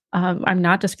love. I'm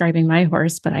not describing my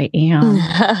horse, but I am.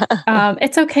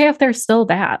 It's okay if they're still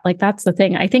that. Like that's the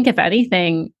thing. I think if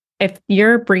anything, if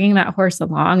you're bringing that horse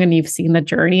along and you've seen the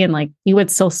journey and like you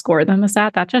would still score them as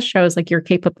that just shows like your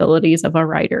capabilities of a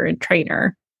rider and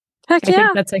trainer. Heck yeah. I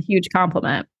think that's a huge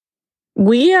compliment.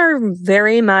 We are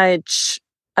very much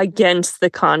against the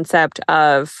concept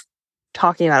of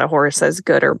talking about a horse as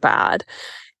good or bad.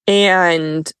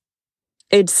 And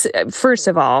it's, first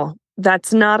of all,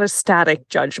 that's not a static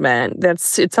judgment.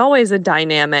 It's always a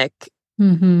dynamic,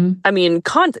 I mean,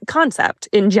 concept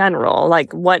in general.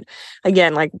 Like what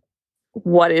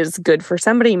is good for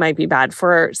somebody might be bad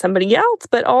for somebody else.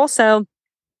 But also,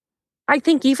 I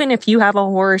think even if you have a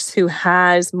horse who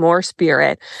has more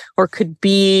spirit or could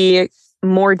be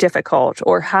more difficult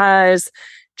or has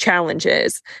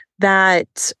challenges,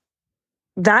 that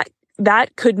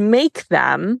could make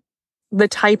them the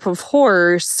type of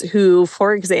horse who,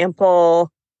 for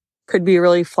example, could be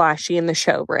really flashy in the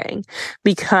show ring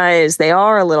because they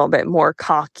are a little bit more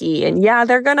cocky. And yeah,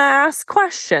 they're going to ask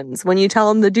questions when you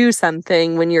tell them to do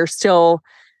something when you're still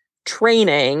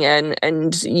training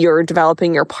and you're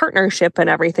developing your partnership and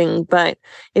everything. But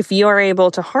if you're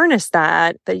able to harness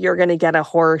that you're going to get a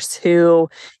horse who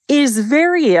is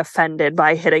very offended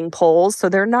by hitting poles, so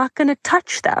they're not going to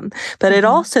touch them. But it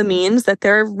also means that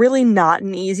they're really not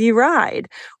an easy ride.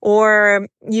 Or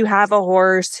you have a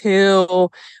horse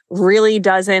who really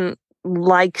doesn't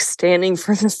like standing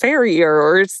for the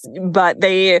farriers, but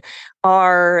they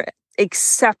are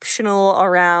exceptional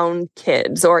around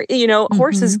kids, or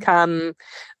horses come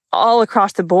all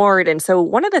across the board. And so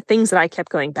one of the things that I kept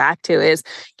going back to is,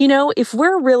 if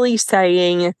we're really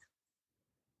saying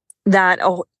that,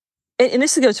 and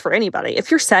this goes for anybody,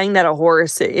 if you're saying that a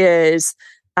horse is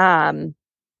a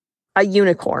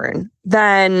unicorn,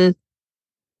 then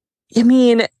I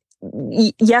mean,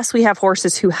 yes, we have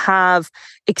horses who have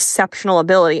exceptional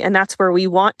ability, and that's where we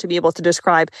want to be able to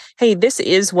describe, hey, this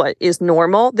is what is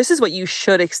normal. This is what you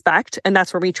should expect. And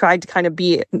that's where we tried to kind of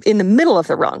be in the middle of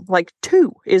the rung. Like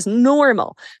 2 is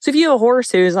normal. So if you have a horse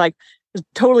who's like,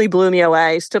 totally blew me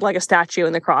away, stood like a statue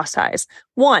in the cross ties.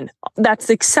 1,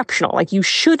 that's exceptional. Like you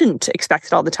shouldn't expect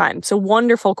it all the time. So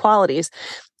wonderful qualities.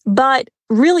 But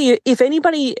really, if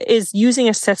anybody is using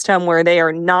a system where they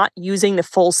are not using the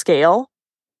full scale,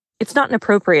 it's not an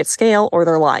appropriate scale, or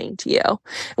they're lying to you.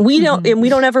 We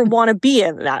don't ever want to be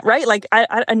in that, right? Like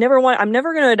I'm never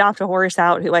going to adopt a horse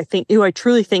out who I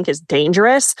truly think is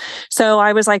dangerous. So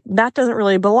I was like, that doesn't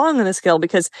really belong on the scale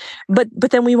but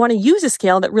then we want to use a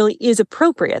scale that really is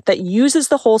appropriate, that uses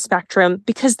the whole spectrum,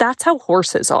 because that's how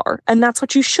horses are. And that's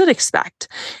what you should expect.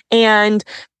 And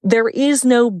there is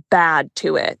no bad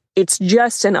to it. It's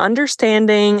just an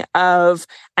understanding of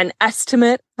an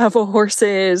estimate of a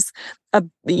horse's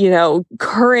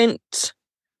current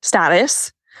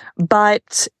status,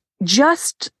 but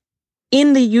just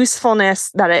in the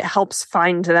usefulness that it helps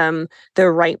find them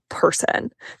the right person.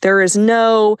 There is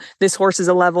this horse is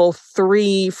a level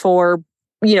 3 for,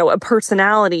 a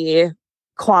personality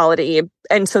quality.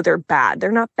 And so they're bad.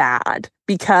 They're not bad,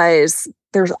 because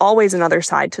there's always another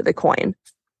side to the coin.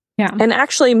 Yeah. And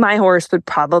actually, my horse would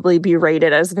probably be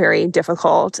rated as very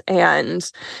difficult and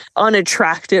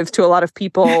unattractive to a lot of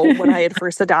people when I had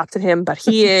first adopted him, but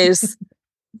he is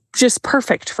just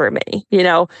perfect for me,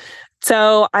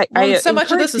 So so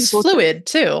much of this is fluid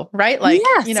too, right? Like,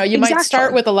 yes, you might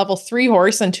start with a level 3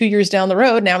 horse, and 2 years down the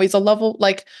road, now he's a level,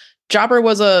 like Jobber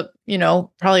was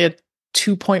probably a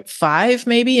 2.5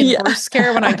 maybe in horse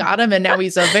care when I got him, and now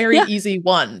he's a very easy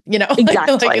 1,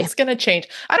 Exactly. like it's going to change.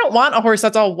 I don't want a horse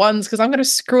that's all 1s, because I'm going to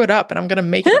screw it up and I'm going to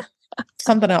make it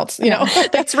something else,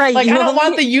 That's right. Like I don't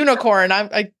want the unicorn.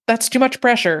 That's too much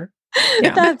pressure.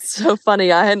 Yeah. That's so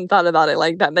funny. I hadn't thought about it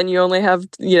like that. Then you only have,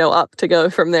 up to go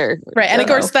from there. Right. And of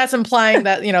course that's implying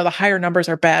that, the higher numbers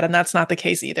are bad, and that's not the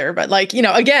case either. But like,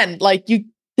 again, like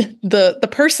the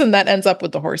person that ends up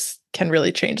with the horse can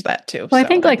really change that too. Well, I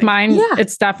think mine,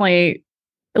 it's definitely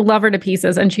love her to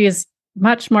pieces, and she is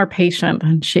much more patient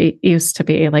than she used to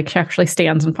be. Like she actually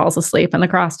stands and falls asleep in the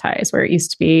cross ties, where it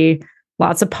used to be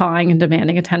lots of pawing and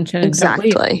demanding attention.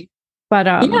 Exactly. But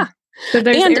So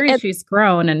there's areas she's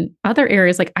grown, and other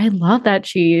areas, like I love that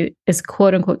she is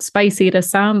quote unquote spicy to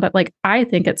some, but like I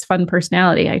think it's fun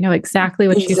personality. I know exactly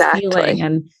what she's feeling,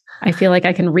 and I feel like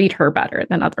I can read her better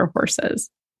than other horses.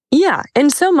 Yeah.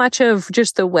 And so much of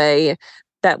just the way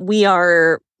that we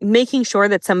are making sure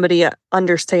that somebody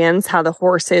understands how the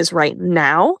horse is right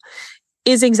now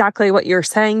is exactly what you're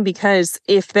saying. Because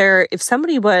if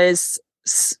somebody was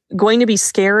going to be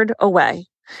scared away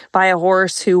by a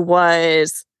horse who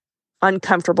was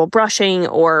uncomfortable brushing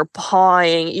or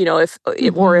pawing,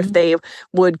 or if they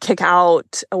would kick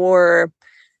out, or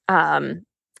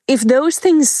if those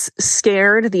things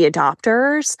scared the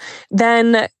adopters,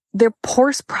 then their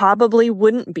horse probably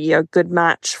wouldn't be a good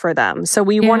match for them. So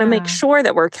we want to make sure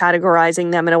that we're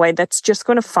categorizing them in a way that's just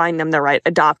going to find them the right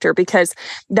adopter, because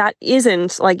that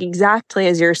isn't, like exactly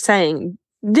as you're saying,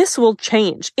 this will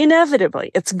change.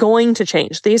 Inevitably, it's going to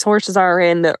change. These horses are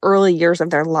in the early years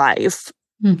of their life.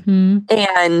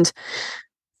 And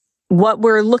what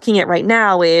we're looking at right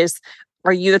now is,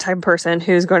 are you the type of person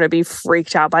who's going to be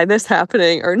freaked out by this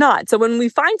happening or not? So when we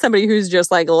find somebody who's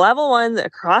just like level 1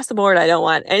 across the board, I don't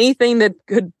want anything that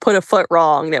could put a foot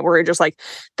wrong, that we're just like,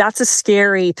 that's a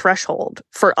scary threshold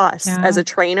for us as a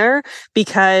trainer,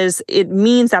 because it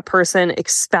means that person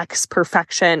expects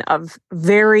perfection of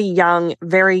very young,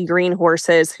 very green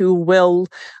horses who will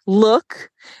look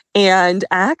and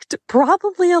act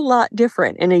probably a lot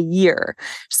different in a year.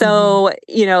 So,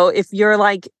 if you're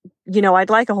like, I'd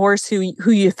like a horse who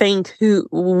you think who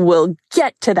will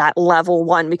get to that level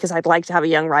 1 because I'd like to have a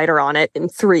young rider on it in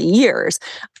 3 years.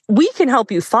 We can help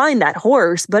you find that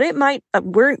horse, but it might,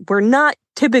 we're not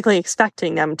typically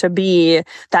expecting them to be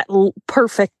that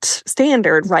perfect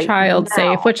standard right child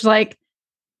now. Safe, which like,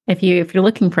 if you're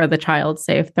looking for the child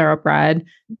safe thoroughbred,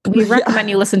 we recommend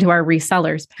you listen to our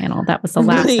resellers panel. That was the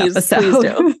last episode. Please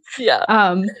do. Yeah.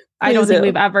 I don't think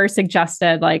we've ever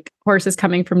suggested like horses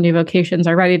coming from new vocations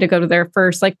are ready to go to their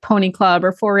first like pony club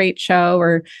or 4-H show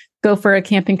or go for a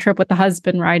camping trip with the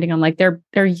husband riding on. Like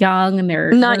they're young and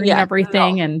they're not learning yet,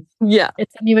 everything. no. And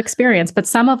it's a new experience, but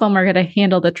some of them are going to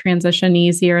handle the transition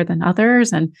easier than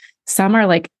others. And some are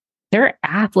like, they're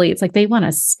athletes, like they want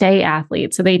to stay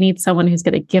athletes. So they need someone who's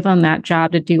going to give them that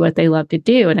job to do what they love to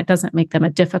do. And it doesn't make them a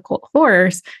difficult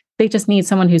horse. They just need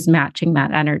someone who's matching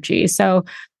that energy. So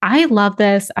I love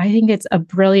this. I think it's a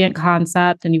brilliant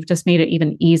concept. And you've just made it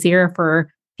even easier for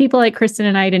people like Kristen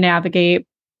and I to navigate,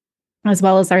 as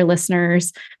well as our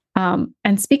listeners.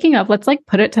 And speaking of, let's like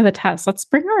put it to the test. Let's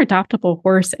bring our adoptable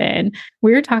horse in.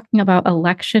 We're talking about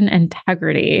Election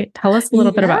Integrity. Tell us a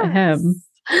little bit about him.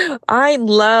 I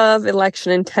love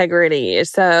Election Integrity.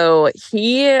 So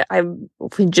we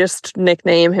just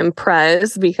nickname him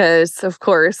Prez because, of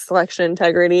course, Election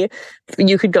Integrity,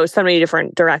 you could go so many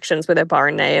different directions with a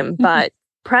barn name, but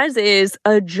Prez is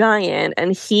a giant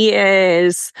and he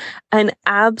is an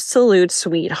absolute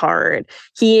sweetheart.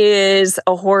 He is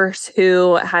a horse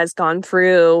who has gone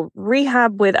through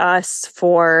rehab with us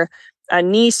for a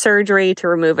knee surgery to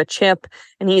remove a chip,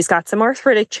 and he's got some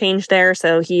arthritic change there.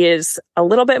 So he is a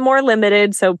little bit more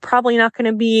limited. So probably not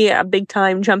going to be a big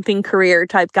time jumping career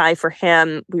type guy for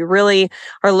him. We really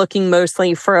are looking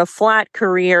mostly for a flat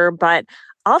career, but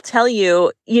I'll tell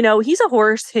you, he's a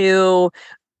horse who,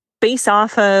 based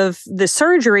off of the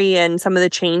surgery and some of the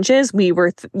changes, we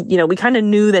were, we kind of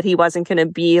knew that he wasn't going to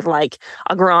be like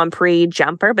a Grand Prix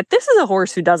jumper, but this is a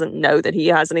horse who doesn't know that he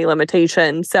has any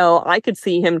limitations. So I could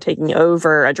see him taking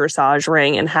over a dressage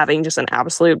ring and having just an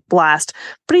absolute blast.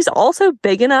 But he's also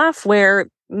big enough where,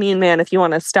 man, if you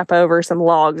want to step over some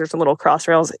logs or some little cross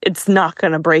rails, it's not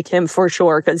going to break him for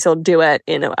sure, because he'll do it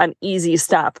in an easy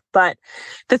step. But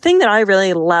the thing that I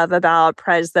really love about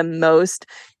Prez the most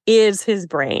is his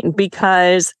brain,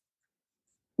 because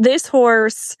this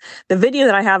horse, the video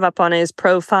that I have up on his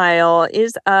profile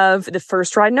is of the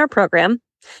first ride in our program.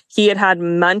 He had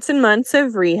months and months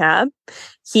of rehab.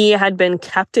 He had been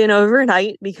kept in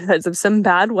overnight because of some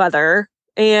bad weather,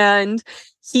 and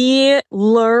he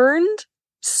learned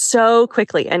so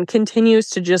quickly and continues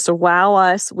to just wow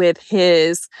us with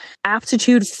his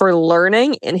aptitude for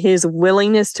learning and his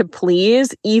willingness to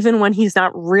please, even when he's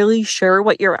not really sure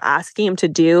what you're asking him to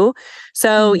do.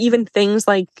 So even things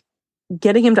like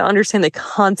getting him to understand the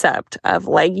concept of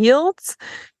leg yields,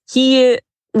 he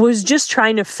was just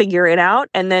trying to figure it out.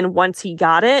 And then once he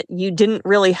got it, you didn't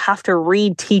really have to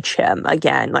reteach him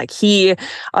again. Like he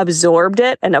absorbed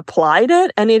it and applied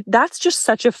it. And that's just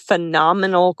such a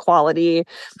phenomenal quality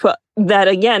that,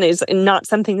 again, is not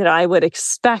something that I would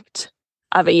expect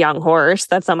of a young horse.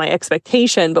 That's not my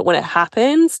expectation. But when it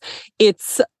happens,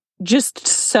 it's just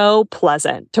so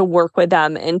pleasant to work with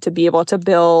them and to be able to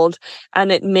build,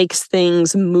 and it makes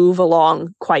things move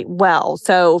along quite well.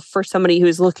 So for somebody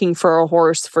who's looking for a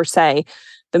horse for, say,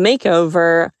 the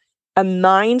makeover, a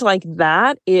mind like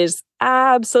that is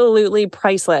absolutely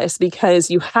priceless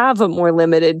because you have a more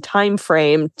limited time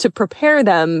frame to prepare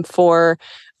them for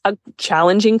a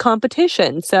challenging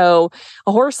competition. So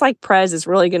a horse like Prez is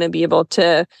really going to be able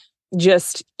to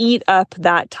just eat up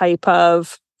that type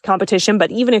of competition.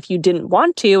 But even if you didn't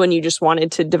want to and you just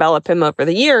wanted to develop him over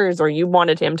the years, or you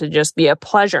wanted him to just be a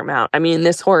pleasure mount, I mean,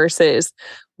 this horse is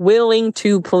willing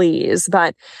to please,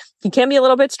 but he can be a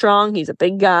little bit strong. He's a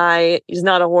big guy. He's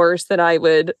not a horse that I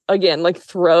would, again, like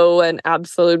throw an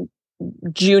absolute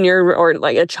junior or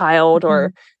like a child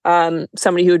or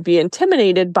somebody who would be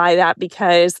intimidated by that,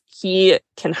 because he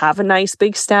can have a nice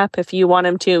big step if you want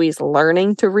him to. He's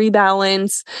learning to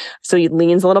rebalance, so he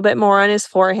leans a little bit more on his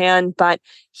forehand, but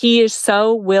he is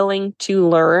so willing to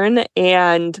learn,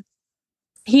 and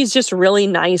he's just really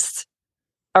nice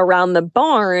around the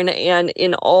barn and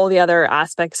in all the other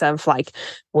aspects of, like,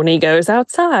 when he goes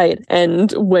outside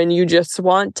and when you just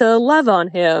want to love on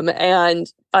him,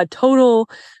 and a total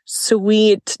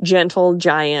sweet, gentle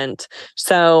giant.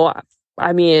 So,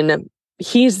 I mean,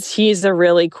 he's a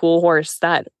really cool horse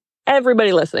that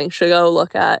everybody listening should go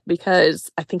look at, because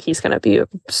I think he's going to be a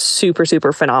super,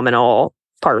 super phenomenal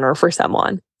partner for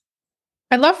someone.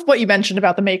 I love what you mentioned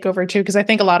about the makeover too, because I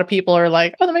think a lot of people are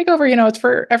like, oh, the makeover, you know, it's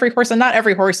for every horse, and not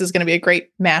every horse is going to be a great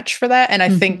match for that. And I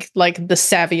think like the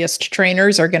savviest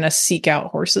trainers are going to seek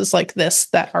out horses like this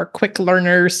that are quick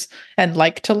learners and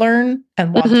like to learn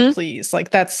and want to please.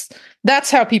 Like that's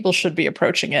how people should be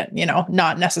approaching it, you know,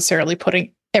 not necessarily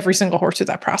putting every single horse through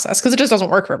that process, because it just doesn't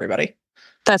work for everybody.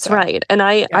 That's right. And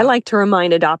I like to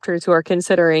remind adopters who are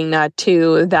considering that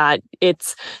too, that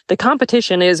it's the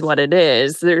competition is what it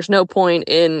is. There's no point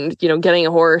in, you know, getting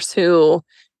a horse who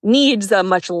needs a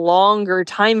much longer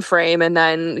time frame and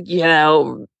then, you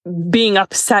know, being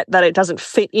upset that it doesn't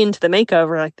fit into the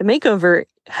makeover. Like, the makeover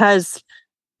has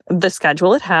the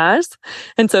schedule it has.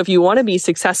 And so if you want to be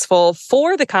successful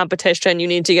for the competition, you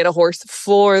need to get a horse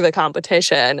for the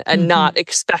competition and not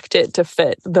expect it to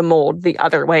fit the mold the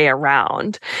other way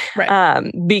around.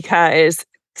 Right. Because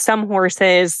some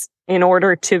horses, in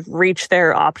order to reach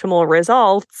their optimal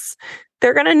results,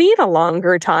 they're going to need a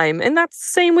longer time. And that's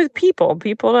the same with people.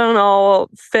 People don't all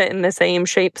fit in the same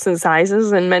shapes and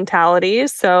sizes and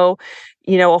mentalities. So,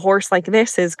 you know, a horse like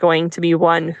this is going to be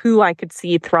one who I could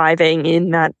see thriving in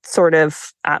that sort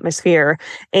of atmosphere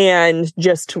and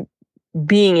just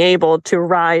being able to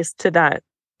rise to that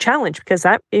challenge, because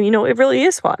that, you know, it really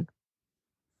is fun.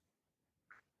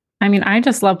 I mean, I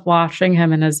just love watching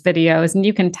him in his videos, and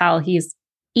you can tell he's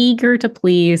eager to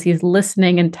please. He's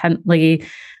listening intently.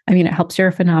 I mean, it helps you're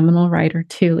a phenomenal writer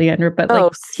too, Leandra, but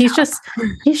like he's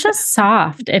just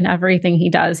soft in everything he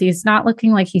does. He's not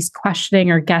looking like he's questioning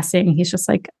or guessing. He's just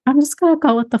like, I'm just going to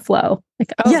go with the flow.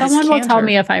 Like, someone will tell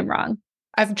me if I'm wrong.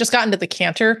 I've just gotten to the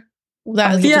canter.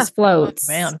 He just floats.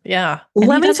 Oh, man. Yeah. And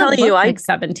let me tell you, I like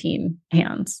 17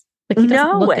 hands. Like, he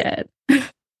doesn't look it.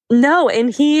 No. And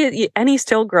he's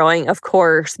still growing, of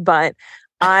course, but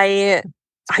I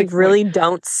really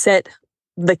don't sit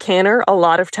the canter a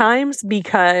lot of times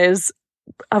because,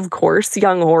 of course,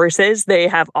 young horses, they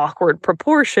have awkward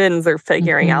proportions. They're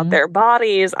figuring out their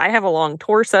bodies. I have a long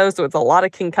torso, so it's a lot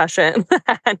of concussion.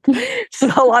 It's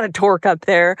a lot of torque up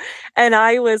there. And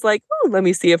I was like, let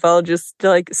me see if I'll just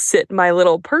like sit my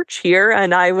little perch here.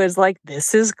 And I was like,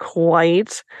 this is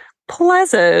quite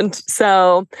pleasant.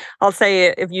 So I'll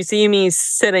say, if you see me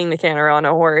sitting the canter on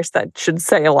a horse, that should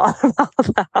say a lot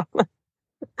about them.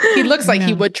 He looks like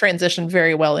he would transition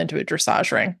very well into a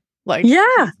dressage ring. Like,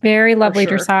 very lovely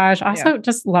dressage. Also,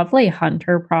 just lovely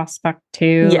hunter prospect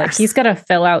too. Yes. Like, he's gonna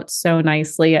fill out so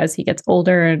nicely as he gets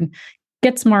older and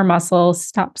gets more muscle,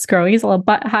 stops growing. He's a little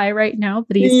butt high right now,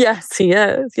 but he is.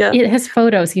 Yeah, his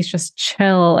photos, he's just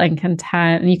chill and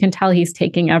content, and you can tell he's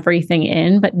taking everything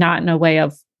in, but not in a way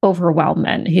of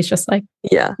overwhelmment. He's just like,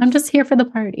 I'm just here for the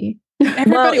party.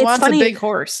 Everybody wants a big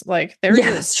horse. Like, there he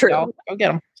is. True. Go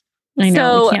get him. I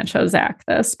know, we can't show Zach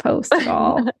this post at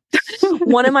all.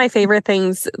 One of my favorite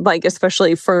things, like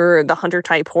especially for the hunter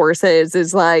type horses,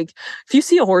 is like, if you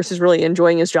see a horse is really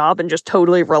enjoying his job and just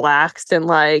totally relaxed and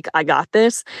like, I got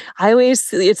this,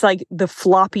 it's like the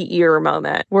floppy ear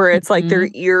moment where it's like their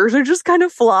ears are just kind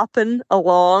of flopping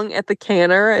along at the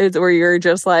canter. It's where you're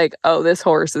just like, oh, this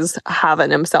horse is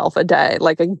having himself a day,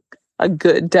 like a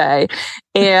good day.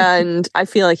 And I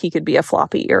feel like he could be a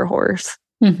floppy ear horse.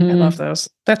 I love those.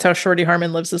 That's how Shorty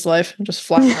Harmon lives his life, just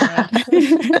flying around.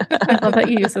 I love that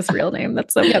you use his real name.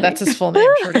 That's so that's his full name,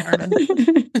 Shorty Harmon.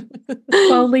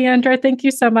 Well, Leandra, thank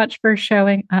you so much for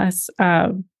showing us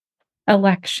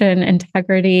election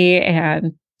integrity,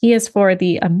 and he is for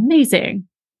the amazing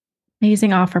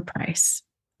offer price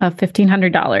of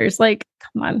 $1,500. Like,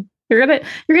 come on, you're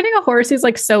getting a horse who's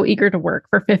like so eager to work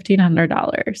for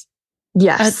 $1,500.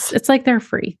 Yes, it's like they're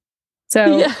free.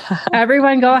 So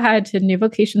everyone go ahead to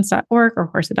newvocations.org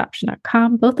or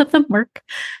horseadoption.com. Both of them work,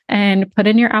 and put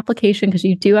in your application, because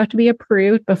you do have to be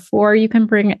approved before you can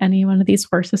bring any one of these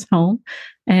horses home.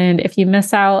 And if you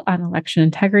miss out on election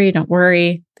integrity, don't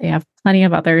worry. They have plenty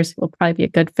of others who will probably be a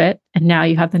good fit. And now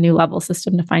you have the new level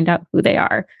system to find out who they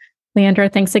are. Leandra,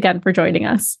 thanks again for joining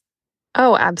us.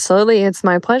 Oh, absolutely. It's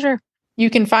my pleasure. You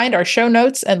can find our show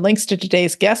notes and links to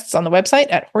today's guests on the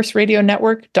website at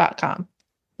horseradionetwork.com.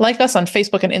 Like us on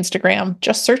Facebook and Instagram.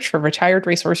 Just search for Retired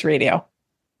Racehorse Radio.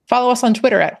 Follow us on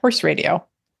Twitter at Horse Radio.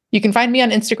 You can find me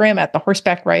on Instagram at The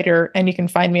Horseback Writer, and you can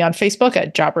find me on Facebook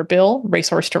at Jobber Bill,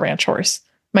 Racehorse to Ranch Horse.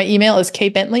 My email is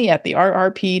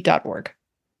kbentley@therrp.org.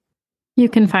 You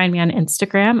can find me on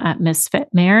Instagram at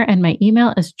MisfitMare, and my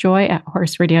email is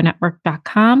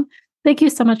joy@horseradionetwork.com. Thank you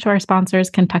so much to our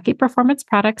sponsors, Kentucky Performance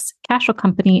Products, Cashel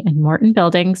Company, and Morton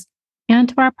Buildings, and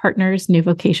to our partners, New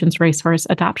Vocations Racehorse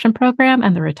Adoption Program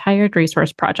and the Retired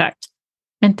Racehorse Project.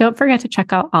 And don't forget to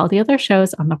check out all the other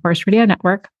shows on the Horse Radio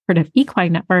Network, part of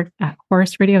Equine Network, at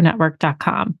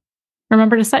horseradionetwork.com.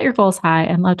 Remember to set your goals high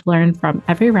and love to learn from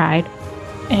every ride.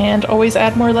 And always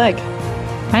add more leg.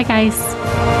 Bye,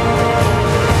 guys.